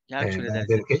Yeah, actually, bad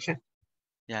that's it. education.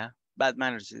 Yeah, bad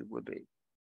manners it would be.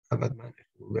 Bad manners.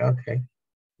 Okay,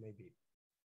 maybe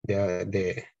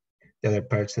the other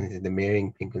person in the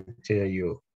meeting can consider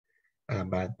you a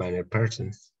bad mannered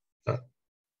person. But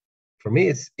for me,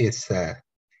 it's a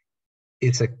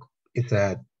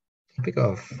topic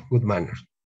of good manners.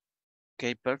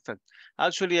 Okay, perfect.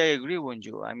 Actually, I agree with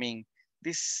you. I mean,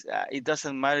 this it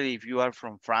doesn't matter if you are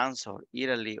from France or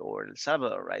Italy or El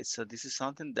Salvador, right? So this is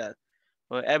something that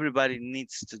everybody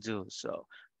needs to do. So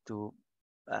to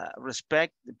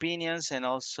respect opinions and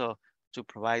also to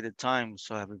provide the time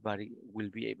so everybody will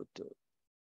be able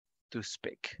to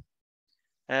speak.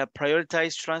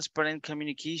 Prioritize transparent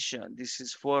communication. This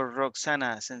is for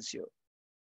Roxana Asensio.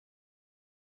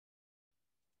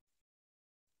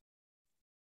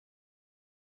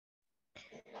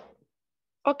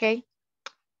 Okay.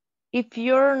 If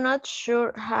you're not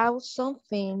sure how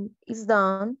something is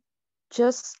done,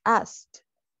 just ask.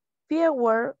 Be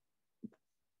aware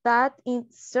that in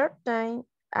certain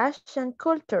Asian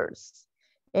cultures,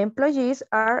 employees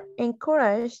are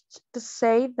encouraged to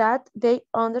say that they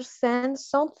understand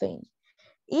something,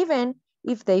 even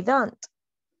if they don't.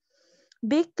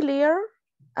 Be clear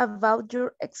about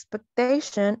your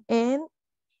expectation and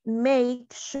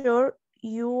make sure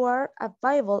you are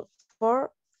available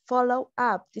for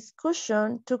follow-up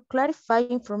discussion to clarify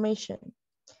information.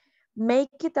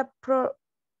 Make it a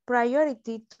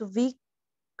priority to be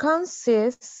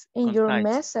concise in your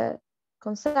message,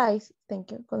 concise in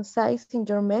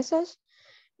your message,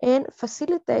 and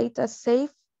facilitate a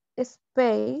safe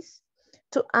space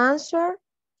to answer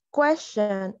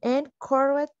question and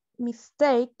correct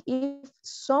mistake if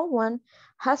someone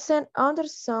hasn't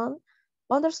understood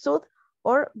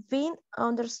or been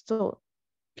understood.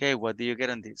 Okay, what do you get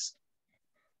on this?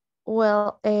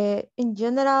 Well, in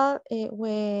general,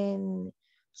 when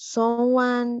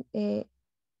someone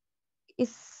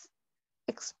is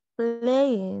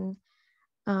explaining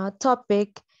a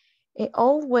topic,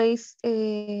 always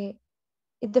the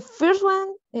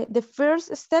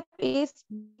first step is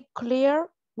be clear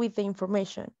with the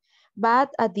information.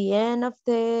 But at the end of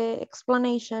the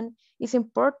explanation, it's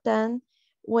important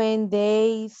when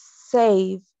they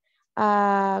save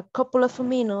a couple of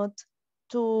minutes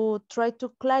to try to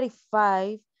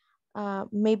clarify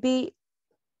maybe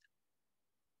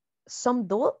some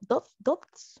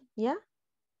doubts, yeah?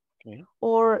 Okay.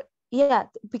 Or, yeah,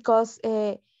 because,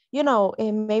 you know,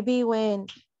 maybe when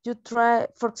you try,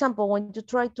 for example, when you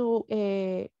try to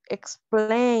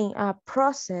explain a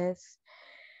process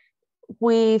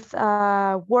with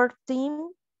a work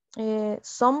team,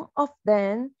 some of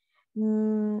them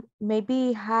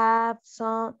maybe have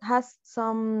some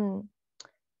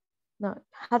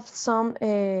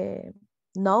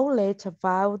knowledge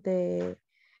about the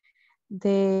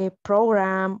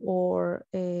program or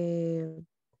the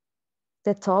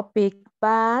topic,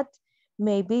 but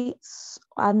maybe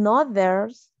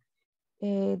others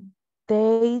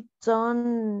they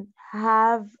don't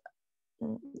have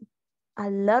a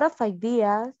lot of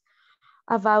ideas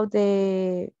about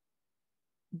the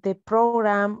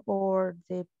program or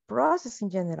the process in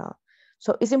general.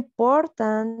 So it's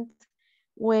important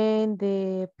when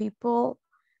the people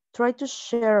try to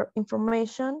share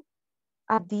information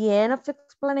at the end of the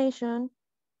explanation,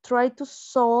 try to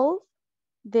solve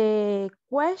the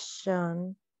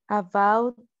question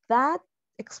about that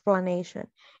explanation.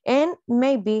 And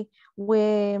maybe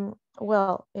when,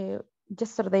 well,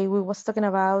 yesterday we was talking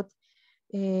about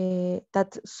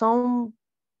that some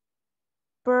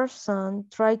person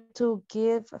try to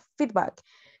give feedback.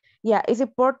 Yeah, it's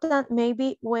important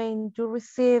maybe when you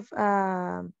receive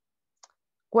a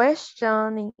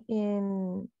question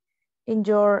in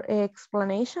your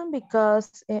explanation,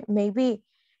 because maybe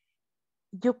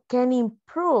you can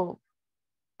improve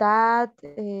that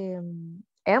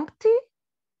empty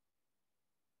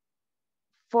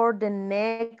for the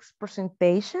next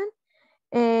presentation,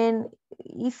 and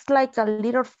it's like a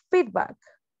little feedback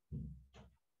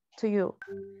to you.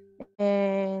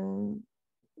 And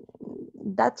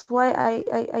that's why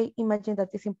I imagine that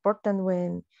it's important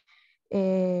when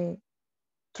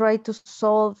try to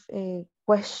solve a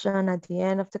question at the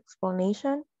end of the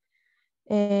explanation.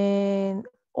 And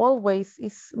always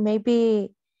is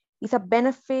maybe it's a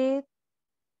benefit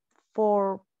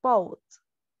for both,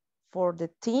 for the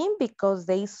team because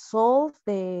they solve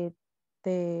the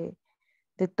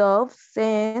doubts,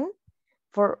 and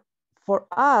for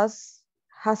us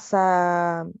has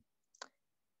a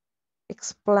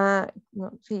explain,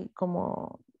 no, sí,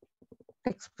 como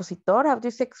expositor, how do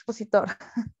you say expositor?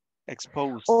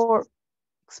 Exposed. Or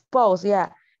expose,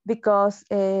 yeah, because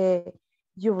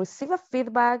you receive a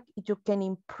feedback, you can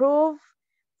improve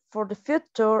for the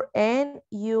future, and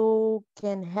you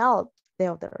can help the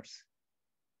others.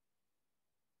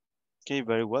 Okay,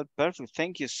 very well, perfect.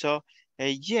 Thank you. So,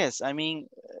 yes, I mean,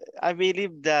 I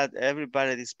believe that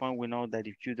everybody at this point, we know that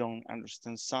if you don't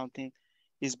understand something,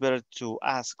 it's better to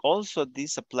ask. Also,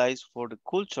 this applies for the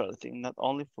cultural thing, not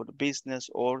only for the business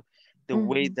or the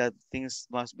way that things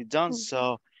must be done.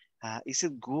 So, is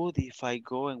it good if I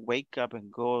go and wake up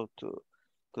and go to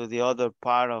the other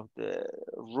part of the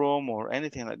room or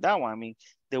anything like that one? I mean,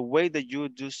 the way that you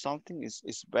do something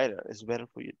is better. It's better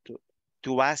for you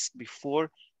to ask before,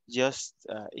 just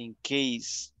in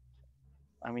case,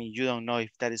 I mean, you don't know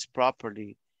if that is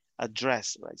properly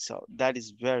addressed, right? So that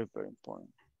is very, very important.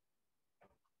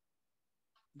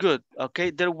 Good.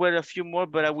 Okay, there were a few more,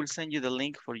 but I will send you the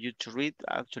link for you to read.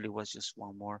 Actually, it was just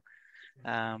one more.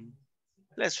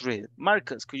 Let's read it.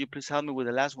 Marcus, could you please help me with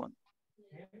the last one?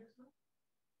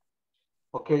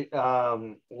 Okay,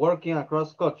 working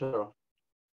across culture.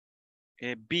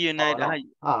 Be united.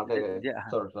 No. Okay. Yeah.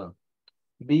 Sorry.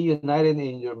 Be united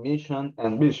in your mission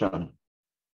and vision.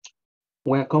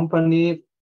 When a company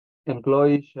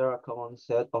employees share a common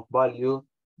set of values,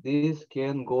 this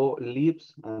can go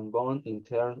leaps and bounds in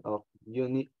terms of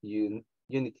uniting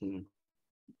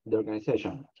the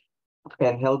organization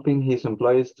and helping his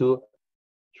employees to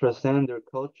transcend their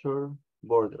culture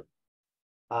border.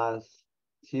 As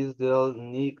Tisdale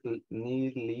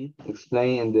neatly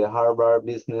explained in the Harvard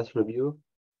Business Review,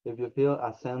 if you feel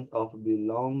a sense of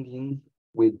belonging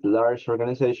with large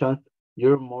organization,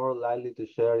 you're more likely to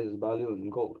share its value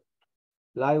and goals.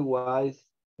 Likewise,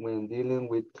 when dealing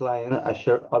with clients, a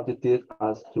shared objective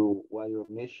as to what your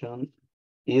mission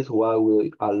is what will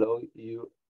allow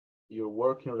your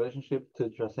working relationship to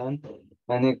transcend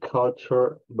any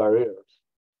culture barriers.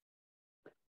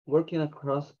 Working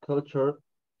across culture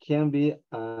can be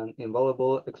an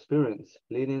invaluable experience,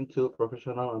 leading to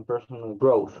professional and personal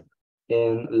growth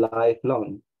and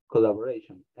lifelong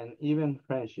collaboration, and even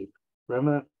friendship.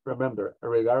 Remember,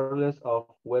 regardless of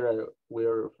whether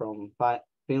we're from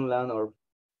Finland or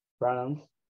France,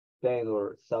 Spain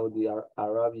or Saudi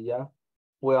Arabia,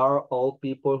 we are all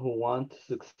people who want to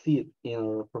succeed in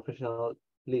our professional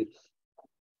lives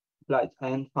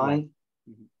and find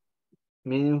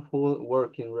meaningful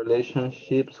working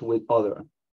relationships with others.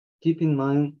 Keep in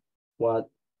mind what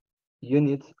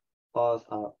unites us as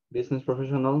a business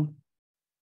professional.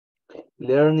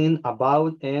 Learning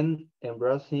about and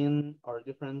embracing our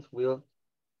difference will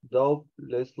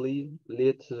doubtlessly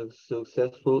lead to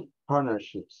successful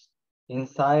partnerships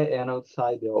inside and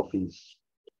outside the office.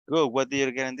 Good. What do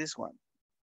you get in this one?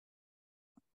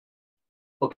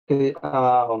 Okay.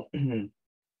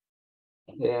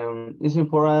 It's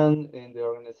important in the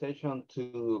organization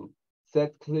to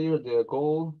set clear the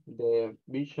goal, the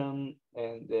vision,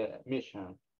 and the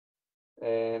mission.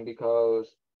 And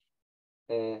because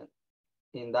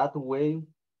in that way,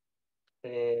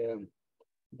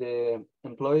 the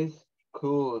employees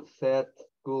could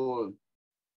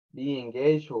be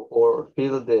engaged or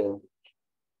feel they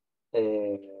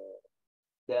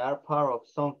are part of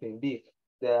something big.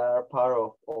 They are part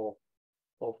of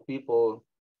people.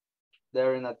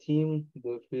 They're in a team.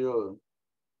 They feel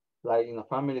like in a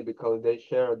family because they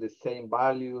share the same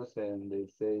values and the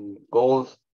same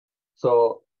goals.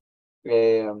 So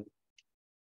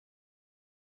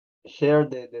share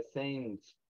the same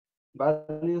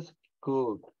values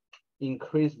could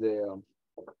increase the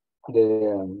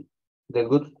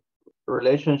good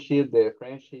relationship, the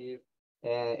friendship,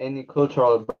 and any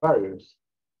cultural barriers.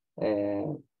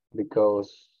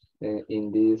 Because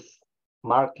in this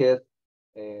market,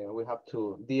 we have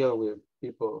to deal with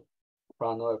people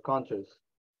from other countries.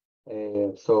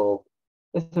 So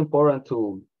it's important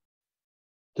to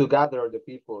gather the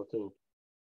people to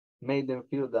make them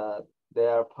feel that they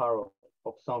are part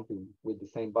of something with the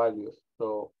same values.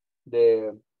 So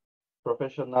the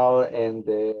professional and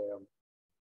the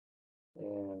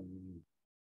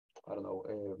I don't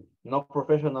know, not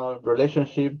professional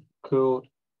relationship could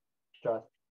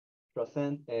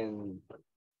transcend, and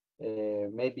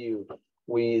maybe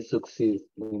we succeed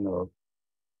in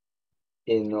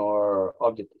our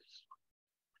objectives.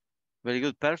 Very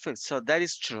good, perfect. So that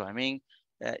is true. I mean,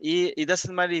 it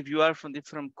doesn't matter if you are from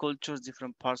different cultures,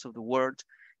 different parts of the world.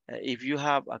 If you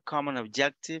have a common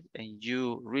objective and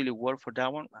you really work for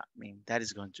that one, I mean, that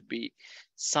is going to be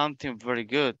something very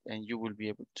good, and you will be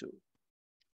able to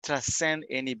transcend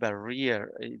any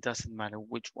barrier. It doesn't matter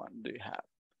which one do you have.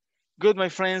 Good, my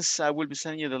friends. I will be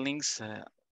sending you the links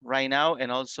right now,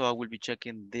 and also I will be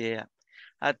checking the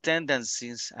attendance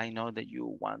since I know that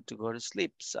you want to go to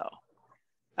sleep. So,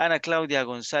 Ana Claudia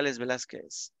González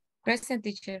Velázquez. Present,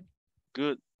 teacher.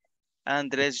 Good.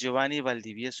 Andrés Giovanni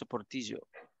Valdivieso Portillo.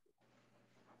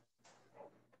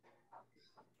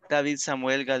 David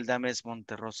Samuel Galdames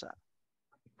Monterrosa.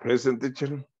 Present,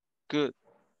 teacher. Good.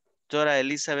 Dora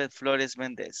Elizabeth Flores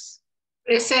Mendez.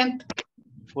 Present.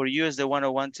 For you is the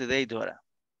 101 today, Dora.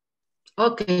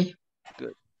 Okay.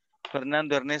 Good.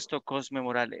 Fernando Ernesto Cosme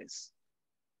Morales.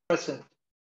 Present.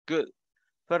 Good.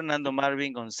 Fernando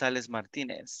Marvin González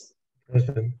Martínez.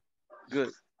 Present.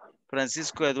 Good.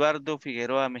 Francisco Eduardo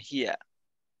Figueroa Mejía.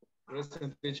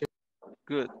 Present, teacher.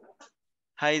 Good.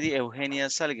 Heidi Eugenia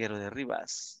Salguero de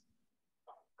Rivas.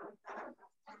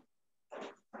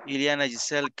 Iliana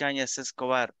Giselle Cañas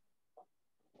Escobar.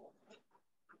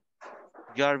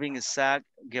 Jarvin Isaac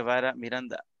Guevara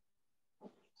Miranda.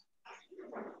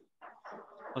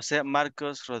 José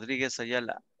Marcos Rodríguez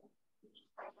Ayala.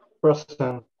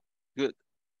 Present. Good.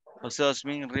 José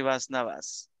Osmin Rivas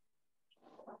Navas.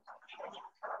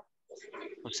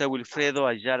 José Wilfredo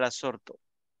Ayala Sorto.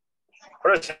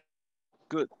 Present.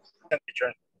 Good.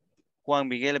 Teacher. Juan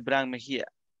Miguel Bran Mejía.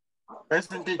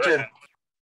 Present, teacher.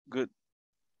 Good.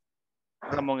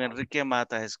 Ramón Enrique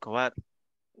Mata Escobar.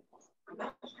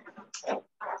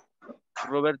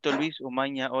 Roberto Luis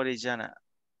Umaña Orellana.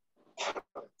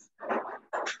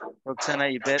 Roxana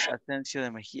Ivette Asensio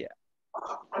de Mejía.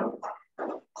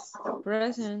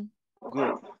 Present.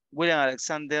 Good. William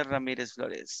Alexander Ramírez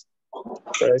Flores.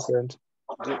 Present.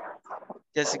 Good.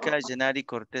 Jessica Genari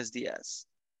Cortés Díaz.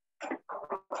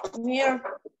 Here.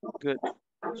 Good.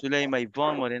 Zuleima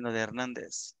Ivonne Moreno de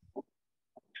Hernández.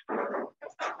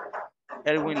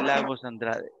 Erwin Lagos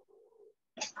Andrade.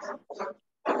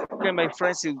 Okay, my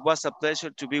friends, it was a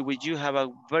pleasure to be with you. Have a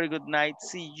very good night.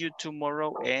 See you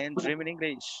tomorrow and dream in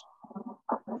English.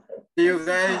 See you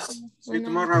guys. See you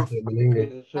tomorrow.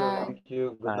 Thank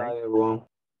you. Good night, everyone.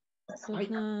 Good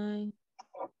night.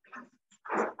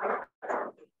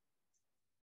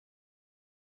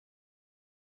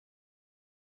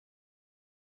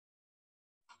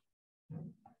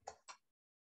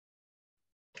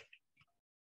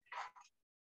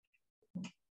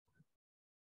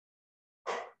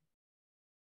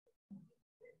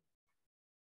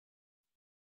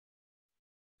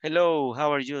 Hello,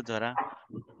 how are you, Dora?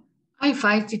 I'm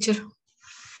fine, teacher.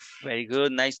 Very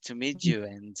good, nice to meet you.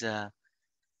 And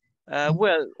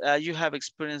you have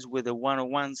experience with the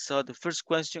 101. So the first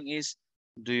question is,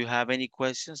 do you have any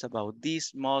questions about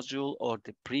this module or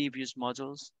the previous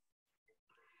modules?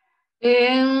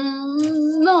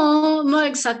 No, no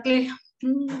exactly.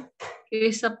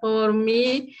 It's for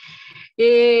me.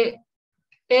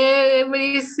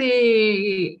 Every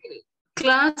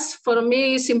class for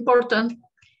me is important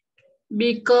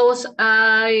because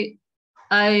I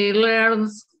learn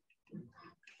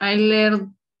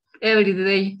every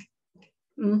day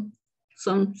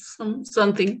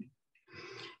something.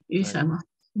 Yes.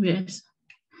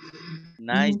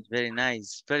 Nice, very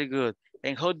nice, very good.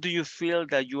 And how do you feel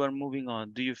that you are moving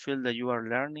on? Do you feel that you are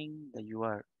learning, that you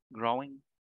are growing?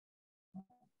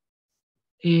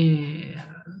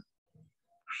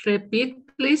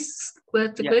 Repeat, please.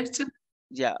 What the question?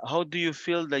 Yeah, how do you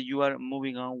feel that you are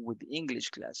moving on with the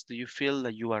English class? Do you feel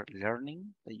that you are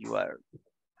learning, that you are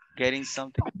getting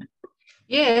something?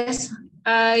 Yes,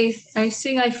 I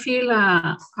think I feel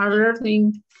a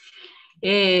learning.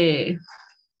 Yes,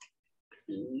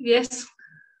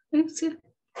 I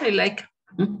like.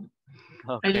 Okay.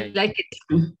 I like it.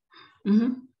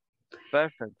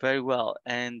 Perfect, very well.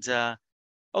 And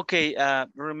okay,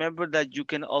 remember that you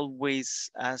can always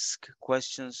ask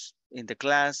questions in the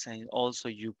class, and also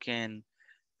you can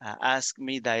ask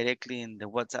me directly in the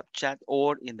WhatsApp chat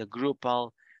or in the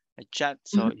Drupal chat.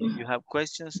 So if you have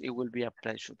questions, it will be a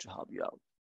pleasure to help you out.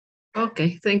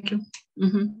 Okay, thank you.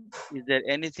 Is there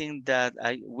anything that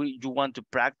you want to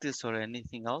practice or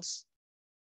anything else?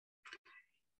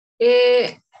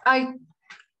 I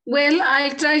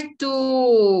try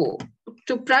to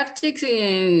practice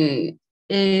in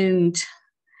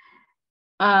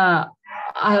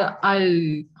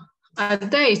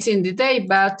days in the day,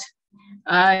 but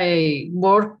I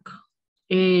work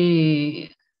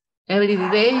every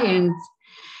day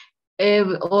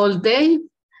and all day,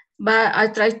 but I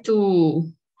try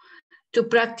to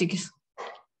practice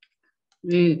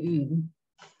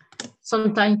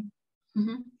sometime.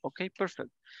 Okay, perfect.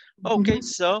 Okay,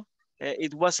 so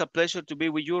it was a pleasure to be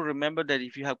with you. Remember that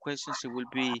if you have questions, I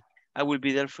will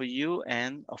be there for you,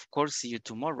 and of course, see you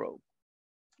tomorrow.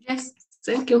 Yes,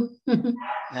 thank you.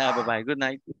 Bye-bye. Good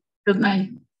night. Good night.